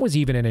 That was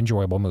even an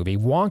enjoyable movie.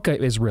 Wonka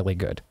is really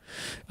good.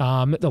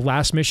 The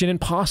Last Mission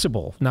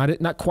Impossible,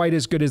 not quite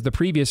as good as the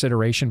previous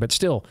iteration, but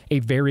still a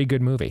very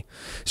good movie.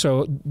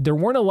 So there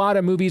weren't a lot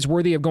of movies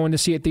worthy of going to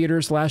see at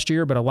theaters last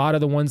year, but a lot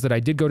of the ones that I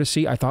did go to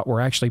see, I thought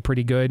were actually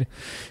pretty good.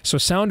 So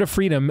Sound of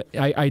Freedom,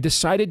 I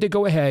decided to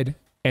go ahead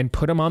and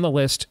put him on the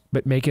list,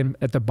 but make him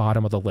at the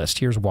bottom of the list.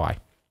 Here's why.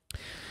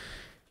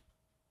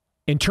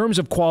 In terms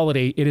of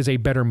quality, it is a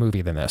better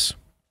movie than this.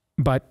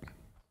 And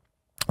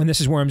this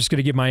is where I'm just going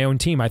to give my own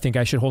team. I think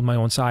I should hold my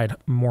own side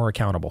more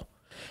accountable.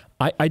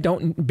 I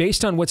don't,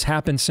 based on what's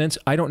happened since,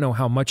 I don't know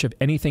how much of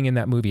anything in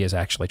that movie is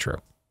actually true.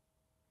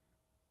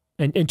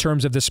 In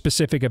terms of the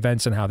specific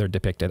events and how they're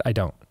depicted, I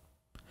don't.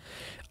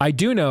 I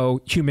do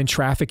know human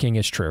trafficking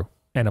is true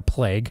and a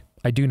plague.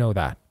 I do know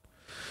that.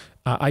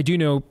 I do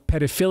know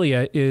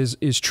pedophilia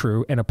is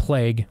true and a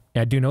plague.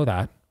 I do know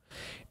that.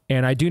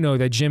 And I do know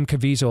that Jim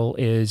Caviezel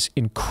is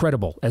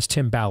incredible as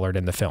Tim Ballard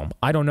in the film.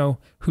 I don't know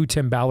who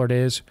Tim Ballard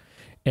is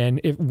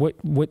and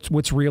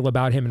what's real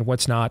about him and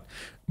what's not,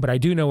 but I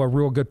do know a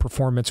real good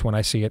performance when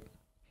I see it.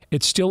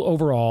 It's still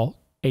overall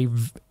a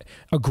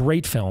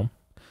great film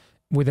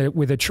with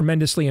a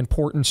tremendously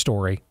important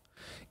story,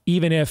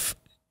 even if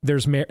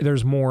there's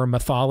more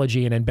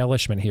mythology and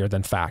embellishment here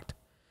than fact.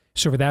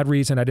 So for that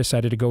reason, I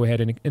decided to go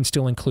ahead and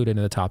still include it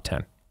in the top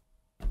 10.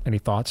 Any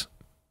thoughts?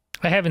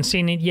 I haven't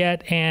seen it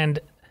yet, and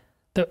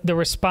the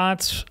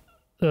response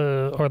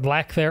or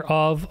lack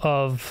thereof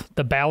of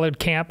the Ballard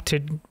camp to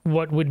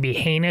what would be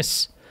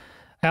heinous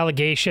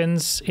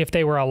allegations if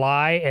they were a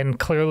lie and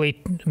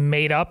clearly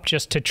made up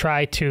just to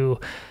try to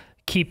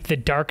keep the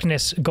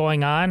darkness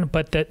going on.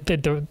 But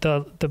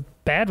the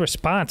bad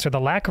response or the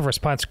lack of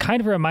response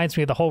kind of reminds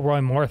me of the whole Roy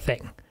Moore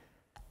thing.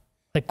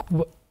 Like,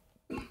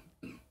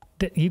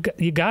 you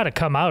got to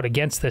come out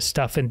against this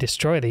stuff and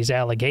destroy these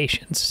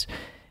allegations.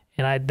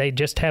 And they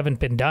just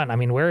haven't been done. I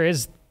mean, where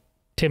is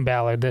Tim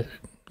Ballard?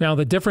 Now,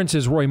 the difference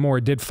is Roy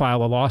Moore did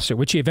file a lawsuit,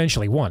 which he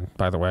eventually won,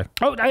 by the way.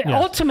 Oh,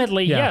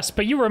 ultimately, yes.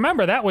 But you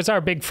remember, that was our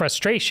big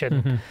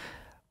frustration.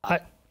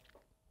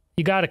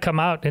 You got to come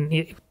out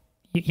and...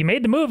 You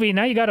made the movie,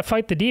 now you got to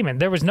fight the demon.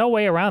 There was no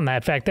way around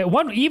that fact.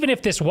 Even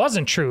if this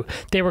wasn't true,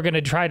 they were going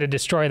to try to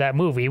destroy that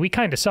movie. We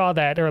kind of saw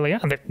that early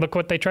on. Look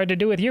what they tried to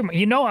do with you.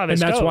 You know how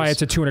this goes. And that's why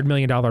it's a $200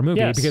 million movie.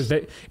 Yes. Because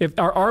if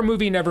our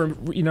movie never,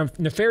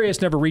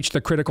 Nefarious never reached the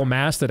critical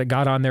mass that it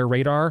got on their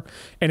radar.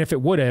 And if it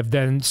would have,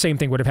 then same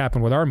thing would have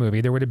happened with our movie.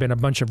 There would have been a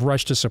bunch of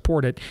rush to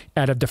support it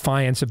out of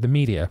defiance of the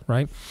media,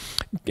 right?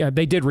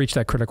 They did reach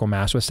that critical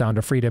mass with Sound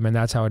of Freedom, and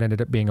that's how it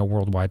ended up being a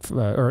worldwide,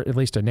 or at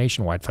least a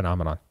nationwide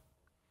phenomenon.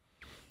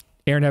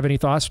 Aaron, have any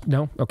thoughts?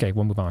 No? Okay,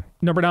 we'll move on.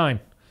 Number 9,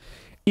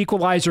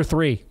 Equalizer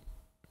 3.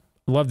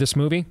 Love this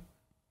movie.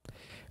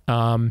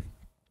 Love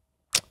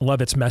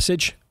its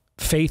message.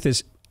 Faith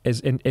is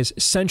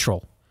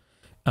central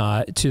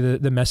to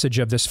the message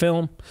of this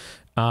film.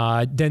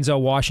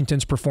 Denzel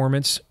Washington's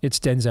performance, it's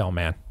Denzel,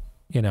 man.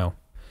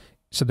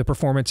 So the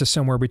performance is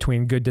somewhere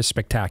between good to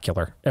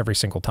spectacular every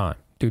single time.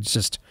 Dude's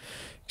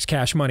he's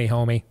cash money,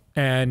 homie.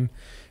 And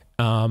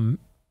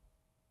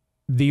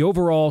the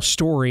overall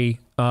story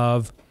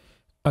of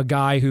a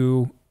guy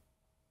who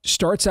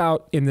starts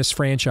out in this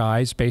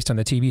franchise based on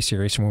the TV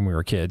series from when we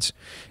were kids,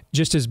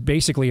 just as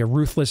basically a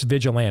ruthless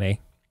vigilante,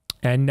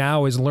 and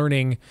now is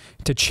learning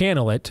to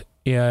channel it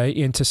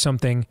into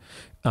something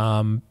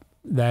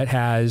that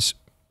has,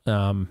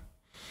 I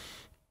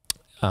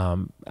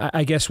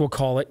guess we'll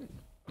call it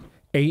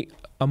a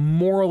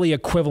morally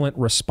equivalent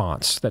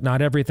response, that not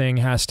everything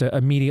has to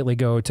immediately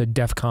go to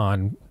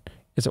DEFCON.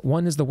 Is it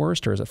 1 is the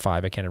worst, or is it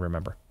 5? I can't even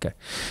remember. Okay.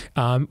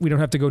 We don't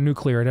have to go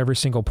nuclear at every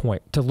single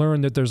point to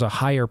learn that there's a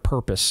higher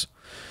purpose.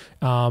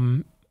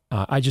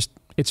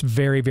 It's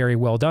very, very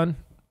well done.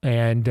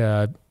 And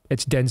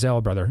it's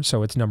Denzel, brother.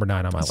 So it's number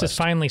 9 on my list. This is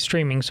finally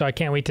streaming, so I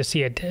can't wait to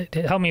see it.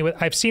 Help me with,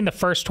 I've seen the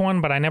first one,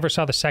 but I never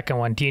saw the second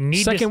one. Do you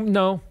need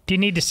No. Do you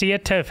need to see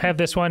it to have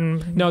this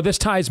one? No, this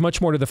ties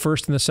much more to the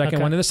first than the second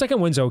one. And the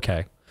second one's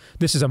okay.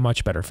 This is a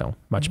much better film.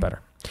 Much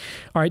better.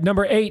 All right,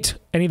 number 8.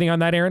 Anything on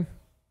that, Aaron?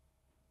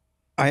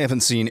 I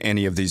haven't seen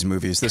any of these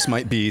movies. This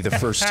might be the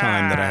first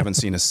time that I haven't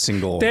seen a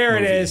single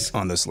movie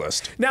on this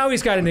list. Now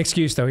he's got an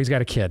excuse, though. He's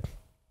got a kid.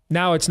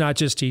 Now it's not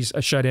just he's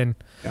a shut-in.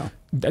 Yeah.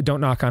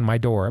 Don't knock on my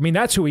door. I mean,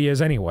 that's who he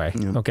is anyway.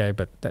 Yeah. Okay,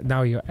 but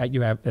now you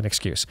have an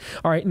excuse.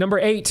 All right, number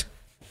 8.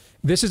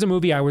 This is a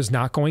movie I was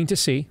not going to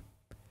see.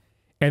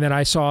 And then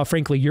I saw,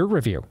 frankly, your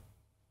review.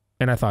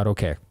 And I thought,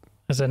 okay.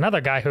 There's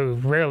another guy who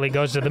rarely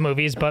goes to the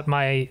movies, but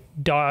my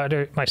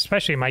daughter,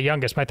 especially my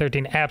youngest, my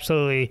 13,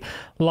 absolutely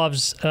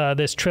loves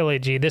this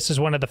trilogy. This is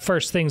one of the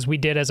first things we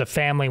did as a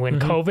family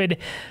when COVID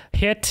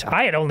hit.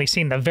 I had only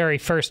seen the very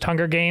first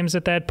Hunger Games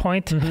at that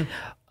point.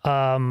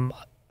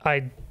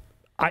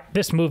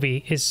 This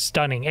movie is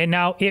stunning. And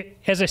now,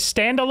 as a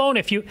standalone,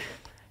 if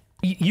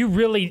you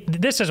really,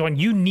 this is when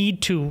you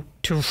need to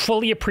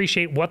fully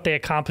appreciate what they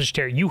accomplished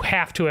here. You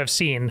have to have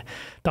seen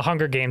the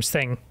Hunger Games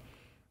thing.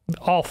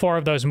 All 4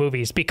 of those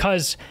movies,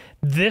 because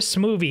this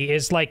movie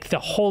is like the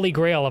holy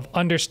grail of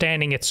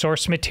understanding its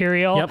source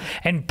material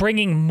and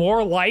bringing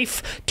more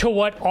life to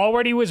what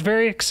already was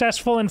very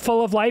successful and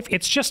full of life.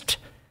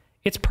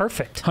 It's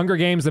perfect. Hunger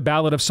Games, The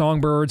Ballad of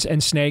Songbirds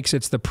and Snakes.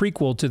 It's the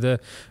prequel to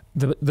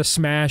the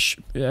Smash,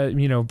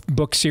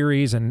 book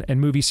series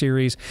and movie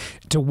series.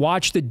 To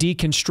watch the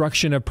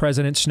deconstruction of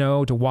President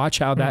Snow, to watch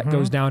how that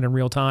goes down in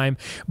real time.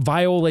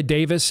 Viola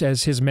Davis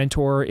as his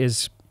mentor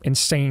is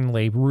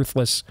insanely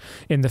ruthless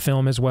in the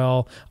film as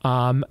well.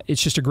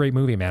 It's just a great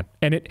movie, man.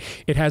 And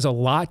it has a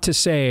lot to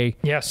say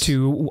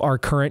to our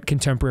current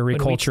contemporary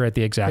culture at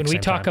the exact same time. When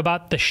we talk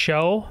about The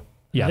Show,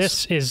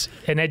 this is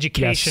an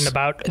education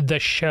about The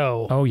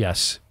Show. Oh,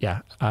 yes. Yeah.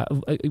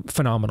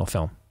 Phenomenal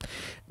film.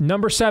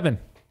 Number 7,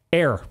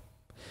 Air.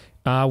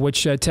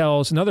 which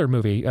tells another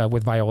movie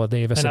with Viola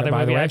Davis. Another in it, by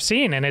movie the way. I've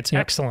seen, and it's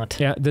excellent.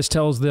 Yeah, this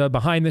tells the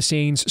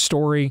behind-the-scenes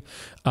story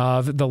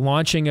of the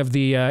launching of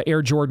the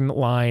Air Jordan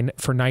line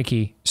for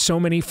Nike. So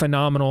many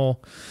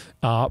phenomenal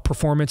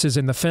performances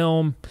in the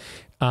film.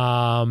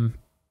 I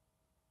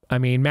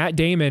mean, Matt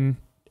Damon,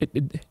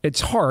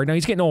 it's hard. Now,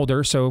 he's getting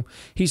older, so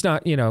he's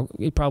not,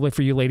 probably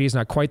for you ladies,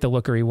 not quite the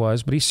looker he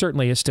was, but he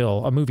certainly is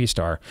still a movie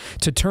star.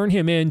 To turn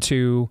him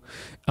into,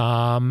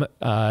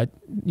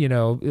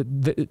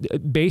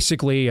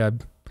 basically a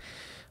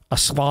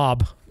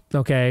slob,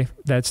 okay?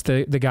 That's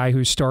the guy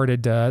who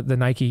started the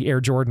Nike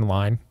Air Jordan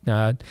line.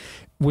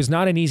 Was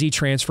not an easy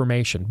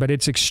transformation, but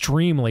it's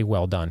extremely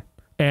well done.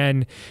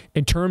 And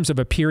in terms of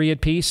a period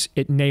piece,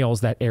 it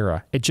nails that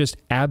era. It just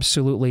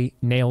absolutely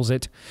nails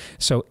it.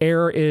 So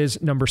Air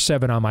is number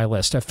 7 on my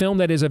list. A film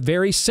that is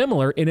very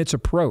similar in its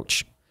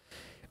approach,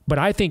 but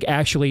I think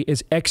actually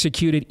is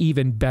executed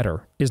even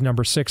better, is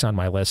number 6 on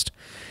my list.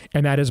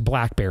 And that is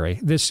Blackberry.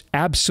 This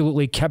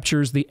absolutely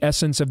captures the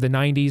essence of the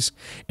 90s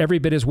every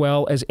bit as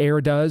well as Air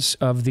does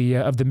of the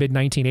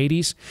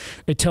mid-1980s.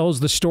 It tells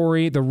the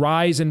story, the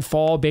rise and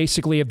fall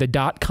basically of the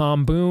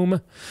dot-com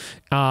boom.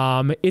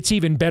 It's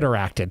even better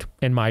acted,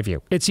 in my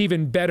view. It's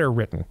even better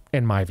written,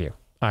 in my view.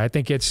 I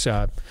think it's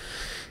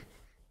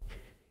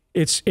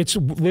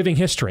living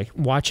history,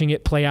 watching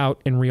it play out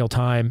in real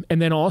time,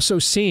 and then also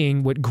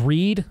seeing what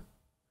greed,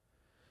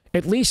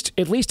 at least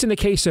in the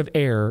case of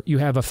Air, you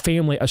have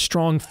a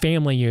strong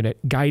family unit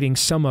guiding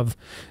some of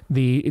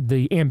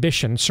the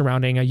ambition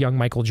surrounding a young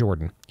Michael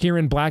Jordan. Here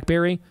in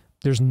Blackberry,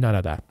 there's none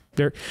of that.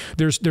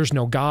 There's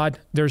no God,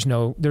 there's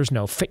no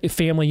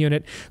family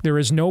unit, there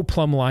is no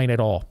plumb line at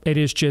all. It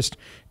is just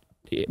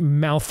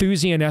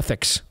Malthusian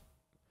ethics.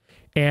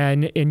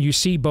 And you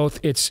see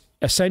both its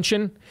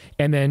ascension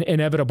and then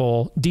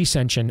inevitable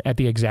descension at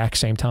the exact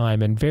same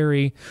time, and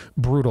very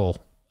brutal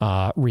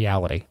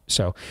reality.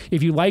 So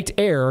if you liked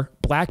Air,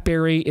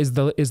 Blackberry is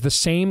the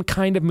same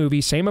kind of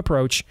movie, same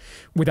approach,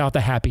 without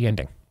the happy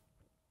ending.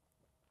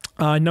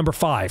 Number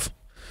 5,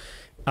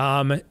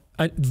 a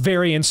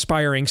very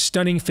inspiring,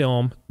 stunning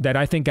film that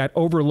I think got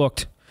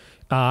overlooked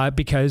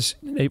because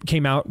it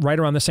came out right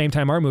around the same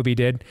time our movie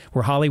did,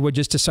 where Hollywood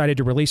just decided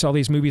to release all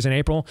these movies in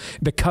April.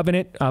 The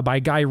Covenant by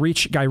Guy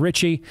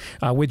Ritchie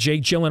with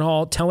Jake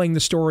Gyllenhaal, telling the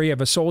story of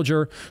a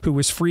soldier who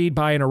was freed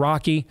by an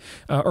Iraqi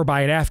or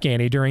by an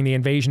Afghani during the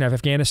invasion of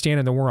Afghanistan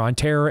and the war on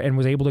terror, and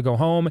was able to go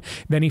home.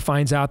 Then he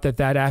finds out that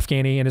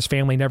Afghani and his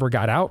family never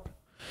got out.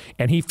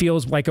 And he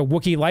feels like a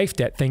Wookiee life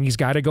debt thing. He's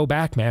got to go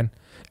back, man,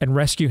 and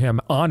rescue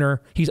him.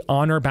 He's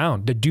honor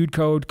bound. The dude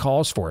code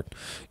calls for it.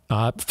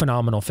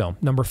 Phenomenal film.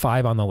 Number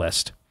 5 on the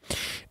list.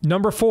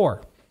 Number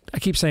 4. I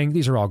keep saying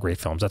these are all great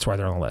films. That's why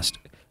they're on the list.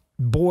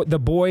 The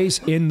Boys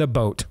in the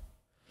Boat.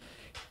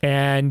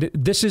 And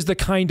this is the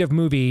kind of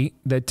movie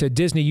that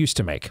Disney used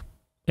to make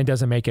and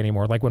doesn't make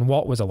anymore, like when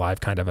Walt was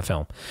alive kind of a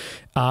film.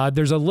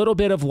 There's a little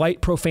bit of light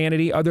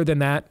profanity. Other than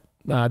that,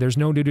 there's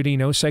no nudity,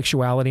 no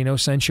sexuality, no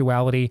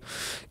sensuality.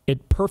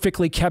 It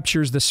perfectly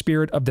captures the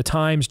spirit of the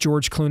times.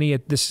 George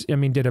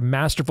Clooney did a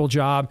masterful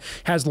job.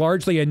 Has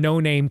largely a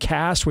no-name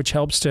cast, which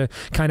helps to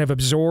kind of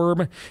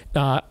absorb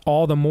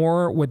all the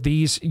more with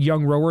these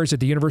young rowers at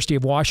the University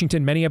of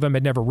Washington. Many of them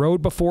had never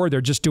rowed before.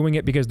 They're just doing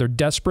it because they're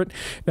desperate.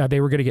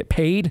 They were going to get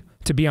paid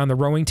to be on the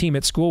rowing team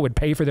at school, would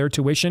pay for their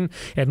tuition,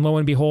 and lo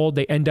and behold,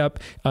 they end up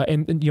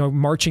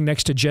marching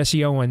next to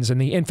Jesse Owens in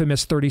the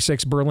infamous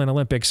 '36 Berlin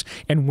Olympics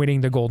and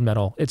winning the gold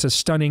medal. It's a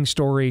stunning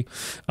story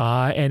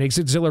and it's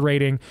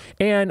exhilarating.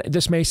 And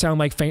this may sound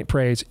like faint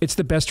praise. It's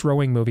the best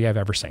rowing movie I've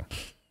ever seen.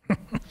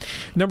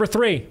 Number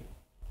 3,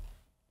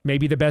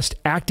 maybe the best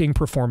acting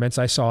performance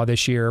I saw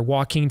this year.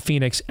 Joaquin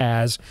Phoenix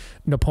as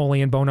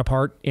Napoleon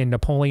Bonaparte in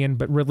Napoleon,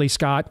 but Ridley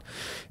Scott.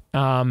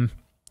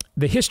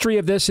 The history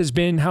of this has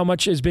been, how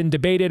much has been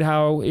debated,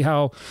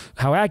 how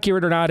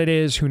accurate or not it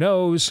is, who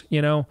knows,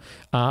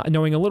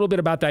 knowing a little bit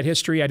about that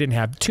history, I didn't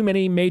have too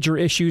many major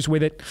issues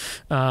with it.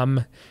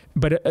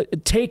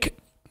 But take,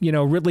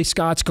 Ridley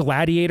Scott's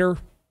Gladiator,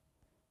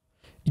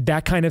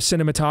 that kind of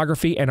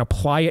cinematography, and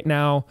apply it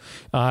now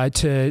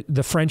to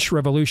the French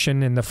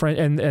Revolution and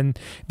the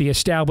the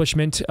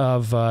establishment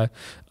of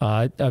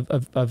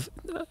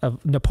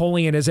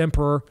Napoleon as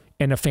emperor,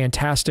 and a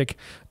fantastic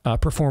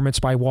performance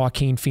by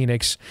Joaquin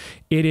Phoenix.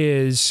 It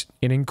is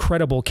an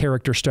incredible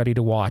character study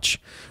to watch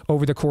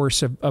over the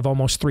course of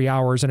almost 3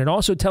 hours. And it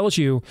also tells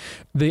you,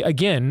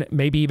 again,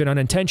 maybe even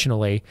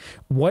unintentionally,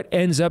 what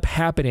ends up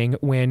happening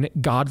when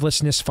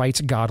godlessness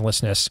fights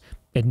godlessness.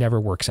 It never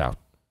works out.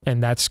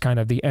 And that's kind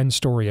of the end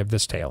story of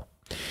this tale.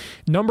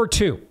 Number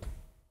 2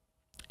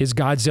 is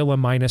Godzilla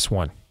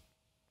 -1.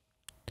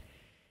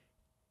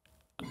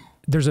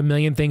 There's a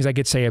million things I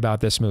could say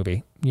about this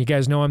movie. You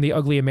guys know I'm the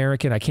ugly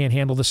American. I can't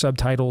handle the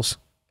subtitles.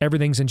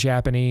 Everything's in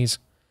Japanese.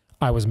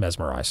 I was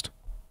mesmerized.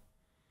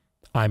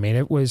 I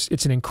mean,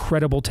 it's an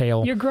incredible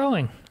tale. You're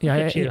growing. Yeah,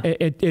 it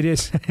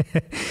is.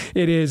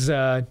 It is.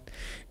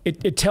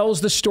 It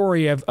tells the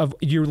story of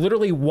you're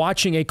literally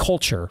watching a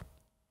culture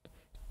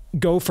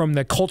go from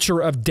the culture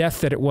of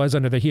death that it was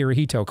under the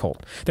Hirohito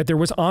cult, that there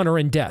was honor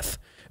in death,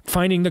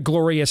 finding the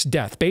glorious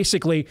death.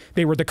 Basically,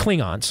 they were the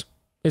Klingons,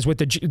 is what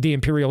the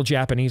Imperial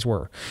Japanese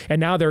were. And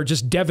now they're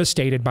just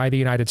devastated by the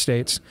United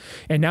States.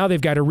 And now they've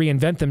got to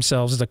reinvent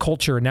themselves as a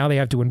culture. And now they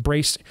have to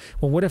embrace,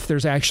 well, what if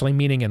there's actually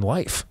meaning in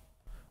life?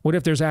 What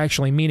if there's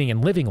actually meaning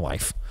in living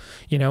life?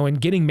 You know, and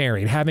getting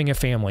married, having a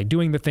family,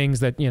 doing the things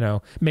that, you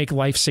know, make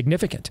life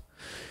significant.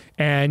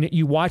 And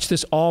you watch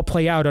this all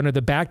play out under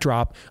the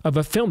backdrop of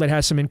a film that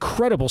has some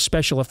incredible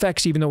special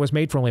effects, even though it was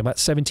made for only about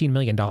 $17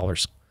 million.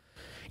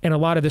 And a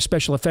lot of the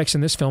special effects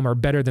in this film are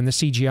better than the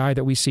CGI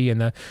that we see in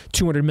the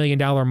 $200 million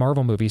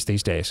Marvel movies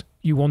these days.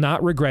 You will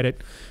not regret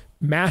it.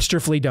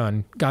 Masterfully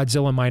done.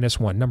 Godzilla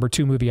 -1, number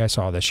 2 movie I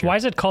saw this year. Why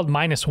is it called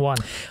 -1?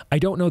 I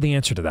don't know the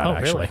answer to that,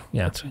 actually. Really?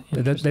 Yeah,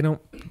 they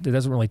don't. It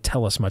doesn't really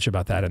tell us much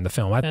about that in the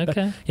film.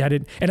 Okay. I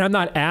did, and I'm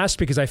not asked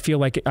because I feel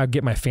like I'll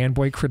get my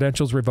fanboy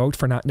credentials revoked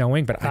for not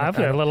knowing. But I've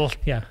got a little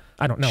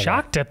I don't know.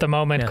 Shocked at the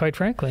moment, quite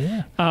frankly.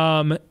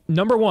 Yeah.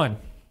 Number one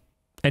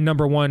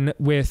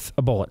with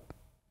a bullet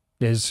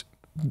is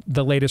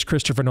the latest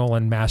Christopher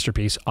Nolan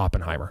masterpiece,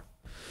 Oppenheimer.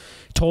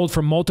 Told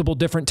from multiple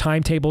different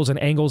timetables and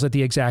angles at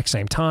the exact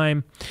same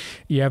time.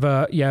 You have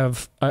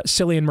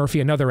Cillian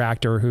Murphy, another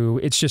actor who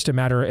it's just a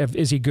matter of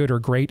is he good or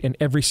great in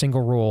every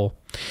single role.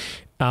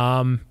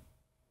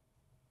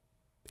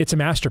 It's a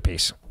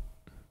masterpiece,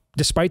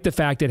 despite the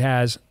fact it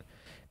has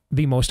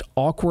the most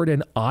awkward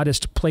and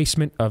oddest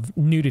placement of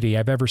nudity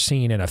I've ever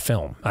seen in a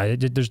film.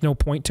 There's no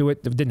point to it.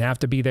 It didn't have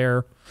to be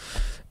there.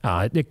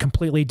 It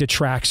completely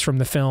detracts from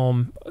the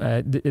film.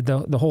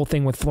 The whole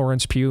thing with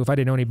Florence Pugh, if I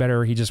didn't know any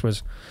better, he just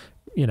was,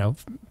 you know,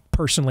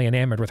 personally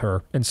enamored with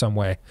her in some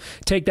way.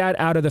 Take that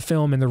out of the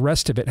film, and the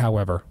rest of it,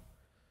 however,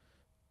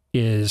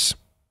 is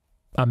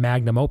a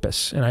magnum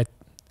opus. And I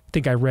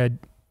think I read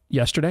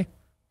yesterday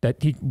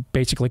that he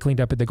basically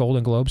cleaned up at the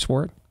Golden Globes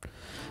for it.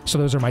 So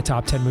those are my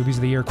top 10 movies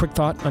of the year. Quick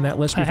thought on that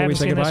list before we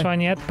say goodbye? I haven't seen this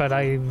one yet, but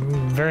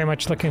I'm very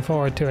much looking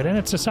forward to it. And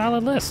it's a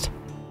solid list.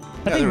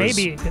 I think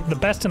maybe the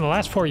best in the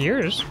last 4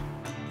 years.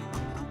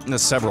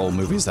 There's several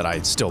movies that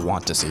I still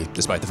want to see,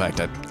 despite the fact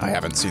that I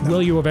haven't seen them.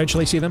 Will you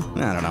eventually see them?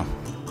 I don't know.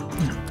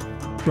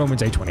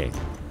 Romans 8:28.